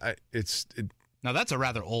soiled. Now that's a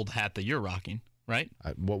rather old hat that you're rocking, right?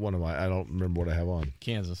 What one am I? I don't remember what I have on.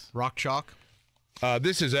 Kansas. Rock chalk?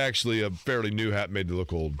 This is actually a fairly new hat made to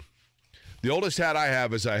look old. The oldest hat I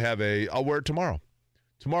have is I'll wear it tomorrow.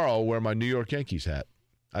 Tomorrow I'll wear my New York Yankees hat.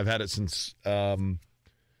 I've had it since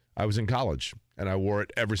I was in college, and I wore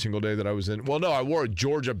it every single day that I was in. Well, no, I wore a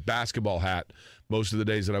Georgia basketball hat most of the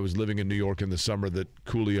days that I was living in New York in the summer that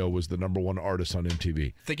Coolio was the #1 artist on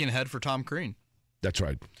MTV. Thinking ahead for Tom Crean. That's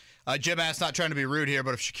right. Jim asked, not trying to be rude here,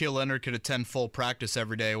 but if Shaquille Leonard could attend full practice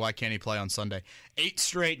every day, why can't he play on Sunday? 8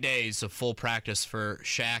 straight days of full practice for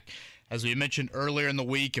Shaq. As we mentioned earlier in the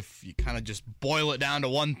week, if you kind of just boil it down to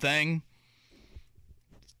one thing,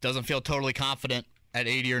 doesn't feel totally confident at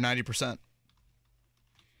 80 or 90%.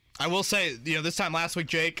 I will say, this time last week,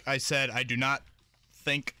 Jake, I said I do not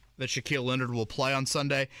think that Shaquille Leonard will play on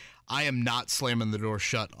Sunday. I am not slamming the door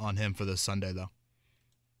shut on him for this Sunday, though.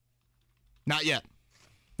 Not yet.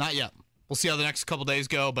 Not yet. We'll see how the next couple days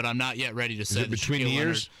go, but I'm not yet ready to say that between Shaquille the Leonard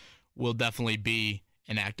ears will definitely be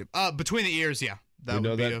inactive. Between the ears, yeah.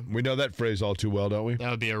 We know that phrase all too well, don't we?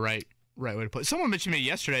 That would be a right way to put it. Someone mentioned to me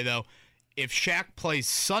yesterday, though, if Shaq plays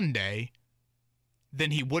Sunday,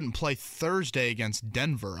 then he wouldn't play Thursday against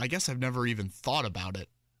Denver. I guess I've never even thought about it.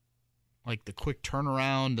 Like the quick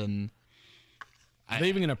turnaround, and Are they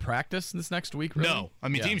even going to practice this next week? Really? No. I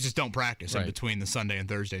mean, teams just don't practice in between the Sunday and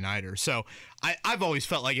Thursday nighter. So I've always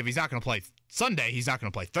felt like if he's not going to play Sunday, he's not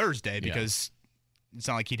going to play Thursday because it's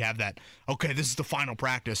not like he'd have that, okay, this is the final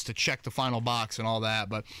practice to check the final box and all that.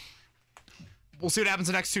 But we'll see what happens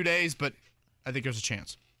the next 2 days, but I think there's a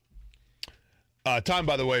chance. Time,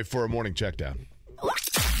 by the way, for a morning check down.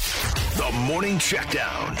 The Morning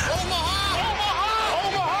Checkdown.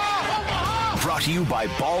 Brought to you by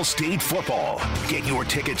Ball State Football. Get your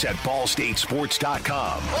tickets at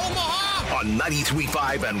ballstatesports.com. On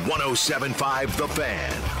 93.5 and 107.5 The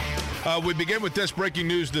Fan. We begin with this breaking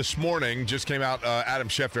news this morning. Just came out. Adam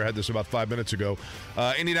Schefter had this about 5 minutes ago.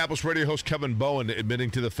 Indianapolis radio host Kevin Bowen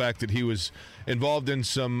admitting to the fact that he was involved in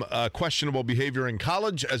some questionable behavior in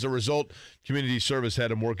college. As a result, community service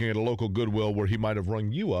had him working at a local Goodwill where he might have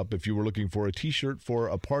rung you up if you were looking for a T-shirt for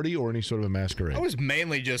a party or any sort of a masquerade. I was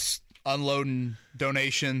mainly just unloading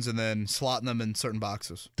donations and then slotting them in certain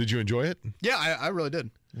boxes. Did you enjoy it? Yeah, I really did.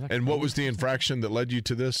 And what was the infraction that led you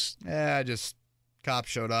to this? Yeah, cops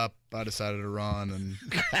showed up. I decided to run. And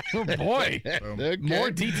oh, boy. Okay. More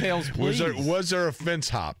details, please. Was there a fence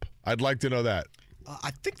hop? I'd like to know that.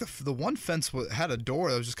 I think the one fence had a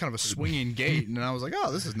door that was just kind of a swinging gate, and I was like,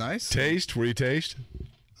 oh, this is nice. Taste? Were you taste?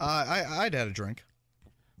 I'd had a drink.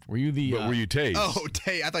 Were you the... But were you tased? Oh,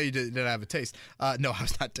 I thought you did have a taste. No, I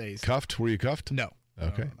was not tased. Cuffed? Were you cuffed? No.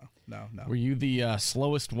 Okay. No. Were you the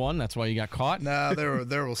slowest one? That's why you got caught? No,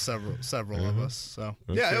 there were several of us. So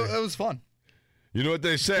yeah, it was fun. You know what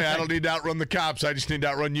they say? I don't need to outrun the cops. I just need to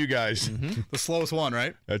outrun you guys. Mm-hmm. The slowest one,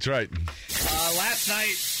 right? That's right. Last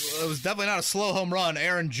night, it was definitely not a slow home run.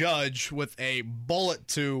 Aaron Judge with a bullet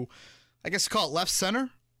to, I guess call it left center?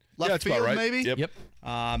 Left field, right. maybe? Yep.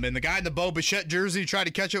 And the guy in the Bo Bichette jersey tried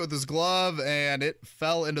to catch it with his glove, and it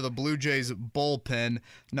fell into the Blue Jays bullpen.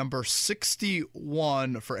 Number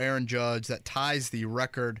 61 for Aaron Judge. That ties the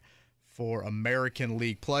record for American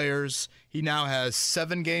League players. He now has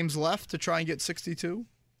 7 games left to try and get 62.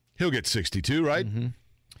 He'll get 62, right?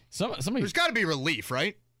 Mm-hmm. There's got to be relief,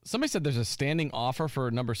 right? Somebody said there's a standing offer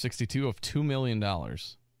for number 62 of $2 million.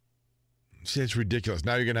 See, it's ridiculous.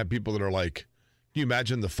 Now you're going to have people that are like, can you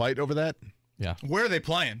imagine the fight over that? Yeah. Where are they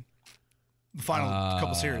playing? The final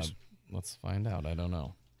couple series. Let's find out. I don't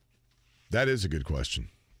know. That is a good question.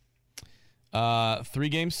 3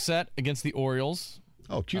 games set against the Orioles.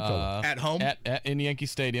 Oh, cute fella. At home? In Yankee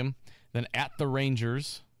Stadium. Then at the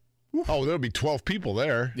Rangers. Oh, there'll be 12 people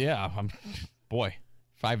there. Yeah. Boy,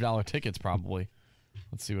 $5 tickets probably.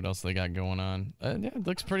 Let's see what else they got going on. Yeah, it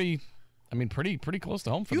looks pretty close to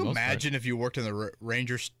home for the most part. Can you imagine if you worked in the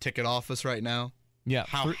Rangers ticket office right now? Yeah.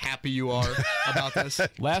 How happy you are about this?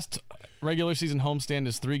 Last regular season homestand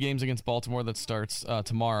is 3 games against Baltimore that starts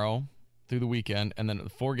tomorrow through the weekend, and then a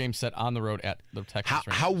 4-game set on the road at the Texas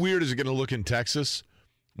Rangers. How weird is it going to look in Texas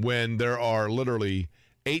when there are literally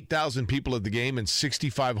 8,000 people at the game and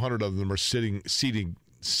 6,500 of them are sitting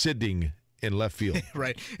in left field?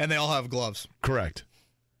 Right, and they all have gloves. Correct.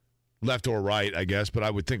 Left or right, I guess, but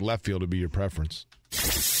I would think left field would be your preference.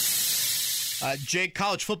 Jake,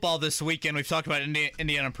 college football this weekend. We've talked about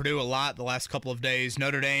Indiana and Purdue a lot the last couple of days.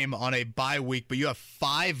 Notre Dame on a bye week, but you have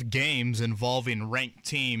 5 games involving ranked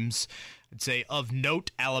teams. I'd say of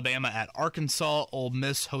note, Alabama at Arkansas, Ole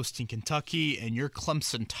Miss hosting Kentucky, and your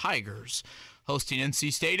Clemson Tigers hosting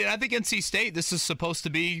NC State. And I think NC State, this is supposed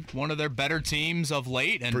to be one of their better teams of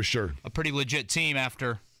late. And for sure. A pretty legit team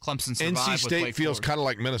after Clemson survived. NC State with feels kind of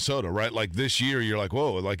like Minnesota, right? Like this year, you're like,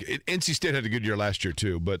 whoa. Like NC State had a good year last year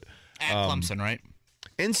too, but at Clemson, right?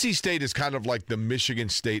 NC State is kind of like the Michigan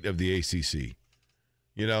State of the ACC.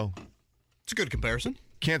 You know, it's a good comparison.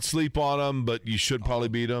 Can't sleep on them, but you should probably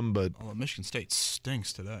beat them. But Michigan State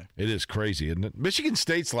stinks today. It is crazy, isn't it? Michigan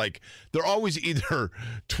State's like they're always either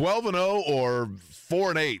 12-0 or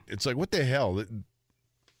 4-8. It's like, what the hell? They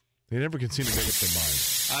never can seem to make up their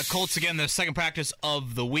mind. Colts, again, the second practice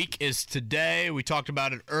of the week is today. We talked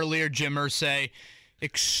about it earlier. Jim Irsay,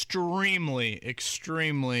 extremely,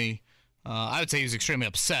 I would say he was extremely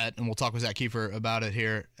upset, and we'll talk with Zak Keefer about it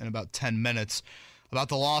here in about 10 minutes, about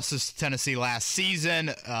the losses to Tennessee last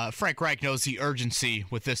season. Frank Reich knows the urgency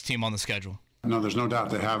with this team on the schedule. No, there's no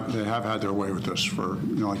doubt they have had their way with this for,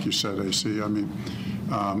 like you said, AC. I mean,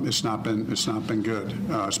 it's not been good,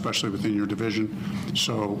 especially within your division.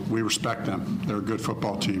 So we respect them. They're a good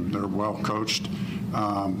football team. They're well coached.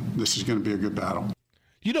 This is going to be a good battle.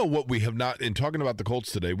 You know what we have not, in talking about the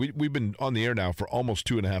Colts today, we've been on the air now for almost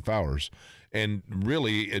 2.5 hours. And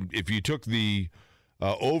really, if you took the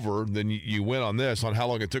over, then you win on this, on how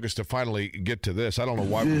long it took us to finally get to this. I don't know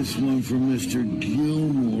why. This one for Mr.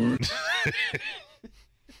 Gilmore.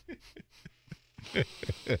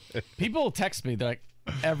 People text me, they're like,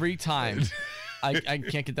 every time. I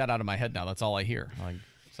can't get that out of my head now. That's all I hear. I'm like,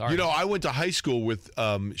 sorry. You know, I went to high school with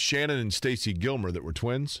Shannon and Stacy Gilmer that were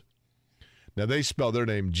twins. Now, they spell their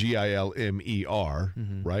name Gilmer,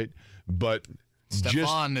 right? But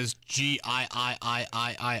Stefan is Giiii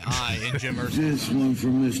in Jim Irsay. This one for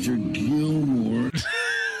Mr. Gilmore.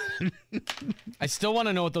 I still want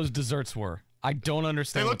to know what those desserts were. I don't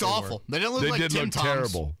understand. They looked awful. They didn't look like Tim Tams.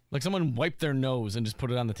 Terrible. Like someone wiped their nose and just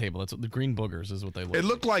put it on the table. That's what the green boogers is what they look. It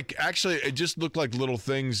looked like it just looked like little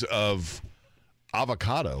things of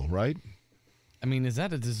avocado, right? I mean, is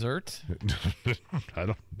that a dessert? I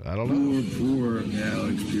don't know. Poor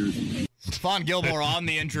Alex Pearson. Stephon Gilmore on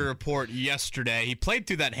the injury report yesterday. He played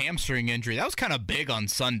through that hamstring injury. That was kind of big on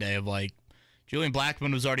Sunday. Of like, Julian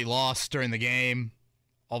Blackmon was already lost during the game.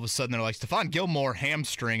 All of a sudden, they're like, Stephon Gilmore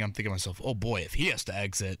hamstring. I'm thinking to myself, oh boy, if he has to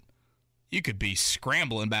exit, you could be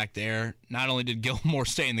scrambling back there. Not only did Gilmore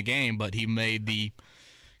stay in the game, but he made the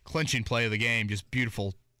clinching play of the game. Just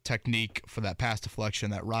beautiful technique for that pass deflection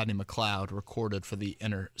that Rodney McLeod recorded for the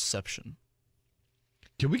interception.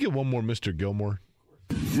 Can we get one more Mr. Gilmore?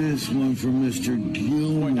 This one for Mr.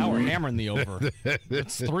 Gilmore. Boy, now we're hammering the over.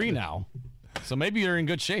 It's 3 now. So maybe you're in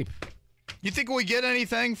good shape. You think we get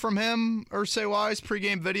anything from him, Irsay-wise,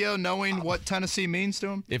 pregame video, knowing what Tennessee means to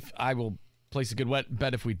him? If I will place a good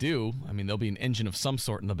bet if we do. I mean, there'll be an engine of some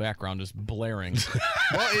sort in the background just blaring.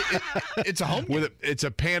 Well, it's a home game. It's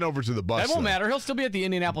a pan over to the bus. That won't matter. He'll still be at the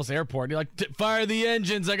Indianapolis airport. You're like, fire the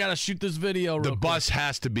engines. I got to shoot this video real The quick. bus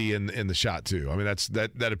has to be in the shot, too. I mean,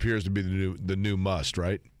 that appears to be the new must,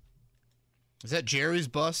 right? Is that Jerry's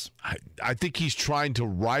bus? I think he's trying to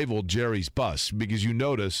rival Jerry's bus because you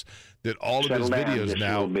notice that all of his videos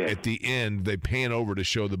now, at the end, they pan over to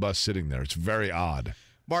show the bus sitting there. It's very odd.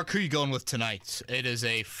 Mark, who are you going with tonight? It is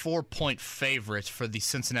a 4-point favorite for the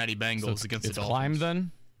Cincinnati Bengals against the Dolphins. It's climbed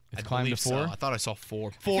then? It's climbed to 4? So. I thought I saw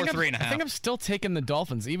 4. 3.5. I think I'm still taking the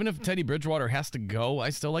Dolphins. Even if Teddy Bridgewater has to go,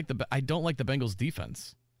 I don't like the Bengals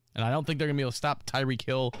defense. And I don't think they're going to be able to stop Tyreek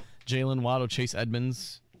Hill, Jalen Waddle, Chase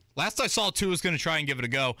Edmonds. Last I saw, Tua was going to try and give it a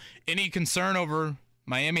go. Any concern over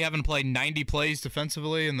Miami having to play 90 plays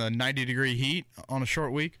defensively in the 90-degree heat on a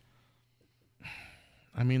short week?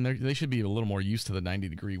 I mean, they should be a little more used to the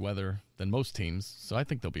 90-degree weather than most teams, so I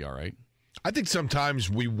think they'll be all right. I think sometimes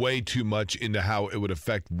we weigh too much into how it would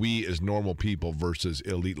affect we as normal people versus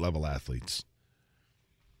elite-level athletes.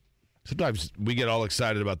 Sometimes we get all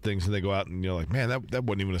excited about things, and they go out and you're like, man, that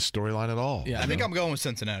wasn't even a storyline at all. Yeah, I think I'm going with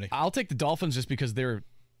Cincinnati. I'll take the Dolphins just because they're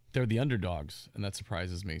the underdogs, and that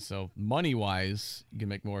surprises me. So money-wise, you can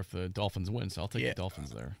make more if the Dolphins win, so I'll take the Dolphins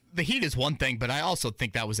there. The heat is one thing, but I also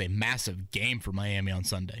think that was a massive game for Miami on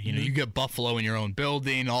Sunday. You know, you get Buffalo in your own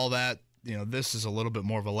building, all that. You know, this is a little bit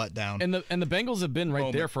more of a letdown. And the Bengals have been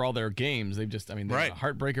right there for all their games. They've just, I mean, they had a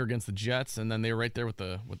heartbreaker against the Jets, and then they were right there with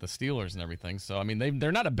the Steelers and everything. So I mean,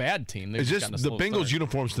 they're not a bad team. Is this the Bengals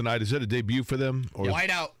uniforms tonight? Is it a debut for them? Or white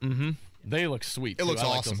out. Mm-hmm. They look sweet. It looks I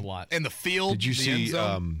awesome. like those a lot. And the field. Did you see?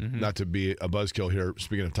 Not to be a buzzkill here.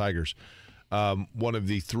 Speaking of Tigers, one of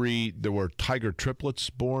the 3 there were Tiger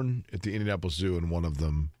triplets born at the Indianapolis Zoo, and one of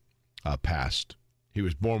them passed. He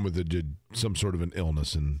was born with some sort of an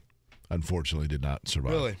illness and unfortunately did not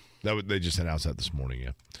survive. Really? They just announced that this morning.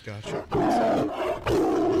 Yeah. Gotcha.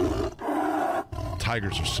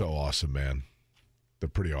 Tigers are so awesome, man. They're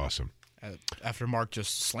pretty awesome. After Mark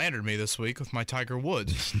just slandered me this week with my Tiger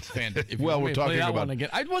Woods fandom. Well, we're talking about one again.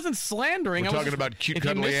 I wasn't slandering. We're talking about cute,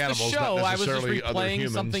 cuddly animals, not necessarily I was just other replaying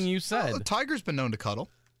humans. something you said. Well, the Tiger's been known to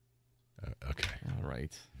cuddle. Okay. All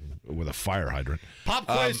right. With a fire hydrant. Pop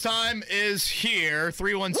quiz time is here.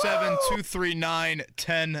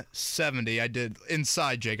 317-239-1070. I did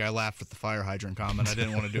inside, Jake. I laughed at the fire hydrant comment. I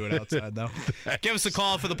didn't want to do it outside, though. Give us a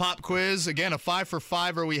call for the pop quiz. Again, a 5 for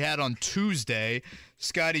 5er we had on Tuesday.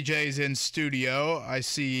 Scotty J's in studio. I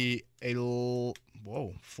see a 4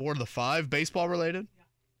 to the 5 baseball related.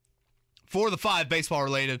 4 to the 5 baseball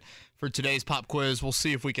related for today's pop quiz. We'll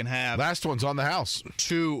see if we can have last one's on the house.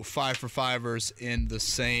 2 5 for 5ers in the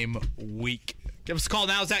same week. Give us a call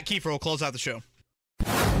now. Zak Keefer will close out the show.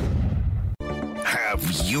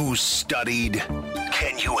 Have you studied?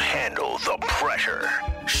 Can you handle the pressure?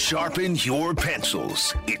 Sharpen your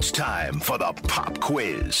pencils. It's time for the Pop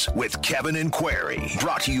Quiz with Kevin and Query.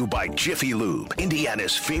 Brought to you by Jiffy Lube,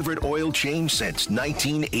 Indiana's favorite oil change since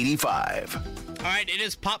 1985. All right, it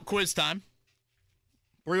is Pop Quiz time.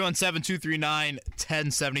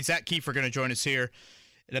 317-239-1070. Zak Keefer going to join us here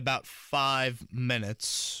in about 5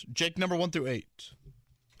 minutes. Jake, number 1 through 8.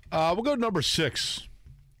 We'll go to number 6.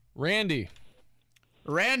 Randy.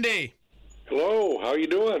 Randy. Hello, how you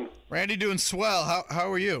doing? Randy doing swell.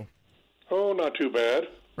 How are you? Oh, not too bad.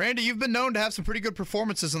 Randy, you've been known to have some pretty good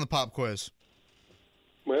performances in the pop quiz.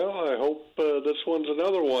 Well, I hope this one's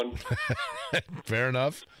another one. Fair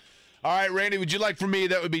enough. All right, Randy, would you like for me,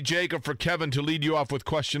 that would be Jake, or for Kevin to lead you off with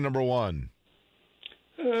question number 1?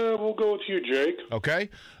 We'll go with you, Jake. Okay.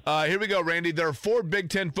 Here we go, Randy. There are 4 Big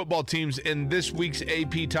Ten football teams in this week's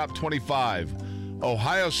AP Top 25.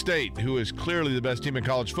 Ohio State, who is clearly the best team in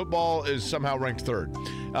college football, is somehow ranked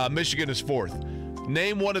 3rd. Michigan is 4th.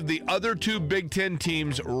 Name one of the other 2 Big Ten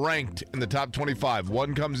teams ranked in the top 25.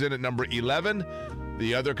 One comes in at number 11.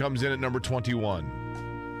 The other comes in at number 21.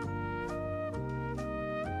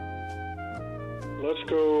 Let's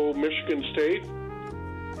go Michigan State.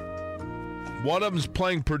 One of them's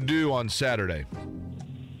playing Purdue on Saturday.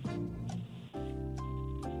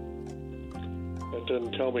 That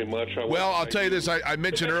doesn't tell me much. I'll tell you this. I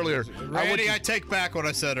mentioned earlier. Randy, I take back what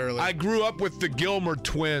I said earlier. I grew up with the Gilmer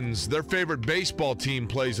twins. Their favorite baseball team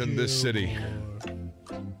plays in this city.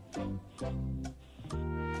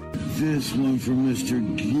 This one for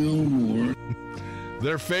Mr. Gilmore.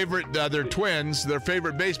 Their favorite, they're twins. Their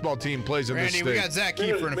favorite baseball team plays in this state. Randy, we got Zak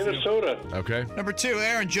Keefer in a few. Minnesota. Okay. Number 2,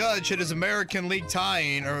 Aaron Judge hit his American League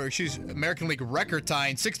record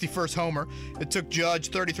tying 61st homer. It took Judge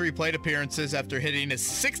 33 plate appearances after hitting his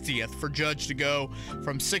 60th for Judge to go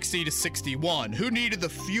from 60 to 61. Who needed the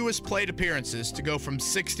fewest plate appearances to go from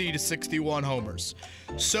 60 to 61 homers?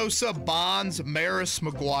 Sosa, Bonds, Maris,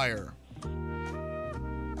 McGuire.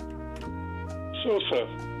 Sosa.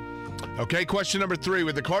 Okay, question number 3.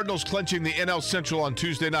 With the Cardinals clinching the NL Central on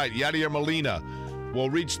Tuesday night, Yadier Molina will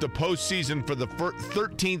reach the postseason for the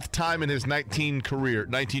 13th time in his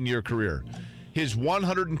 19-year career. His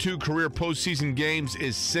 102 career postseason games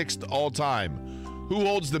is 6th all-time. Who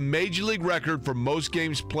holds the Major League record for most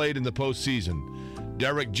games played in the postseason?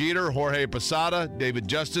 Derek Jeter, Jorge Posada, David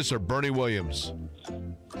Justice, or Bernie Williams? I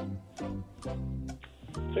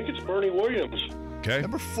think it's Bernie Williams. Okay.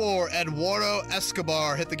 Number 4, Eduardo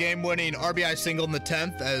Escobar hit the game-winning RBI single in the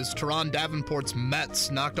 10th as Turron Davenport's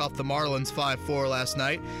Mets knocked off the Marlins 5-4 last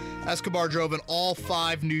night. Escobar drove in all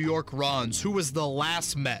 5 New York runs. Who was the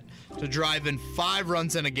last Met to drive in 5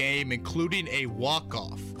 runs in a game, including a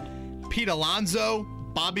walk-off? Pete Alonso,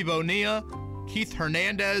 Bobby Bonilla, Keith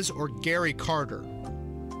Hernandez, or Gary Carter?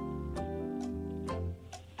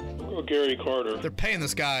 Oh, Gary Carter. They're paying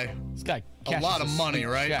this guy a lot of money,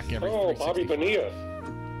 right? Oh, Bobby Bonilla.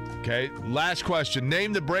 Okay, last question.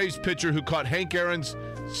 Name the Braves pitcher who caught Hank Aaron's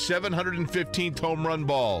 715th home run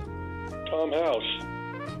ball. Tom House.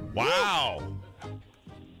 Wow.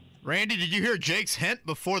 Randy, did you hear Jake's hint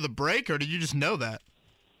before the break, or did you just know that?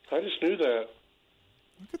 I just knew that.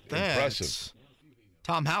 Look at that. Impressive.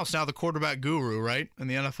 Tom House, now the quarterback guru, right, in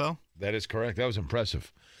the NFL? That is correct. That was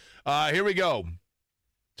impressive. Here we go.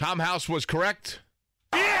 Tom House was correct.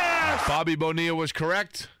 Yes! Bobby Bonilla was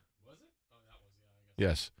correct. Was it? Oh, that was, yeah, I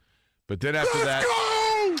guess. Yes. But then after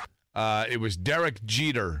it was Derek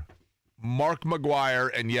Jeter, Mark McGuire,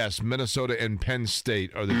 and yes, Minnesota and Penn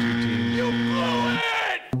State are the 2 teams. You blew it!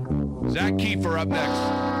 Zak Keefer up next.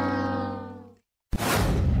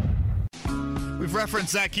 We've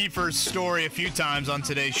referenced Zak Keefer's story a few times on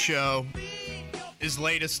today's show. His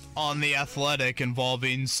latest on The Athletic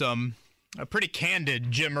involving some pretty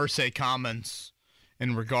candid Jim Irsay comments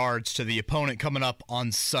in regards to the opponent coming up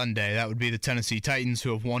on Sunday. That would be the Tennessee Titans,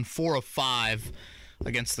 who have won 4 of 5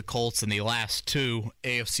 against the Colts in the last 2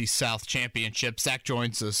 AFC South championships. Zach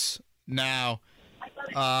joins us now.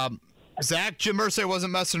 Zach, Jim Irsay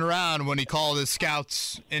wasn't messing around when he called his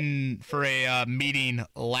scouts in for a meeting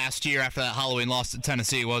last year after that Halloween loss to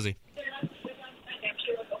Tennessee, was he?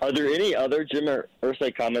 Are there any other Jim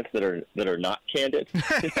Irsay comments that are not candid?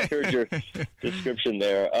 I heard your description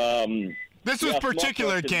there. This was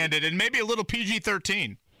particular candid and maybe a little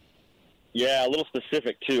PG-13. Yeah, a little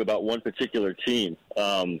specific, too, about one particular team.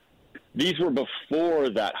 These were before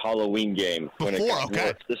that Halloween game.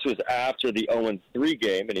 Okay. This was after the 0-3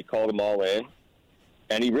 game, and he called them all in,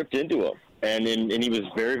 and he ripped into them. And he was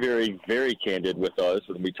very, very, very candid with us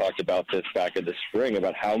when we talked about this back in the spring,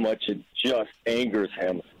 about how much it just angers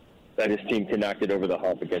him that his team cannot get over the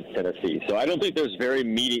hump against Tennessee. So I don't think there's very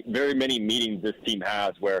many meetings this team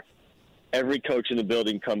has where every coach in the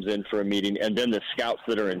building comes in for a meeting, and then the scouts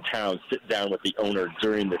that are in town sit down with the owner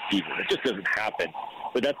during the season. It just doesn't happen.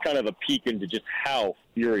 But that's kind of a peek into just how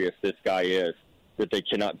furious this guy is that they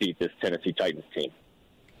cannot beat this Tennessee Titans team.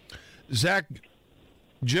 Zach,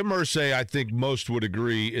 Jim Irsay, I think most would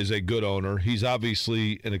agree, is a good owner. He's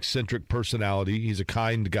obviously an eccentric personality. He's a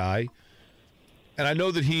kind guy. And I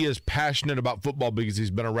know that he is passionate about football because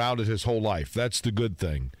he's been around it his whole life. That's the good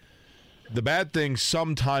thing. The bad thing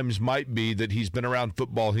sometimes might be that he's been around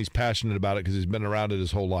football. He's passionate about it because he's been around it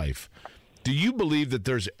his whole life. Do you believe that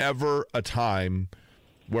there's ever a time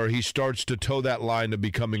where he starts to toe that line of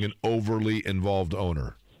becoming an overly involved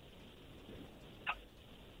owner?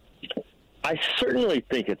 I certainly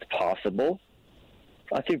think it's possible.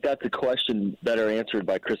 I think that's a question better answered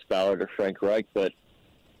by Chris Ballard or Frank Reich, but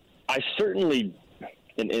I certainly,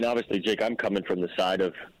 and obviously, Jake, I'm coming from the side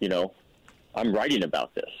of, I'm writing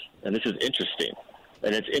about this, and this is interesting.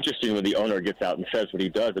 And it's interesting when the owner gets out and says what he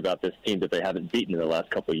does about this team that they haven't beaten in the last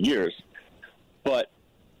couple of years. But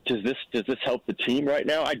does this help the team right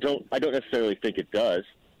now? I don't necessarily think it does.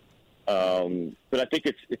 But I think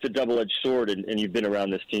it's a double-edged sword, and you've been around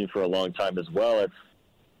this team for a long time as well.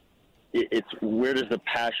 It's where does the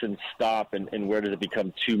passion stop and where does it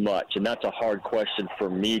become too much? And that's a hard question for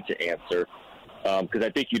me to answer because I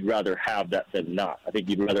think you'd rather have that than not. I think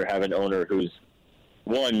you'd rather have an owner who's,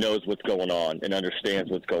 one, knows what's going on and understands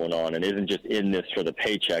what's going on and isn't just in this for the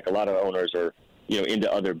paycheck. A lot of owners are,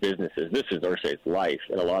 into other businesses. This is Irsay's life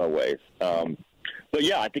in a lot of ways. But,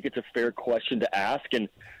 yeah, I think it's a fair question to ask. And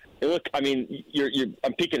look, I mean,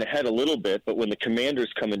 I'm peeking ahead a little bit, but when the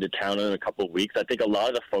Commanders come into town in a couple of weeks, I think a lot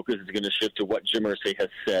of the focus is going to shift to what Jim Irsay has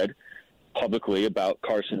said publicly about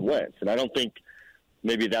Carson Wentz. And I don't think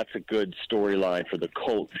maybe that's a good storyline for the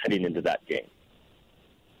Colts heading into that game.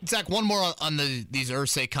 Zach, one more on these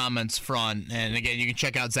Irsay comments front. And, again, you can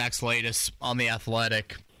check out Zach's latest on The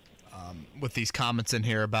Athletic with these comments in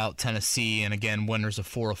here about Tennessee and, again, winners of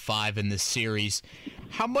 4 of 5 in this series.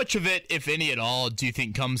 How much of it, if any at all, do you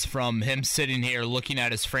think comes from him sitting here looking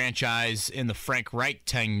at his franchise in the Frank Reich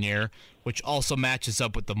tenure, which also matches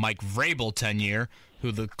up with the Mike Vrabel tenure,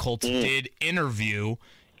 who the Colts did interview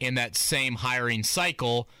in that same hiring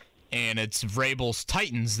cycle, and it's Vrabel's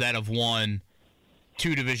Titans that have won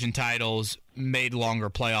 2 division titles, made longer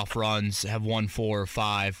playoff runs, have won 4 or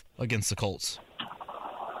 5 against the Colts?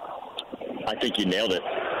 I think you nailed it.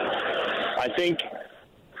 I think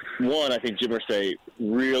Jim Irsay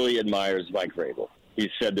really admires Mike Vrabel. He's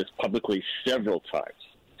said this publicly several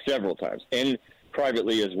times, and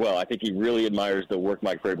privately as well. I think he really admires the work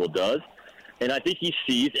Mike Vrabel does, and I think he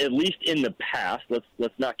sees, at least in the past,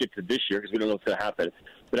 let's not get to this year because we don't know what's going to happen,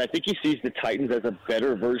 but I think he sees the Titans as a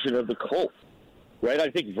better version of the Colts, right? I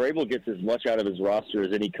think Vrabel gets as much out of his roster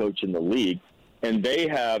as any coach in the league, and they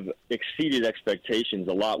have exceeded expectations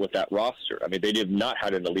a lot with that roster. I mean, they have not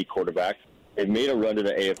had an elite quarterback. They've made a run to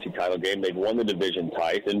the AFC title game. They've won the division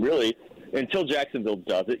twice. And really, until Jacksonville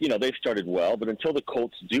does it, they've started well. But until the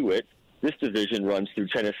Colts do it, this division runs through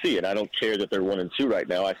Tennessee. And I don't care that they're 1-2 right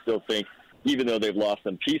now. I still think, even though they've lost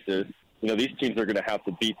some pieces, these teams are going to have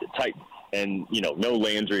to beat the Titans. And, no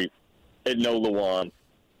Landry and no Lewan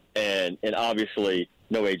and obviously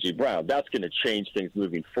no A.J. Brown. That's going to change things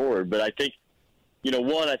moving forward. But I think,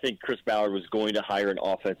 I think Chris Ballard was going to hire an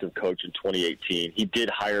offensive coach in 2018. He did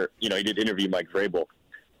he did interview Mike Vrabel.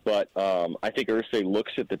 But I think Irsay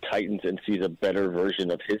looks at the Titans and sees a better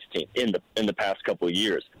version of his team in the past couple of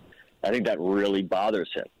years. I think that really bothers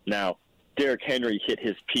him. Now, Derrick Henry hit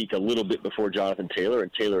his peak a little bit before Jonathan Taylor,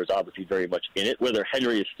 and Taylor is obviously very much in it. Whether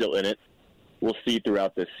Henry is still in it, we'll see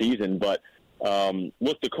throughout this season. But,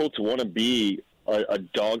 look, the Colts want to be a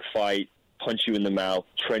dogfight, punch-you-in-the-mouth,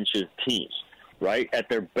 trenches team. Right? At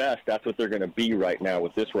their best, that's what they're going to be right now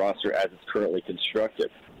with this roster as it's currently constructed.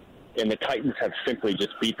 And the Titans have simply just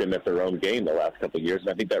beat them at their own game the last couple of years, and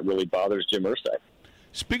I think that really bothers Jim Irsay.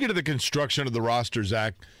 Speaking of the construction of the roster,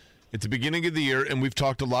 Zach, it's the beginning of the year, and we've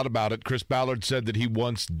talked a lot about it. Chris Ballard said that he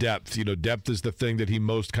wants depth. Depth is the thing that he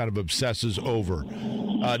most kind of obsesses over.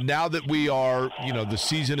 Now that we are, the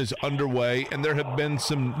season is underway, and there have been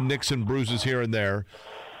some nicks and bruises here and there,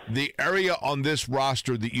 the area on this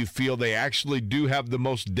roster that you feel they actually do have the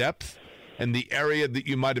most depth and the area that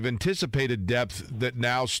you might have anticipated depth that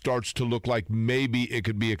now starts to look like maybe it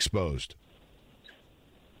could be exposed?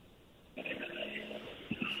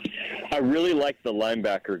 I really like the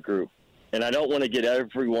linebacker group, and I don't want to get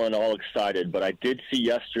everyone all excited, but I did see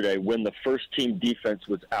yesterday when the first-team defense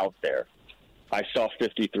was out there, I saw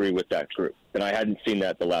 53 with that group, and I hadn't seen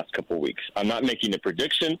that the last couple of weeks. I'm not making a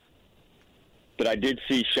prediction, but I did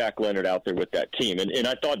see Shaq Leonard out there with that team. And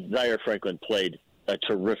I thought Zaire Franklin played a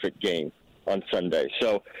terrific game on Sunday.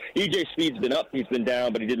 So E.J. Speed's been up, he's been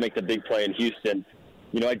down, but he did make the big play in Houston.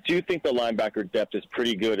 I do think the linebacker depth is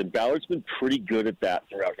pretty good, and Ballard's been pretty good at that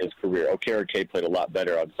throughout his career. Okereke played a lot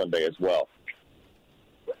better on Sunday as well.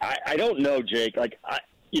 I don't know, Jake. I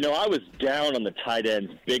was down on the tight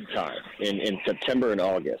ends big time in September and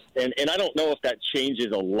August. And I don't know if that changes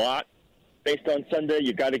a lot. Based on Sunday,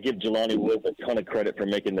 you got to give Jelani Woods a ton of credit for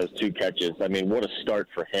making those 2 catches. I mean, what a start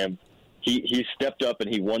for him. he stepped up and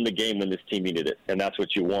he won the game when this team needed it, and that's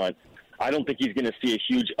what you want. I don't think he's going to see a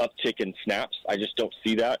huge uptick in snaps. I just don't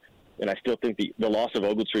see that. And I still think the loss of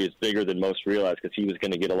Ogletree is bigger than most realize because he was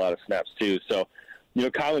going to get a lot of snaps too. So,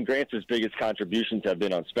 Colin Grant's biggest contributions have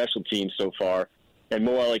been on special teams so far, and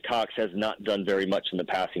Mo Alley-Cox has not done very much in the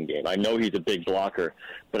passing game. I know he's a big blocker,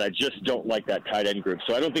 but I just don't like that tight end group.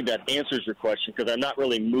 So I don't think that answers your question because I'm not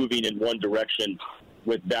really moving in one direction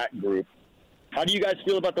with that group. How do you guys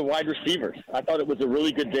feel about the wide receivers? I thought it was a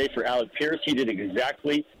really good day for Alec Pierce. He did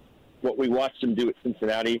exactly what we watched him do at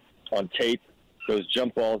Cincinnati on tape, those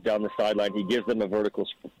jump balls down the sideline. He gives them a vertical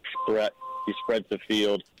threat. He spreads the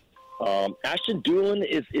field. Ashton Doolin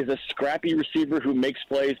is a scrappy receiver who makes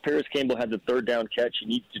plays. Paris Campbell had the third down catch. He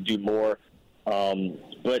needs to do more.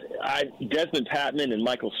 But Desmond Patman and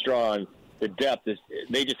Michael Strawn, the depth,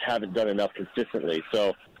 they just haven't done enough consistently.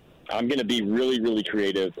 So I'm going to be really, really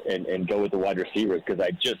creative and go with the wide receivers because I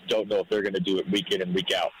just don't know if they're going to do it week in and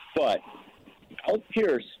week out. But Alec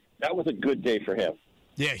Pierce, that was a good day for him.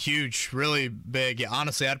 Yeah, huge, really big. Yeah,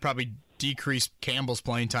 honestly, I'd probably decrease Campbell's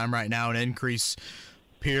playing time right now and increase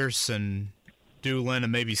Pierce and Doolin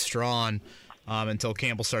and maybe Strawn until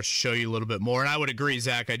Campbell starts to show you a little bit more. And I would agree,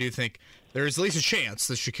 Zach. I do think there's at least a chance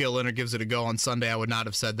that Shaquille Leonard gives it a go on Sunday. I would not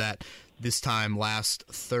have said that this time last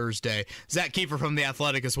Thursday. Zak Keefer from The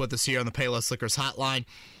Athletic is with us here on the Payless Liquors Hotline.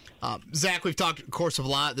 Zach, we've talked, of course, a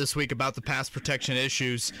lot this week about the pass protection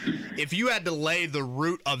issues. If you had to lay the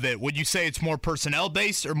root of it, would you say it's more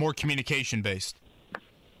personnel-based or more communication-based?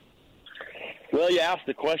 Well, you ask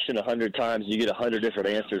the question 100 times, you get 100 different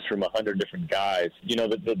answers from 100 different guys.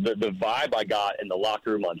 The vibe I got in the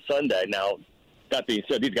locker room on Sunday, now, that being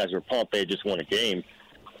said, these guys were pumped. They had just won a game,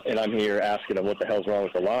 and I'm here asking them what the hell's wrong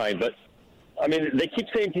with the line. But, I mean, they keep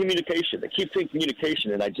saying communication. They keep saying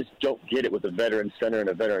communication, and I just don't get it with a veteran center and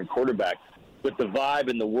a veteran quarterback. But the vibe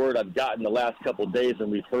and the word I've gotten the last couple of days, and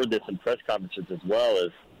we've heard this in press conferences as well,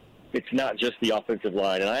 is it's not just the offensive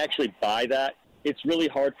line. And I actually buy that. It's really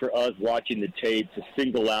hard for us watching the tape to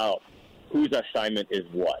single out whose assignment is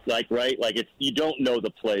what. You don't know the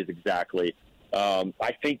plays exactly.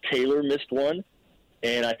 I think Taylor missed one,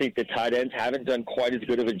 and I think the tight ends haven't done quite as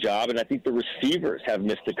good of a job, and I think the receivers have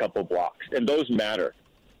missed a couple blocks, and those matter.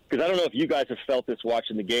 Because I don't know if you guys have felt this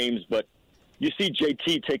watching the games, but you see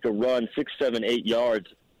JT take a run 6, 7, 8 yards,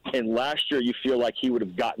 and last year you feel like he would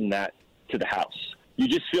have gotten that to the house. You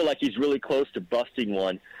just feel like he's really close to busting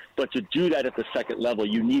one. But to do that at the second level,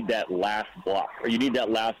 you need that last block, or you need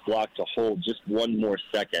that last block to hold just one more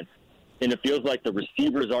second. And it feels like the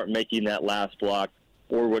receivers aren't making that last block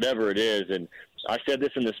or whatever it is. And I said this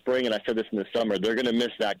in the spring and I said this in the summer. They're going to miss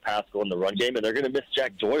Zach Pascal in the run game, and they're going to miss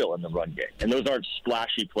Jack Doyle in the run game. And those aren't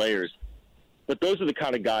splashy players. But those are the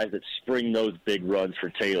kind of guys that spring those big runs for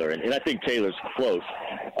Taylor. And I think Taylor's close.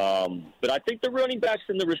 But I think the running backs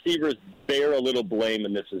and the receivers bear a little blame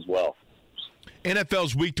in this as well.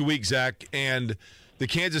 NFL's week to week, Zach, and the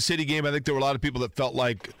Kansas City game, I think there were a lot of people that felt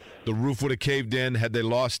like the roof would have caved in had they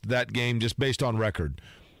lost that game just based on record.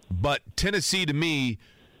 But Tennessee, to me,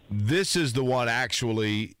 this is the one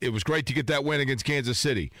actually. It was great to get that win against Kansas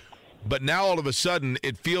City. But now all of a sudden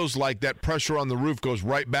it feels like that pressure on the roof goes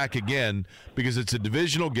right back again because it's a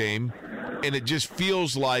divisional game, and it just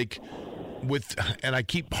feels like and I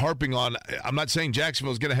keep harping on, I'm not saying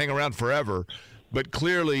Jacksonville's going to hang around forever, but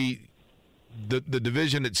clearly the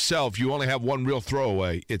division itself, you only have one real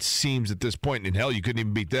throwaway, it seems, at this point. And hell, you couldn't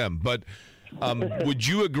even beat them. But would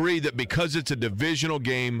you agree that because it's a divisional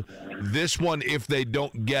game, this one, if they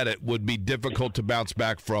don't get it, would be difficult to bounce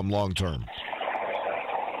back from long term?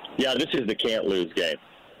 Yeah, this is the can't-lose game.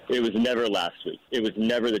 It was never last week. It was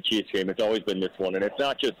never the Chiefs game. It's always been this one. And it's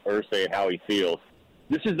not just Irsay and how he feels.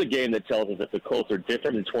 This is the game that tells us that the Colts are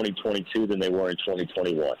different in 2022 than they were in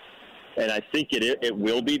 2021. And I think it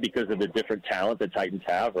will be because of the different talent the Titans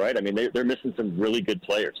have, right? I mean, they're missing some really good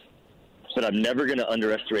players. But I'm never going to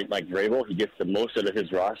underestimate Mike Vrabel. He gets the most out of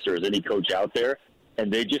his roster as any coach out there,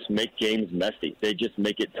 and they just make games messy. They just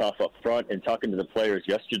make it tough up front. And talking to the players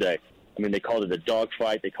yesterday, I mean, they called it a dog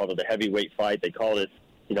fight. They called it a heavyweight fight. They called it,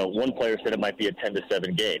 one player said it might be a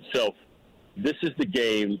 10-7 game. So this is the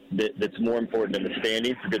game that's more important than the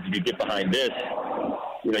standings, because if you get behind this,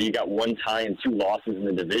 you got one tie and 2 losses in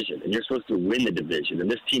the division, and you're supposed to win the division. And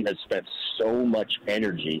this team has spent so much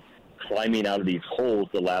energy climbing out of these holes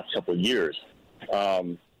the last couple of years.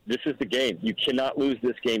 This is the game. You cannot lose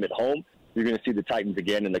this game at home. You're going to see the Titans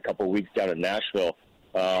again in a couple of weeks down in Nashville.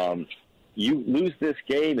 You lose this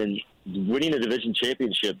game, and winning a division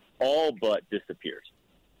championship all but disappears.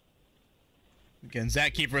 Again,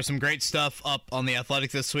 Zak Keefer, some great stuff up on The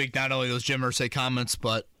Athletic this week. Not only those Jim Irsay comments,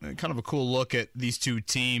 but kind of a cool look at these two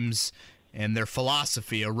teams and their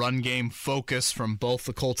philosophy, a run game focus from both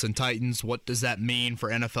the Colts and Titans. What does that mean for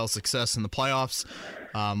NFL success in the playoffs?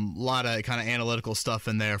 A lot of kind of analytical stuff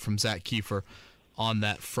in there from Zak Keefer on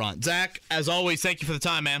that front. Zach, as always, thank you for the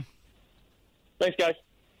time, man. Thanks, guys.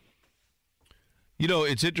 You know,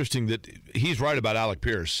 it's interesting that he's right about Alec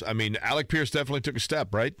Pierce. I mean, Alec Pierce definitely took a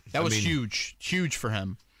step, right? That was huge for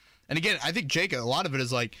him. And again, I think, Jake, a lot of it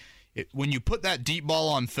is like when you put that deep ball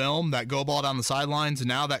on film, that go ball down the sidelines, and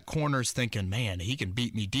now that corner's thinking, man, he can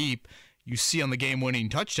beat me deep. You see on the game-winning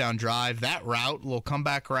touchdown drive, that route, little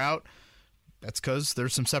comeback route, that's because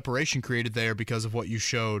there's some separation created there because of what you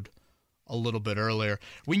showed a little bit earlier.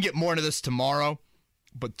 We can get more into this tomorrow.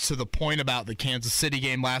 But to the point about the Kansas City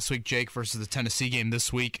game last week, Jake, versus the Tennessee game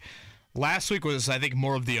this week, last week was, I think,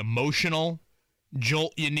 more of the emotional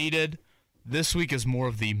jolt you needed. This week is more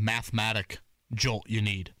of the mathematic jolt you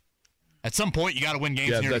need. At some point, you got to win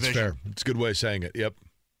games in your division. Yeah, that's fair. It's a good way of saying it. Yep.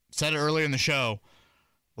 Said it earlier in the show.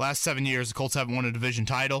 Last 7 years, the Colts haven't won a division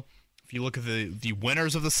title. If you look at the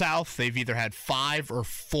winners of the South, they've either had 5 or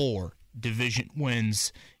 4 division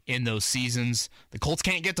wins in those seasons. The Colts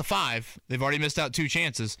can't get to 5. They've already missed out 2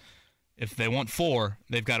 chances. If they want 4,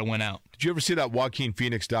 they've got to win out. Did you ever see that Joaquin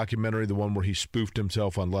Phoenix documentary, the one where he spoofed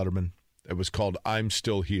himself on Letterman? It was called I'm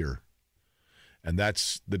Still Here. And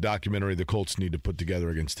that's the documentary the Colts need to put together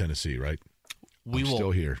against Tennessee, right? We will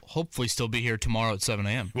still here. Hopefully still be here tomorrow at 7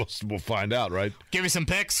 a.m. We'll find out, right? Give you some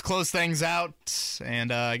picks, close things out,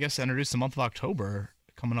 and I guess introduce the month of October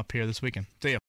coming up here this weekend. See ya.